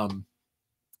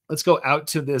 let's go out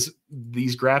to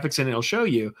these graphics and it'll show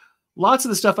you lots of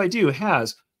the stuff I do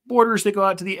has borders that go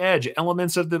out to the edge.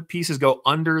 Elements of the pieces go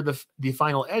under the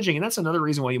final edging. And that's another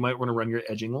reason why you might want to run your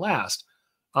edging last.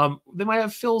 They might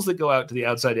have fills that go out to the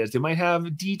outside edge. They might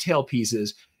have detail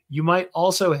pieces. You might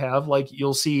also have, like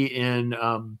you'll see in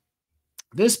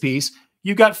this piece,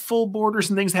 you've got full borders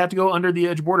and things that have to go under the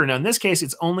edge border. Now, in this case,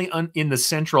 it's only in the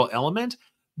central element,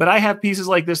 but I have pieces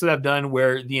like this that I've done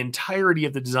where the entirety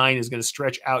of the design is going to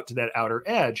stretch out to that outer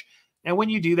edge. And when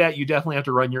you do that, you definitely have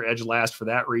to run your edge last for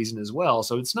that reason as well.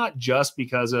 So it's not just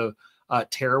because of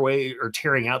tear away or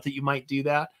tearing out that you might do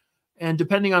that. And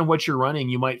depending on what you're running,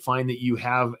 you might find that you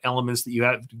have elements that you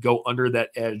have to go under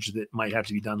that edge that might have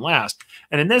to be done last.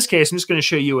 And in this case, I'm just going to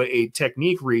show you a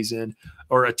technique reason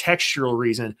or a textural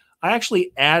reason. I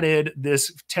actually added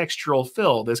this textural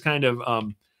fill, this kind of,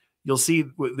 you'll see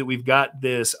that we've got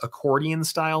this accordion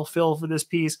style fill for this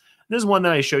piece. This is one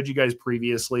that I showed you guys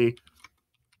previously.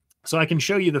 So I can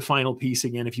show you the final piece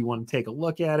again if you want to take a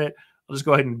look at it. I'll just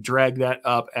go ahead and drag that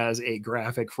up as a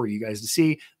graphic for you guys to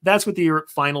see. That's what the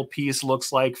final piece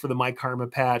looks like for the My Karma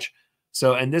patch.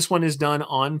 So, and this one is done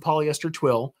on polyester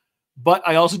twill, but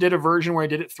I also did a version where I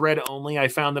did it thread only. I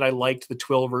found that I liked the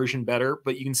twill version better,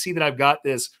 but you can see that I've got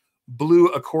this blue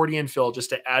accordion fill just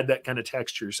to add that kind of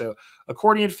texture. So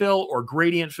accordion fill or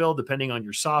gradient fill, depending on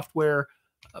your software,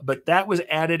 but that was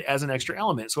added as an extra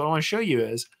element. So what I want to show you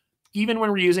is, even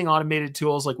when we're using automated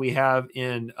tools like we have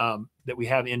in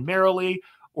Merrily,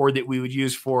 or that we would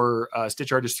use for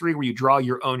Stitch Artist 3, where you draw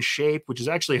your own shape, which is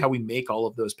actually how we make all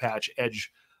of those patch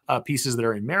edge pieces that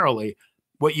are in Merrily,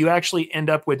 what you actually end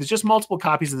up with is just multiple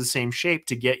copies of the same shape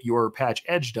to get your patch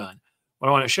edge done. What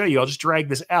I want to show you, I'll just drag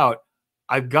this out.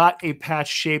 I've got a patch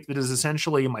shape that is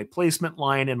essentially my placement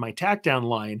line and my tack down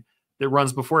line that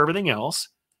runs before everything else.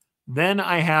 Then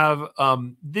I have,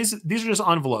 these are just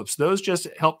envelopes. Those just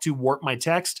help to warp my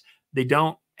text. They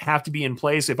don't have to be in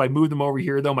place. If I move them over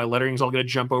here, though, my lettering is all going to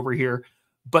jump over here.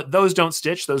 But those don't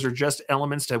stitch. Those are just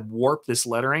elements to warp this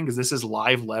lettering, because this is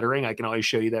live lettering. I can always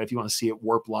show you that if you want to see it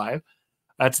warp live.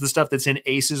 That's the stuff that's in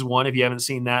Aces 1. If you haven't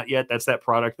seen that yet, that's that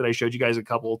product that I showed you guys a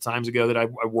couple of times ago that I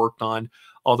worked on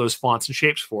all those fonts and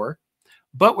shapes for.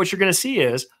 But what you're going to see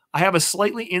is I have a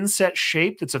slightly inset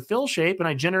shape that's a fill shape, and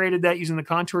I generated that using the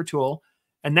contour tool.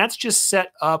 And that's just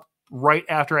set up right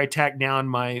after I tack down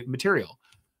my material.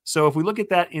 So if we look at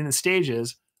that in the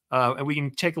stages, and we can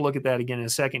take a look at that again in a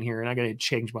second here, and I got to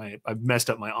change I've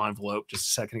messed up my envelope just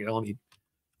a second ago. Let me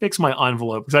fix my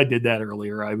envelope, because I did that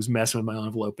earlier. I was messing with my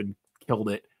envelope and killed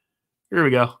it. Here we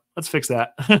go. Let's fix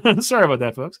that. Sorry about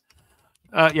that, folks.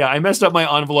 Yeah, I messed up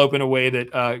my envelope in a way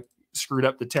that screwed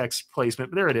up the text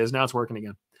placement, but there it is. Now it's working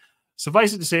again.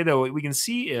 Suffice it to say, though, what we can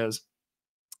see is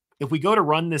if we go to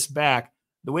run this back,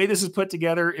 the way this is put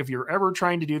together, if you're ever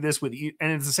trying to do this with,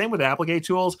 and it's the same with applique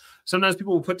tools. Sometimes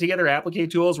people will put together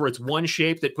applique tools where it's one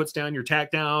shape that puts down your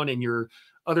tack down and your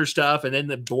other stuff, and then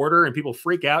the border, and people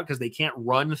freak out because they can't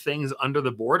run things under the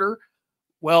border.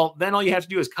 Well, then all you have to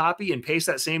do is copy and paste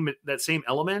that same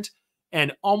element,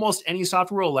 and almost any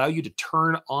software will allow you to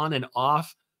turn on and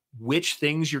off which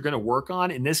things you're going to work on.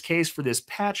 In this case, for this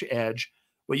patch edge,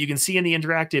 what you can see in the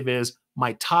interactive is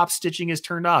my top stitching is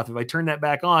turned off. If I turn that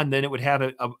back on, then it would have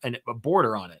a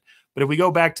border on it. But if we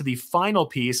go back to the final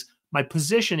piece, my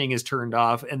positioning is turned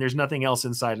off, and there's nothing else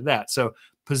inside of that. So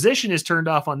position is turned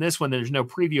off on this one. There's no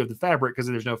preview of the fabric because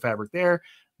there's no fabric there.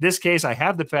 This case, I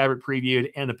have the fabric previewed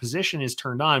and the position is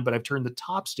turned on, but I've turned the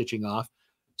top stitching off.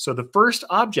 So the first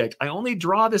object, I only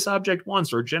draw this object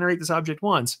once or generate this object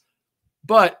once,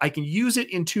 but I can use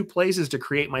it in two places to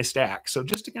create my stack. So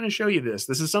just to kind of show you this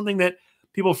is something that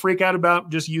people freak out about,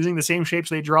 just using the same shapes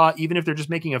they draw, even if they're just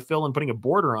making a fill and putting a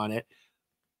border on it.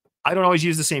 I don't always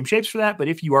use the same shapes for that, but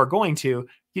if you are going to,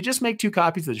 you just make two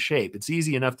copies of the shape. It's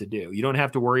easy enough to do. You don't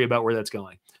have to worry about where that's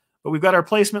going. But we've got our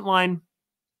placement line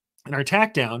and our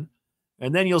tack down,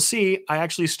 and then you'll see I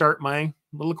actually start my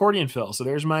little accordion fill. So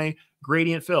there's my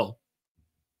gradient fill,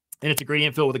 and it's a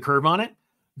gradient fill with a curve on it.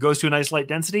 Goes to a nice light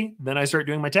density. Then I start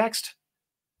doing my text.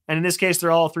 And in this case, they're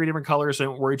all three different colors, so I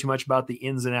don't worry too much about the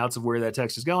ins and outs of where that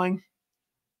text is going.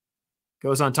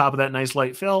 Goes on top of that nice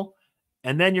light fill.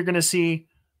 And then you're going to see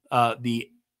the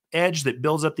edge that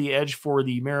builds up the edge for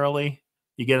the Merrily.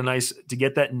 You get to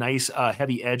get that nice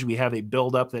heavy edge, we have a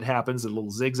buildup that happens, a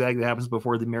little zigzag that happens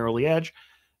before the Merrily edge.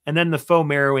 And then the faux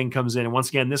mirroring comes in. And once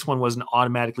again, this one was an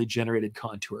automatically generated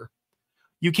contour.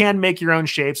 You can make your own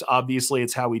shapes. Obviously,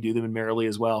 it's how we do them in Merrily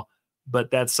as well.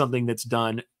 But that's something that's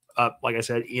done, like I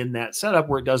said, in that setup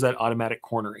where it does that automatic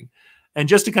cornering. And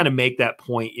just to kind of make that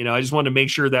point, I just wanted to make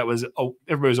sure that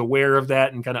everybody was aware of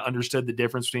that and kind of understood the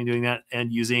difference between doing that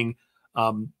and using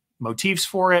motifs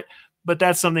for it. But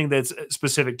that's something that's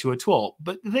specific to a tool.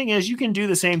 But the thing is, you can do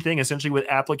the same thing essentially with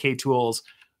applique tools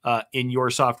in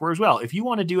your software as well. If you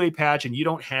want to do a patch and you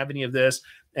don't have any of this,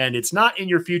 and it's not in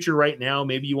your future right now,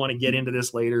 maybe you want to get into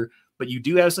this later, but you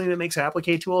do have something that makes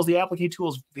applique tools. The applique tool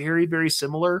is very, very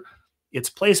similar. It's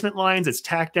placement lines, it's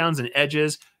tack downs and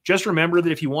edges. Just remember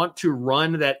that if you want to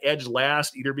run that edge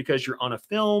last, either because you're on a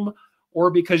film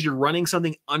or because you're running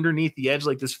something underneath the edge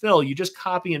like this fill, you just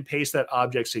copy and paste that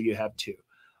object so you have two.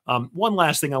 One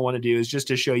last thing I want to do is just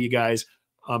to show you guys,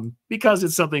 because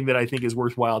it's something that I think is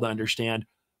worthwhile to understand,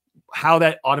 how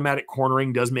that automatic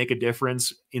cornering does make a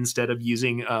difference instead of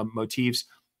using motifs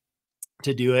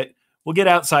to do it. We'll get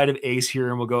outside of Ace here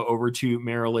and we'll go over to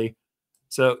Merrily.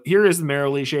 So here is the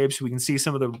Merrily shapes. We can see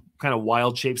some of the kind of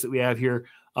wild shapes that we have here.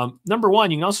 Number one,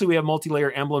 we have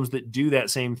multi-layer emblems that do that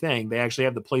same thing. They actually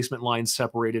have the placement lines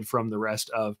separated from the rest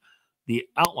of the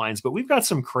outlines, but we've got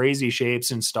some crazy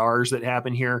shapes and stars that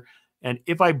happen here. And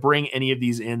if I bring any of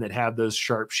these in that have those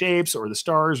sharp shapes or the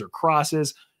stars or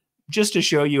crosses, just to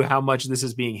show you how much this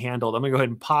is being handled, I'm going to go ahead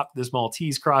and pop this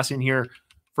Maltese cross in here.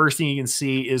 First thing you can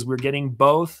see is we're getting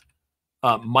both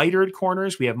mitered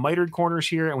corners. We have mitered corners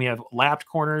here and we have lapped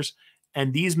corners.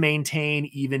 And these maintain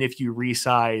even if you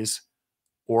resize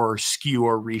or skew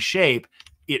or reshape,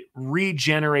 it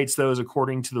regenerates those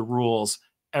according to the rules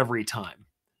every time.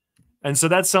 And so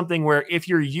that's something where if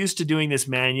you're used to doing this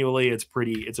manually, it's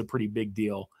a pretty big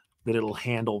deal that it'll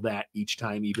handle that each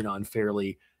time, even on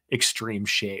fairly extreme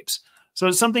shapes. So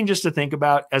it's something just to think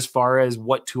about as far as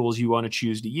what tools you want to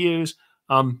choose to use.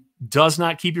 Does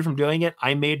not keep you from doing it.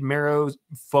 I made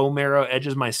faux marrow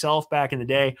edges myself back in the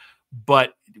day,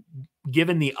 but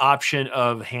given the option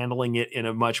of handling it in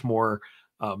a much more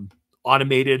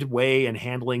automated way and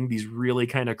handling these really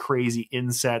kind of crazy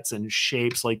insets and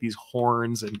shapes like these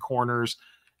horns and corners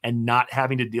and not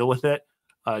having to deal with it,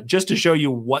 just to show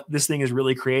you what this thing is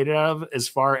really created out of as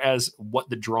far as what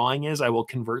the drawing is, I will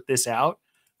convert this out.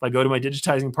 If I go to my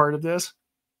digitizing part of this,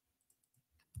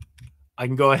 I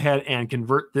can go ahead and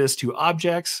convert this to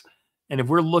objects. And if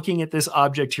we're looking at this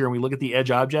object here and we look at the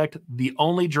edge object, the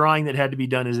only drawing that had to be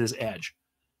done is this edge.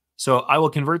 So I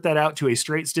will convert that out to a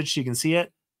straight stitch so you can see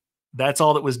it. That's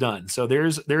all that was done. So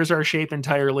there's our shape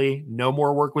entirely. No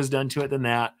more work was done to it than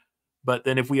that. But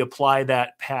then if we apply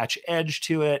that patch edge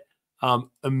to it,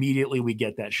 immediately we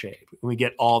get that shape. We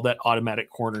get all that automatic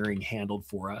cornering handled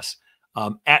for us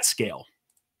at scale.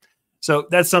 So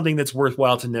that's something that's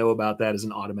worthwhile to know about that as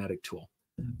an automatic tool.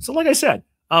 So like I said,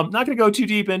 I'm not going to go too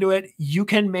deep into it. You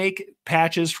can make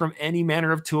patches from any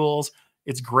manner of tools.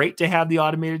 It's great to have the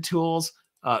automated tools.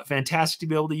 Fantastic to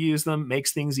be able to use them.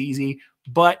 Makes things easy.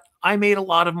 But I made a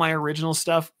lot of my original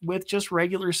stuff with just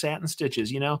regular satin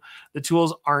stitches. You know, the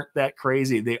tools aren't that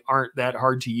crazy. They aren't that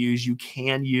hard to use. You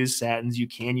can use satins. You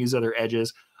can use other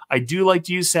edges. I do like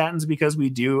to use satins because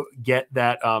we do get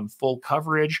that full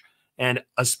coverage. And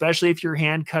especially if you're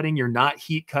hand cutting, you're not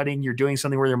heat cutting, you're doing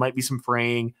something where there might be some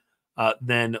fraying,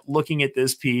 then looking at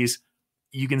this piece,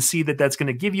 you can see that that's going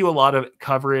to give you a lot of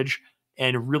coverage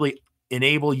and really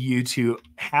enable you to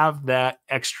have that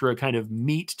extra kind of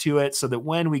meat to it so that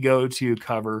when we go to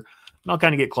cover, and I'll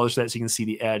kind of get close to that so you can see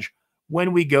the edge,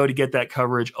 when we go to get that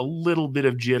coverage, a little bit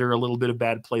of jitter, a little bit of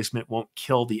bad placement won't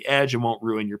kill the edge and won't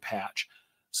ruin your patch.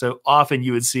 So often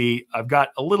you would see, I've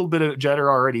got a little bit of jitter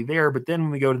already there, but then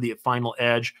when we go to the final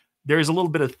edge, there's a little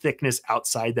bit of thickness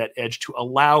outside that edge to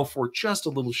allow for just a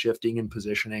little shifting and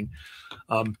positioning.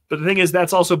 But the thing is,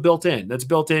 that's also built in. That's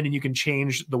built in, and you can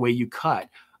change the way you cut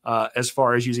as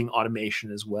far as using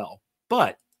automation as well.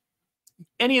 But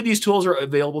any of these tools are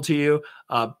available to you.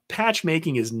 Patch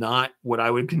making is not what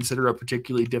I would consider a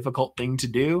particularly difficult thing to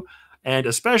do. And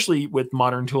especially with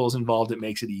modern tools involved, it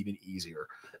makes it even easier.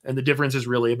 And the difference is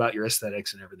really about your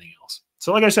aesthetics and everything else.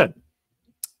 So like I said,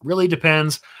 really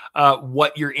depends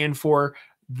what you're in for.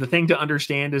 The thing to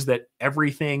understand is that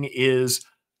everything is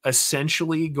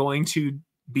essentially going to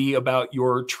be about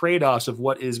your trade-offs of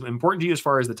what is important to you as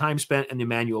far as the time spent and the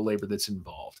manual labor that's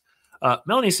involved.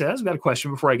 Melanie says, I've got a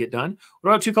question before I get done. What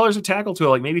about 2 colors of tackle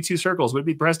tool, like maybe 2 circles? Would it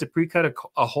be best to pre-cut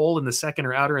a hole in the second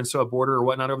or outer and sew a border or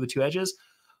whatnot over the 2 edges?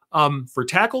 For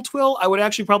tackle twill, I would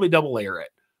actually probably double layer it.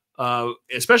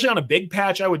 Especially on a big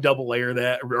patch, I would double layer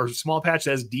that, or a small patch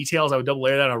that has details, I would double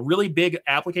layer that. On a really big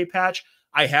applique patch,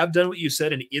 I have done what you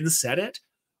said and inset it.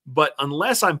 But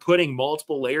unless I'm putting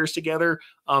multiple layers together,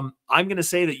 I'm going to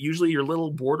say that usually your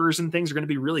little borders and things are going to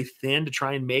be really thin to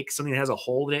try and make something that has a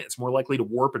hole in it. It's more likely to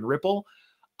warp and ripple.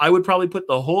 I would probably put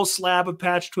the whole slab of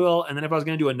patch twill, and then if I was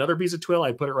going to do another piece of twill,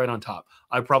 I'd put it right on top.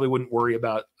 I probably wouldn't worry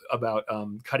about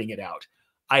cutting it out.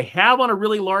 I have on a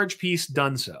really large piece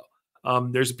done so.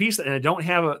 There's a piece that, and I don't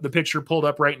have the picture pulled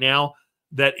up right now,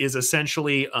 that is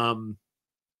essentially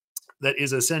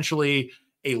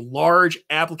a large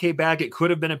applique bag. It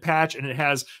could have been a patch, and it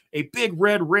has a big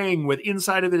red ring with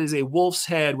inside of it is a wolf's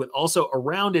head with also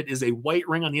around it is a white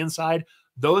ring on the inside.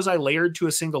 Those I layered to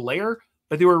a single layer,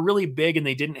 but they were really big and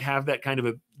they didn't have that kind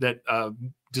of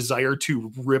desire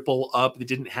to ripple up. They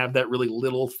didn't have that really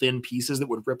little thin pieces that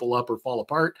would ripple up or fall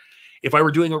apart. If I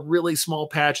were doing a really small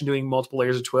patch and doing multiple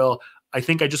layers of twill, I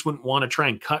think I just wouldn't want to try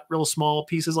and cut real small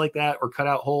pieces like that or cut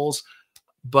out holes.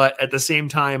 But at the same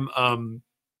time,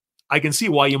 I can see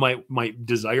why you might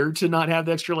desire to not have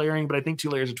the extra layering, but I think 2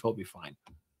 layers of twill would be fine.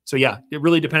 So yeah, it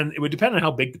really depends. It would depend on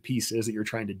how big the piece is that you're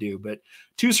trying to do. But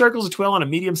 2 circles of twill on a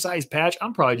medium-sized patch,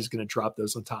 I'm probably just going to drop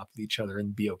those on top of each other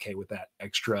and be okay with that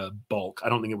extra bulk. I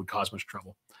don't think it would cause much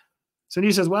trouble.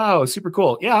 Cindy says, wow, super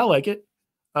cool. Yeah, I like it.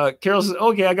 Carol says,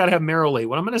 okay, I got to have Merrill late.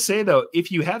 What I'm going to say, though,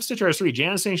 if you have Stitch Artist 3,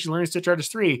 Jana's saying she's learning Stitch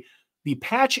Artist 3, The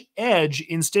patch edge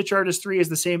in Stitch Artist 3 is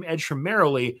the same edge from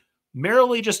Merrily.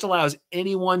 Merrily just allows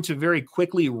anyone to very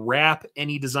quickly wrap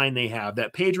any design they have.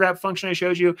 That page wrap function I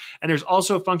showed you, and there's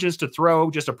also functions to throw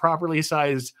just a properly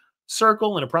sized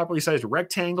circle and a properly sized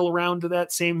rectangle around to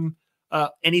that same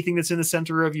anything that's in the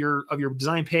center of your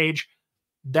design page.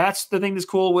 That's the thing that's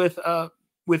cool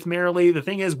with Merrily. The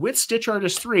thing is, with Stitch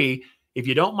Artist 3, if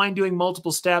you don't mind doing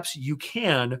multiple steps, you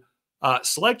can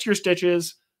select your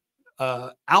stitches,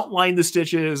 outline the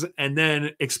stitches, and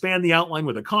then expand the outline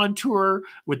with a contour,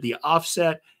 with the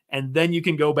offset, and then you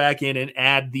can go back in and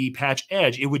add the patch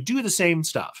edge. It would do the same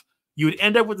stuff. You would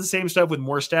end up with the same stuff with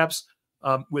more steps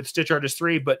with Stitch Artist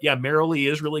 3, but yeah, Merrily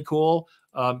is really cool.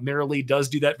 Merrily does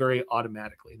do that very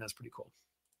automatically, and that's pretty cool.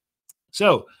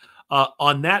 So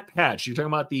on that patch, you're talking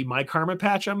about the My Karma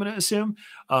patch, I'm going to assume.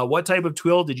 What type of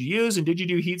twill did you use, and did you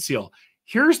do heat seal?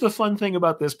 Here's the fun thing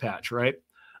about this patch, right?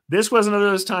 This was one of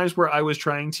those times where I was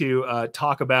trying to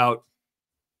talk about,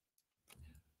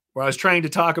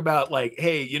 like,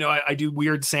 hey, you know, I do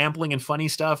weird sampling and funny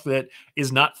stuff that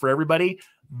is not for everybody.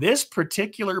 This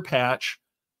particular patch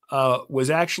was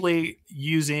actually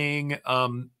using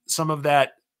some of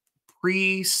that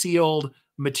pre-sealed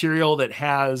material that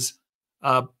has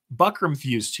buckram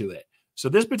fused to it. So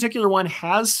this particular one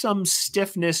has some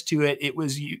stiffness to it. It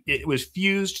was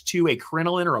fused to a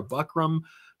crinoline or a buckram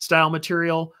style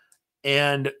material,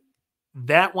 and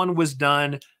that one was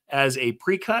done as a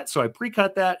pre-cut. So I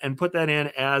pre-cut that and put that in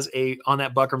as on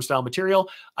that buckram style material.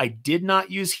 I did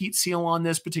not use heat seal on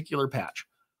this particular patch.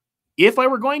 If I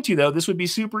were going to, though, this would be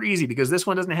super easy because this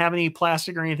one doesn't have any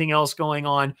plastic or anything else going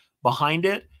on behind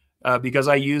it because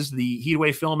I used the heat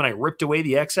away film and I ripped away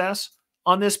the excess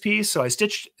on this piece. So I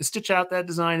stitched out that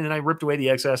design and then I ripped away the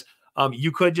excess.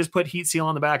 You could just put heat seal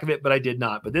on the back of it, but I did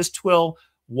not. But this twill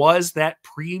was that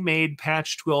pre-made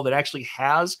patch twill that actually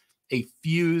has a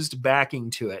fused backing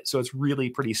to it. So it's really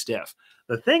pretty stiff.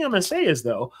 The thing I'm going to say is,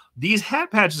 though, these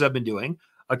hat patches I've been doing,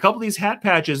 a couple of these hat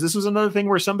patches, this was another thing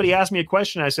where somebody asked me a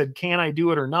question. I said, can I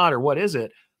do it or not? Or what is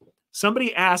it?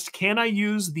 Somebody asked, can I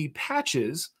use the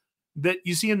patches that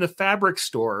you see in the fabric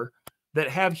store that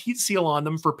have heat seal on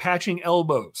them for patching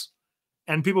elbows?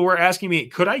 And people were asking me,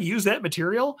 could I use that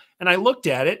material? And I looked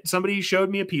at it. Somebody showed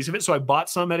me a piece of it. So I bought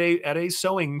some at a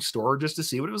sewing store just to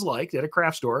see what it was like, at a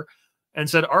craft store, and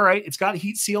said, all right, it's got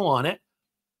heat seal on it.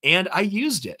 And I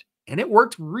used it. And it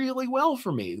worked really well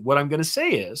for me. What I'm going to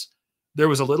say is there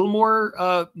was a little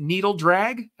more needle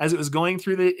drag as it was going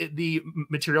through the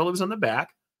material that was on the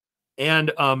back.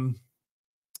 And on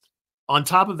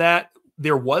top of that,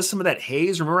 there was some of that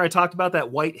haze. Remember I talked about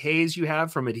that white haze you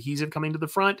have from adhesive coming to the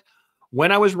front?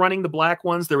 When I was running the black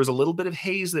ones, there was a little bit of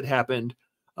haze that happened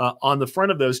on the front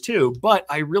of those too, but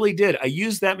I really did. I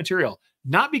used that material,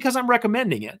 not because I'm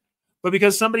recommending it, but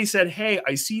because somebody said, hey,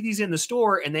 I see these in the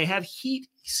store and they have heat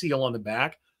seal on the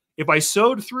back. If I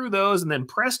sewed through those and then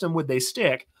pressed them, would they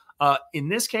stick? In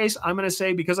this case, I'm going to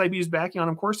say because I've used backing on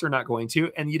them, of course they're not going to,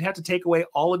 and you'd have to take away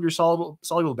all of your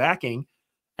soluble backing,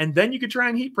 and then you could try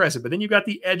and heat press it, but then you've got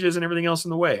the edges and everything else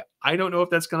in the way. I don't know if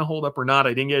that's going to hold up or not.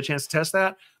 I didn't get a chance to test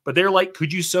that, but they're like,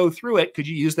 could you sew through it? Could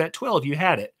you use that twill if you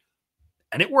had it?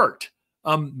 And it worked.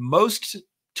 Most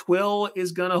twill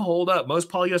is going to hold up. Most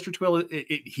polyester twill,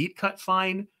 it heat cut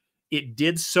fine. It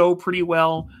did sew pretty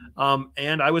well.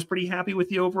 And I was pretty happy with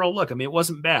the overall look. I mean, it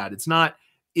wasn't bad.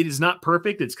 It is not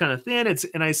perfect. It's kind of thin.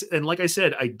 And like I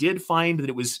said, I did find that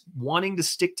it was wanting to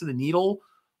stick to the needle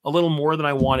a little more than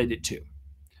I wanted it to.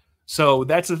 So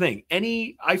that's the thing.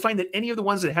 I find that any of the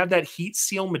ones that have that heat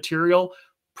seal material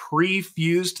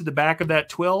pre-fused to the back of that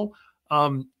twill,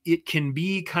 it can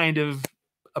be kind of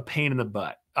a pain in the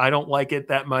butt. I don't like it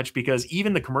that much because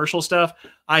even the commercial stuff,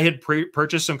 I had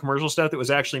purchased some commercial stuff that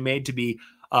was actually made to be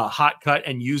hot cut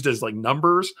and used as like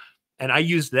numbers. And I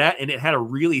used that and it had a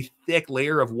really thick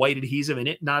layer of white adhesive, and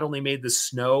it not only made the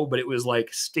snow, but it was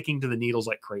like sticking to the needles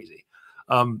like crazy.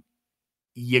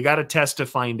 You got to test to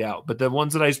find out. But the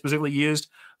ones that I specifically used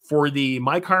for the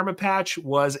My Karma patch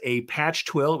was a patch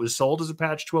twill. It was sold as a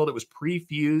patch twill that was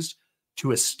pre-fused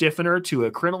to a stiffener, to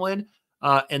a crinoline.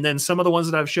 And then some of the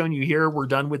ones that I've shown you here were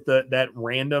done with that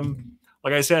random,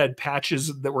 like I said,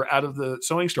 patches that were out of the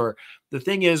sewing store. The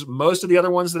thing is, most of the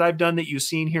other ones that I've done that you've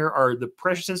seen here are the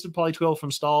pressure sensitive poly twill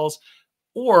from Stalls,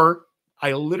 or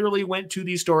I literally went to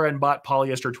the store and bought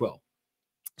polyester twill.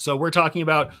 So we're talking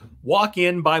about walk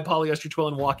in, buy polyester twill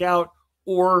and walk out,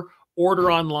 or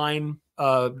order online,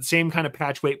 same kind of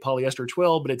patch weight polyester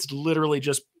twill, but it's literally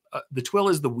just the twill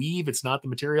is the weave. It's not the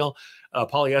material.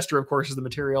 Polyester, of course, is the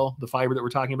material, the fiber that we're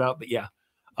talking about. But yeah,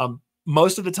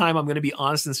 most of the time, I'm going to be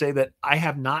honest and say that I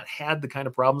have not had the kind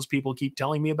of problems people keep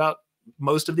telling me about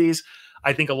most of these.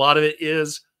 I think a lot of it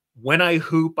is when I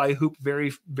hoop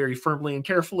very, very firmly and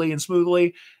carefully and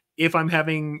smoothly. If I'm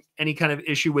having any kind of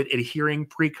issue with adhering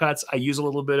pre-cuts, I use a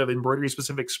little bit of embroidery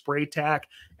specific spray tack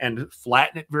and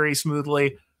flatten it very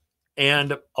smoothly.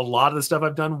 And a lot of the stuff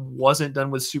I've done wasn't done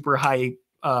with super high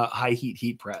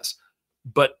heat press.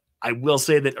 But I will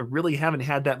say that I really haven't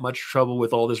had that much trouble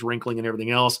with all this wrinkling and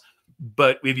everything else.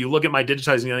 But if you look at my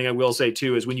digitizing, the thing I will say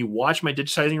too is when you watch my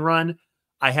digitizing run,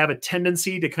 I have a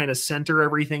tendency to kind of center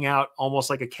everything out almost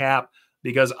like a cap,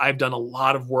 because I've done a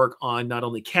lot of work on not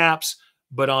only caps,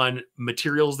 but on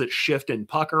materials that shift and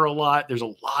pucker a lot. There's a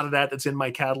lot of that's in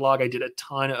my catalog. I did a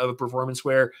ton of performance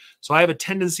wear. So I have a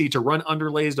tendency to run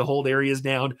underlays to hold areas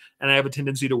down, and I have a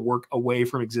tendency to work away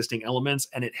from existing elements,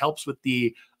 and it helps with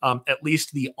the at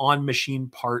least the on-machine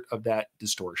part of that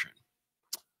distortion.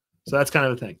 So that's kind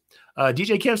of the thing.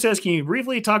 DJ Kev says, can you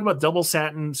briefly talk about double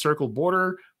satin circle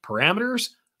border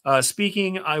parameters?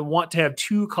 Speaking, I want to have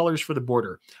 2 colors for the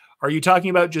border. Are you talking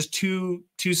about just two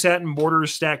satin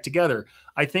borders stacked together?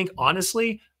 I think,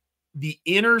 honestly, the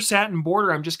inner satin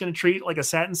border, I'm just going to treat like a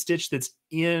satin stitch that's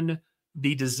in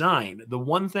the design. The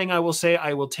one thing I will say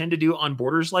I will tend to do on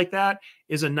borders like that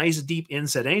is a nice deep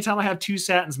inset. Anytime I have 2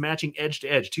 satins matching edge to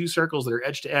edge, 2 circles that are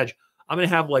edge to edge, I'm going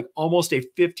to have like almost a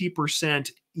 50%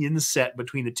 inset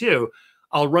between the two.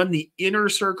 I'll run the inner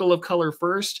circle of color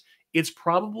first. It's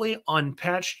probably on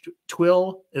patched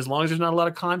twill. As long as there's not a lot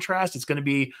of contrast, it's going to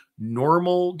be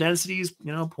normal densities,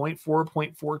 0.4,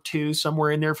 0.42,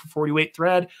 somewhere in there for 40 weight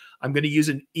thread. I'm going to use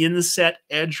an inset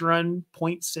edge run,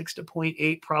 0.6 to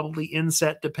 0.8, probably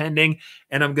inset depending.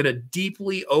 And I'm going to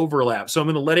deeply overlap. So I'm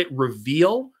going to let it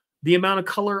reveal the amount of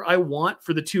color I want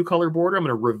for the 2 color border. I'm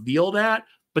going to reveal that,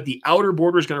 but the outer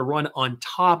border is going to run on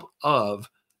top of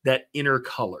that inner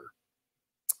color.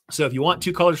 So if you want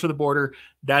 2 colors for the border,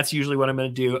 that's usually what I'm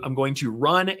going to do. I'm going to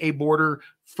run a border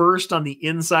first on the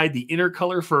inside, the inner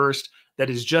color first. That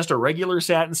is just a regular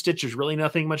satin stitch. There's really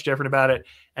nothing much different about it.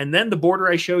 And then the border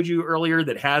I showed you earlier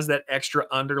that has that extra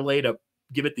underlay to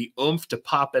give it the oomph to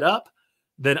pop it up,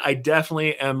 then I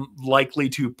definitely am likely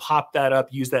to pop that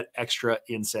up, use that extra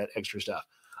inset, extra stuff.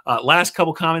 Last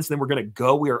couple comments, then we're going to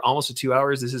go. We are almost at 2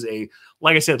 hours. This is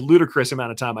like I said, ludicrous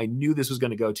amount of time. I knew this was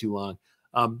going to go too long.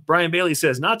 Brian Bailey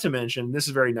says, not to mention, this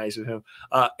is very nice of him.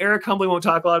 Eric Humbly won't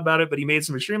talk a lot about it, but he made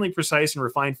some extremely precise and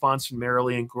refined fonts from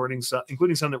Merrily, including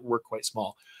some that were quite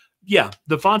small. Yeah,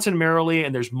 the fonts in Merrily,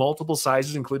 and there's multiple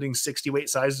sizes, including 60 weight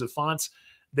sizes of fonts.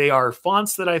 They are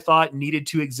fonts that I thought needed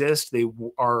to exist.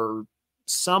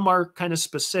 Some are kind of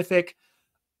specific,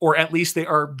 or at least they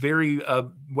are very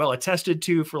well attested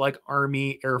to for like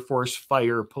Army, Air Force,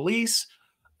 Fire, Police.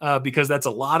 Because that's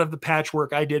a lot of the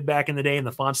patchwork I did back in the day and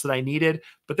the fonts that I needed.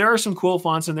 But there are some cool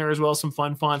fonts in there as well, some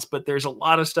fun fonts, but there's a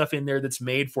lot of stuff in there that's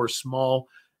made for small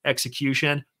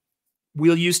execution.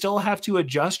 Will you still have to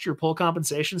adjust your pull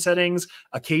compensation settings,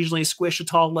 occasionally squish a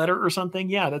tall letter or something?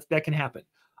 Yeah, that can happen.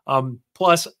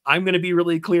 Plus, I'm going to be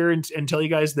really clear and tell you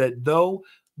guys that though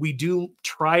we do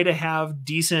try to have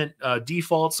decent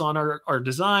defaults on our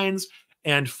designs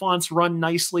and fonts run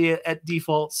nicely at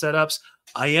default setups,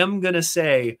 I am going to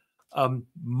say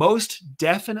most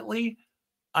definitely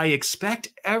I expect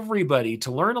everybody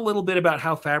to learn a little bit about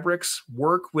how fabrics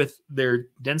work with their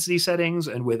density settings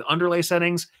and with underlay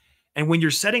settings. And when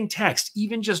you're setting text,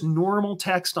 even just normal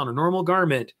text on a normal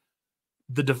garment,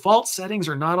 the default settings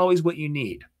are not always what you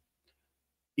need.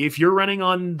 If you're running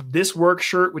on this work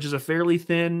shirt, which is a fairly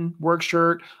thin work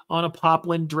shirt, on a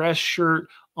poplin dress shirt,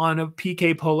 on a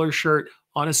PK polar shirt,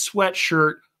 on a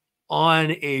sweatshirt,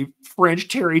 on a French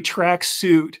terry track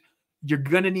suit, you're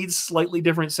going to need slightly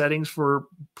different settings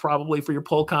probably for your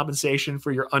pull compensation,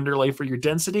 for your underlay, for your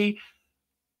density.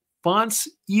 Fonts,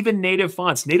 even native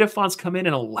fonts come in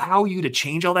and allow you to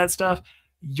change all that stuff.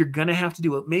 You're going to have to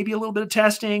do maybe a little bit of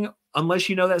testing unless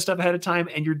you know that stuff ahead of time.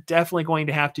 And you're definitely going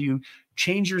to have to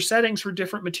change your settings for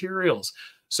different materials.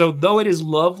 So though it is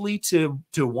lovely to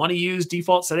want to use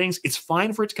default settings, it's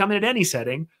fine for it to come in at any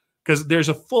setting, because there's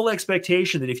a full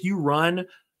expectation that if you run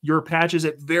your patches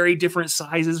at very different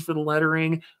sizes for the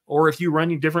lettering, or if you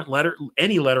run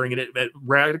any lettering at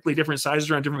radically different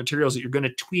sizes around different materials, that you're going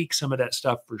to tweak some of that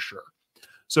stuff for sure.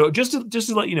 So just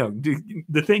to let you know,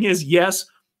 the thing is, yes,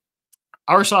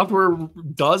 our software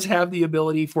does have the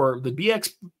ability for the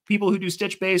BX people who do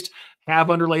stitch-based have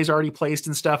underlays already placed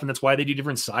and stuff, and that's why they do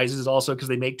different sizes also, because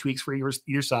they make tweaks for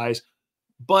your size.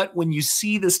 But when you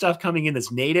see the stuff coming in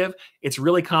that's native, it's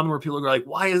really common where people are like,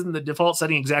 why isn't the default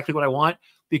setting exactly what I want?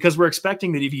 Because we're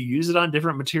expecting that if you use it on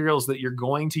different materials, that you're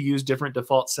going to use different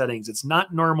default settings. It's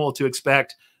not normal to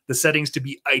expect the settings to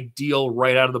be ideal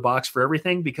right out of the box for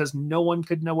everything, because no one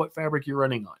could know what fabric you're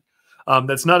running on.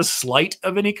 That's not a slight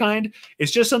of any kind.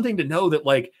 It's just something to know that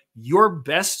like you're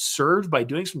best served by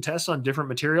doing some tests on different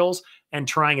materials and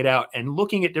trying it out and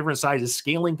looking at different sizes,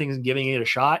 scaling things and giving it a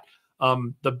shot.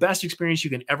 The best experience you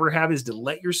can ever have is to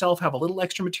let yourself have a little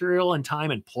extra material and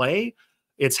time and play.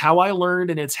 It's how I learned,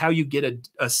 and it's how you get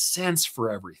a sense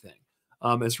for everything.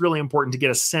 It's really important to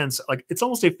get a sense, like it's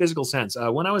almost a physical sense.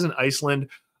 When I was in Iceland,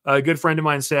 a good friend of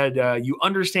mine said, you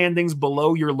understand things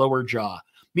below your lower jaw,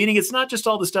 meaning it's not just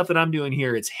all the stuff that I'm doing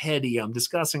here. It's heady. I'm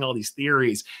discussing all these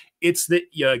theories. It's that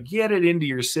you get it into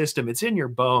your system. It's in your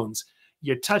bones.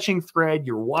 You're touching thread.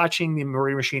 You're watching the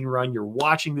embroidery machine run. You're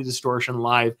watching the distortion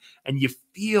live, and you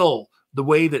feel the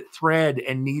way that thread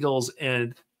and needles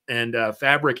and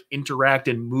fabric interact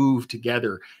and move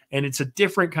together. And it's a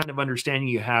different kind of understanding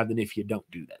you have than if you don't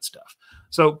do that stuff.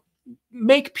 So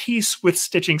make peace with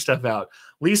stitching stuff out.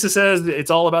 Lisa says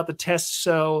it's all about the test.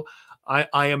 So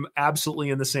I am absolutely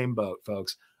in the same boat,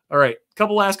 folks. All right, a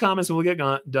couple last comments and we'll get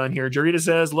done here. Jarita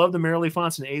says, love the Merrily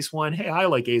fonts in Ace 1. Hey, I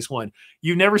like Ace 1.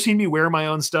 You've never seen me wear my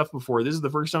own stuff before. This is the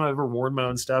first time I've ever worn my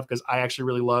own stuff because I actually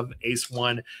really love Ace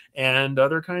 1 and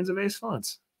other kinds of Ace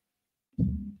fonts.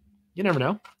 You never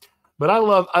know. But I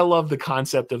love the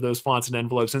concept of those fonts and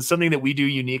envelopes. And it's something that we do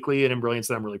uniquely and in Brilliance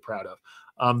that I'm really proud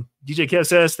of. DJ Kev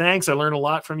says, thanks. I learned a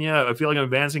lot from you. I feel like I'm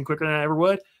advancing quicker than I ever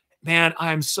would. Man,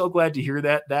 I'm so glad to hear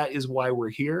that. That is why we're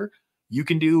here. You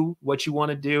can do what you want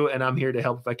to do, and I'm here to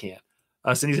help if I can.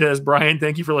 Cindy says, Brian,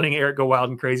 thank you for letting Eric go wild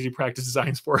and crazy to practice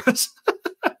designs for us.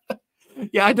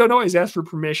 Yeah, I don't always ask for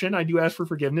permission. I do ask for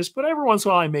forgiveness, but every once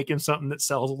in a while I make him something that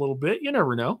sells a little bit. You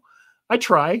never know. I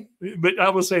try, but I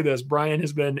will say this. Brian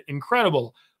has been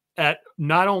incredible at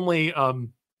not only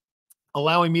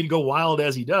allowing me to go wild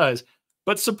as he does,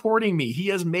 but supporting me. He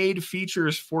has made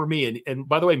features for me. And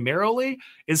by the way, Merrily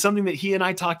is something that he and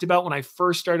I talked about when I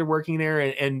first started working there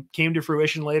and came to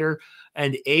fruition later.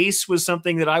 And Ace was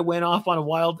something that I went off on a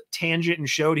wild tangent and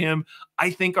showed him,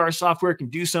 I think our software can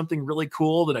do something really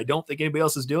cool that I don't think anybody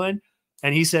else is doing.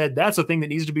 And he said, that's a thing that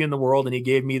needs to be in the world. And he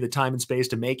gave me the time and space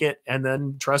to make it and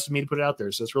then trusted me to put it out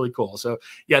there. So it's really cool. So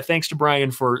yeah, thanks to Brian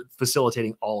for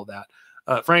facilitating all of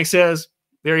that. Frank says,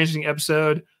 very interesting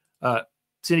episode.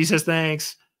 Cindy says,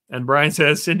 thanks. And Brian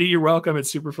says, Cindy, you're welcome.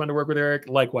 It's super fun to work with Eric.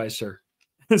 Likewise, sir.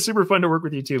 It's super fun to work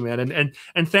with you too, man.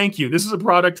 And thank you. This is a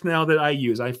product now that I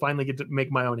use. I finally get to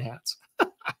make my own hats.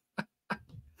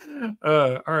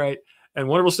 All right. And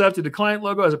wonderful stuff to the client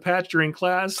logo as a patch during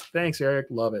class. Thanks, Eric.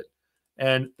 Love it.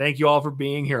 And thank you all for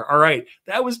being here. All right.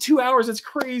 That was 2 hours. That's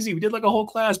crazy. We did like a whole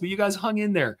class, but you guys hung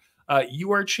in there.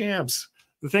 You are champs.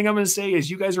 The thing I'm going to say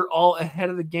is you guys are all ahead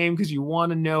of the game because you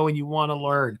want to know and you want to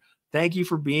learn. Thank you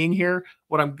for being here.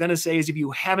 What I'm going to say is if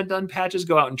you haven't done patches,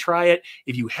 go out and try it.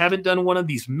 If you haven't done one of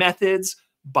these methods,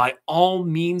 by all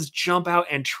means, jump out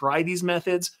and try these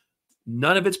methods.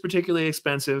 None of it's particularly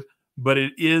expensive, but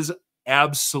it is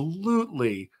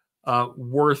absolutely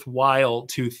worthwhile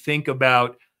to think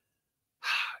about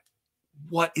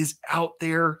what is out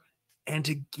there and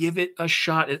to give it a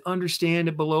shot and understand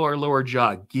it below our lower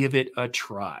jaw. Give it a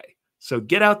try. So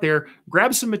get out there,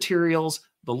 grab some materials.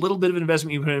 The little bit of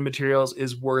investment you put in materials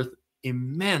is worth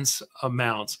immense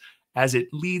amounts as it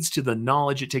leads to the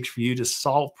knowledge it takes for you to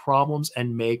solve problems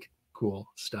and make cool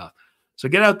stuff. So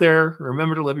get out there.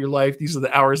 Remember to live your life. These are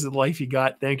the hours of life you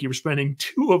got. Thank you for spending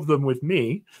 2 of them with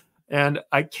me. And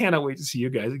I cannot wait to see you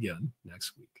guys again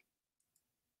next week.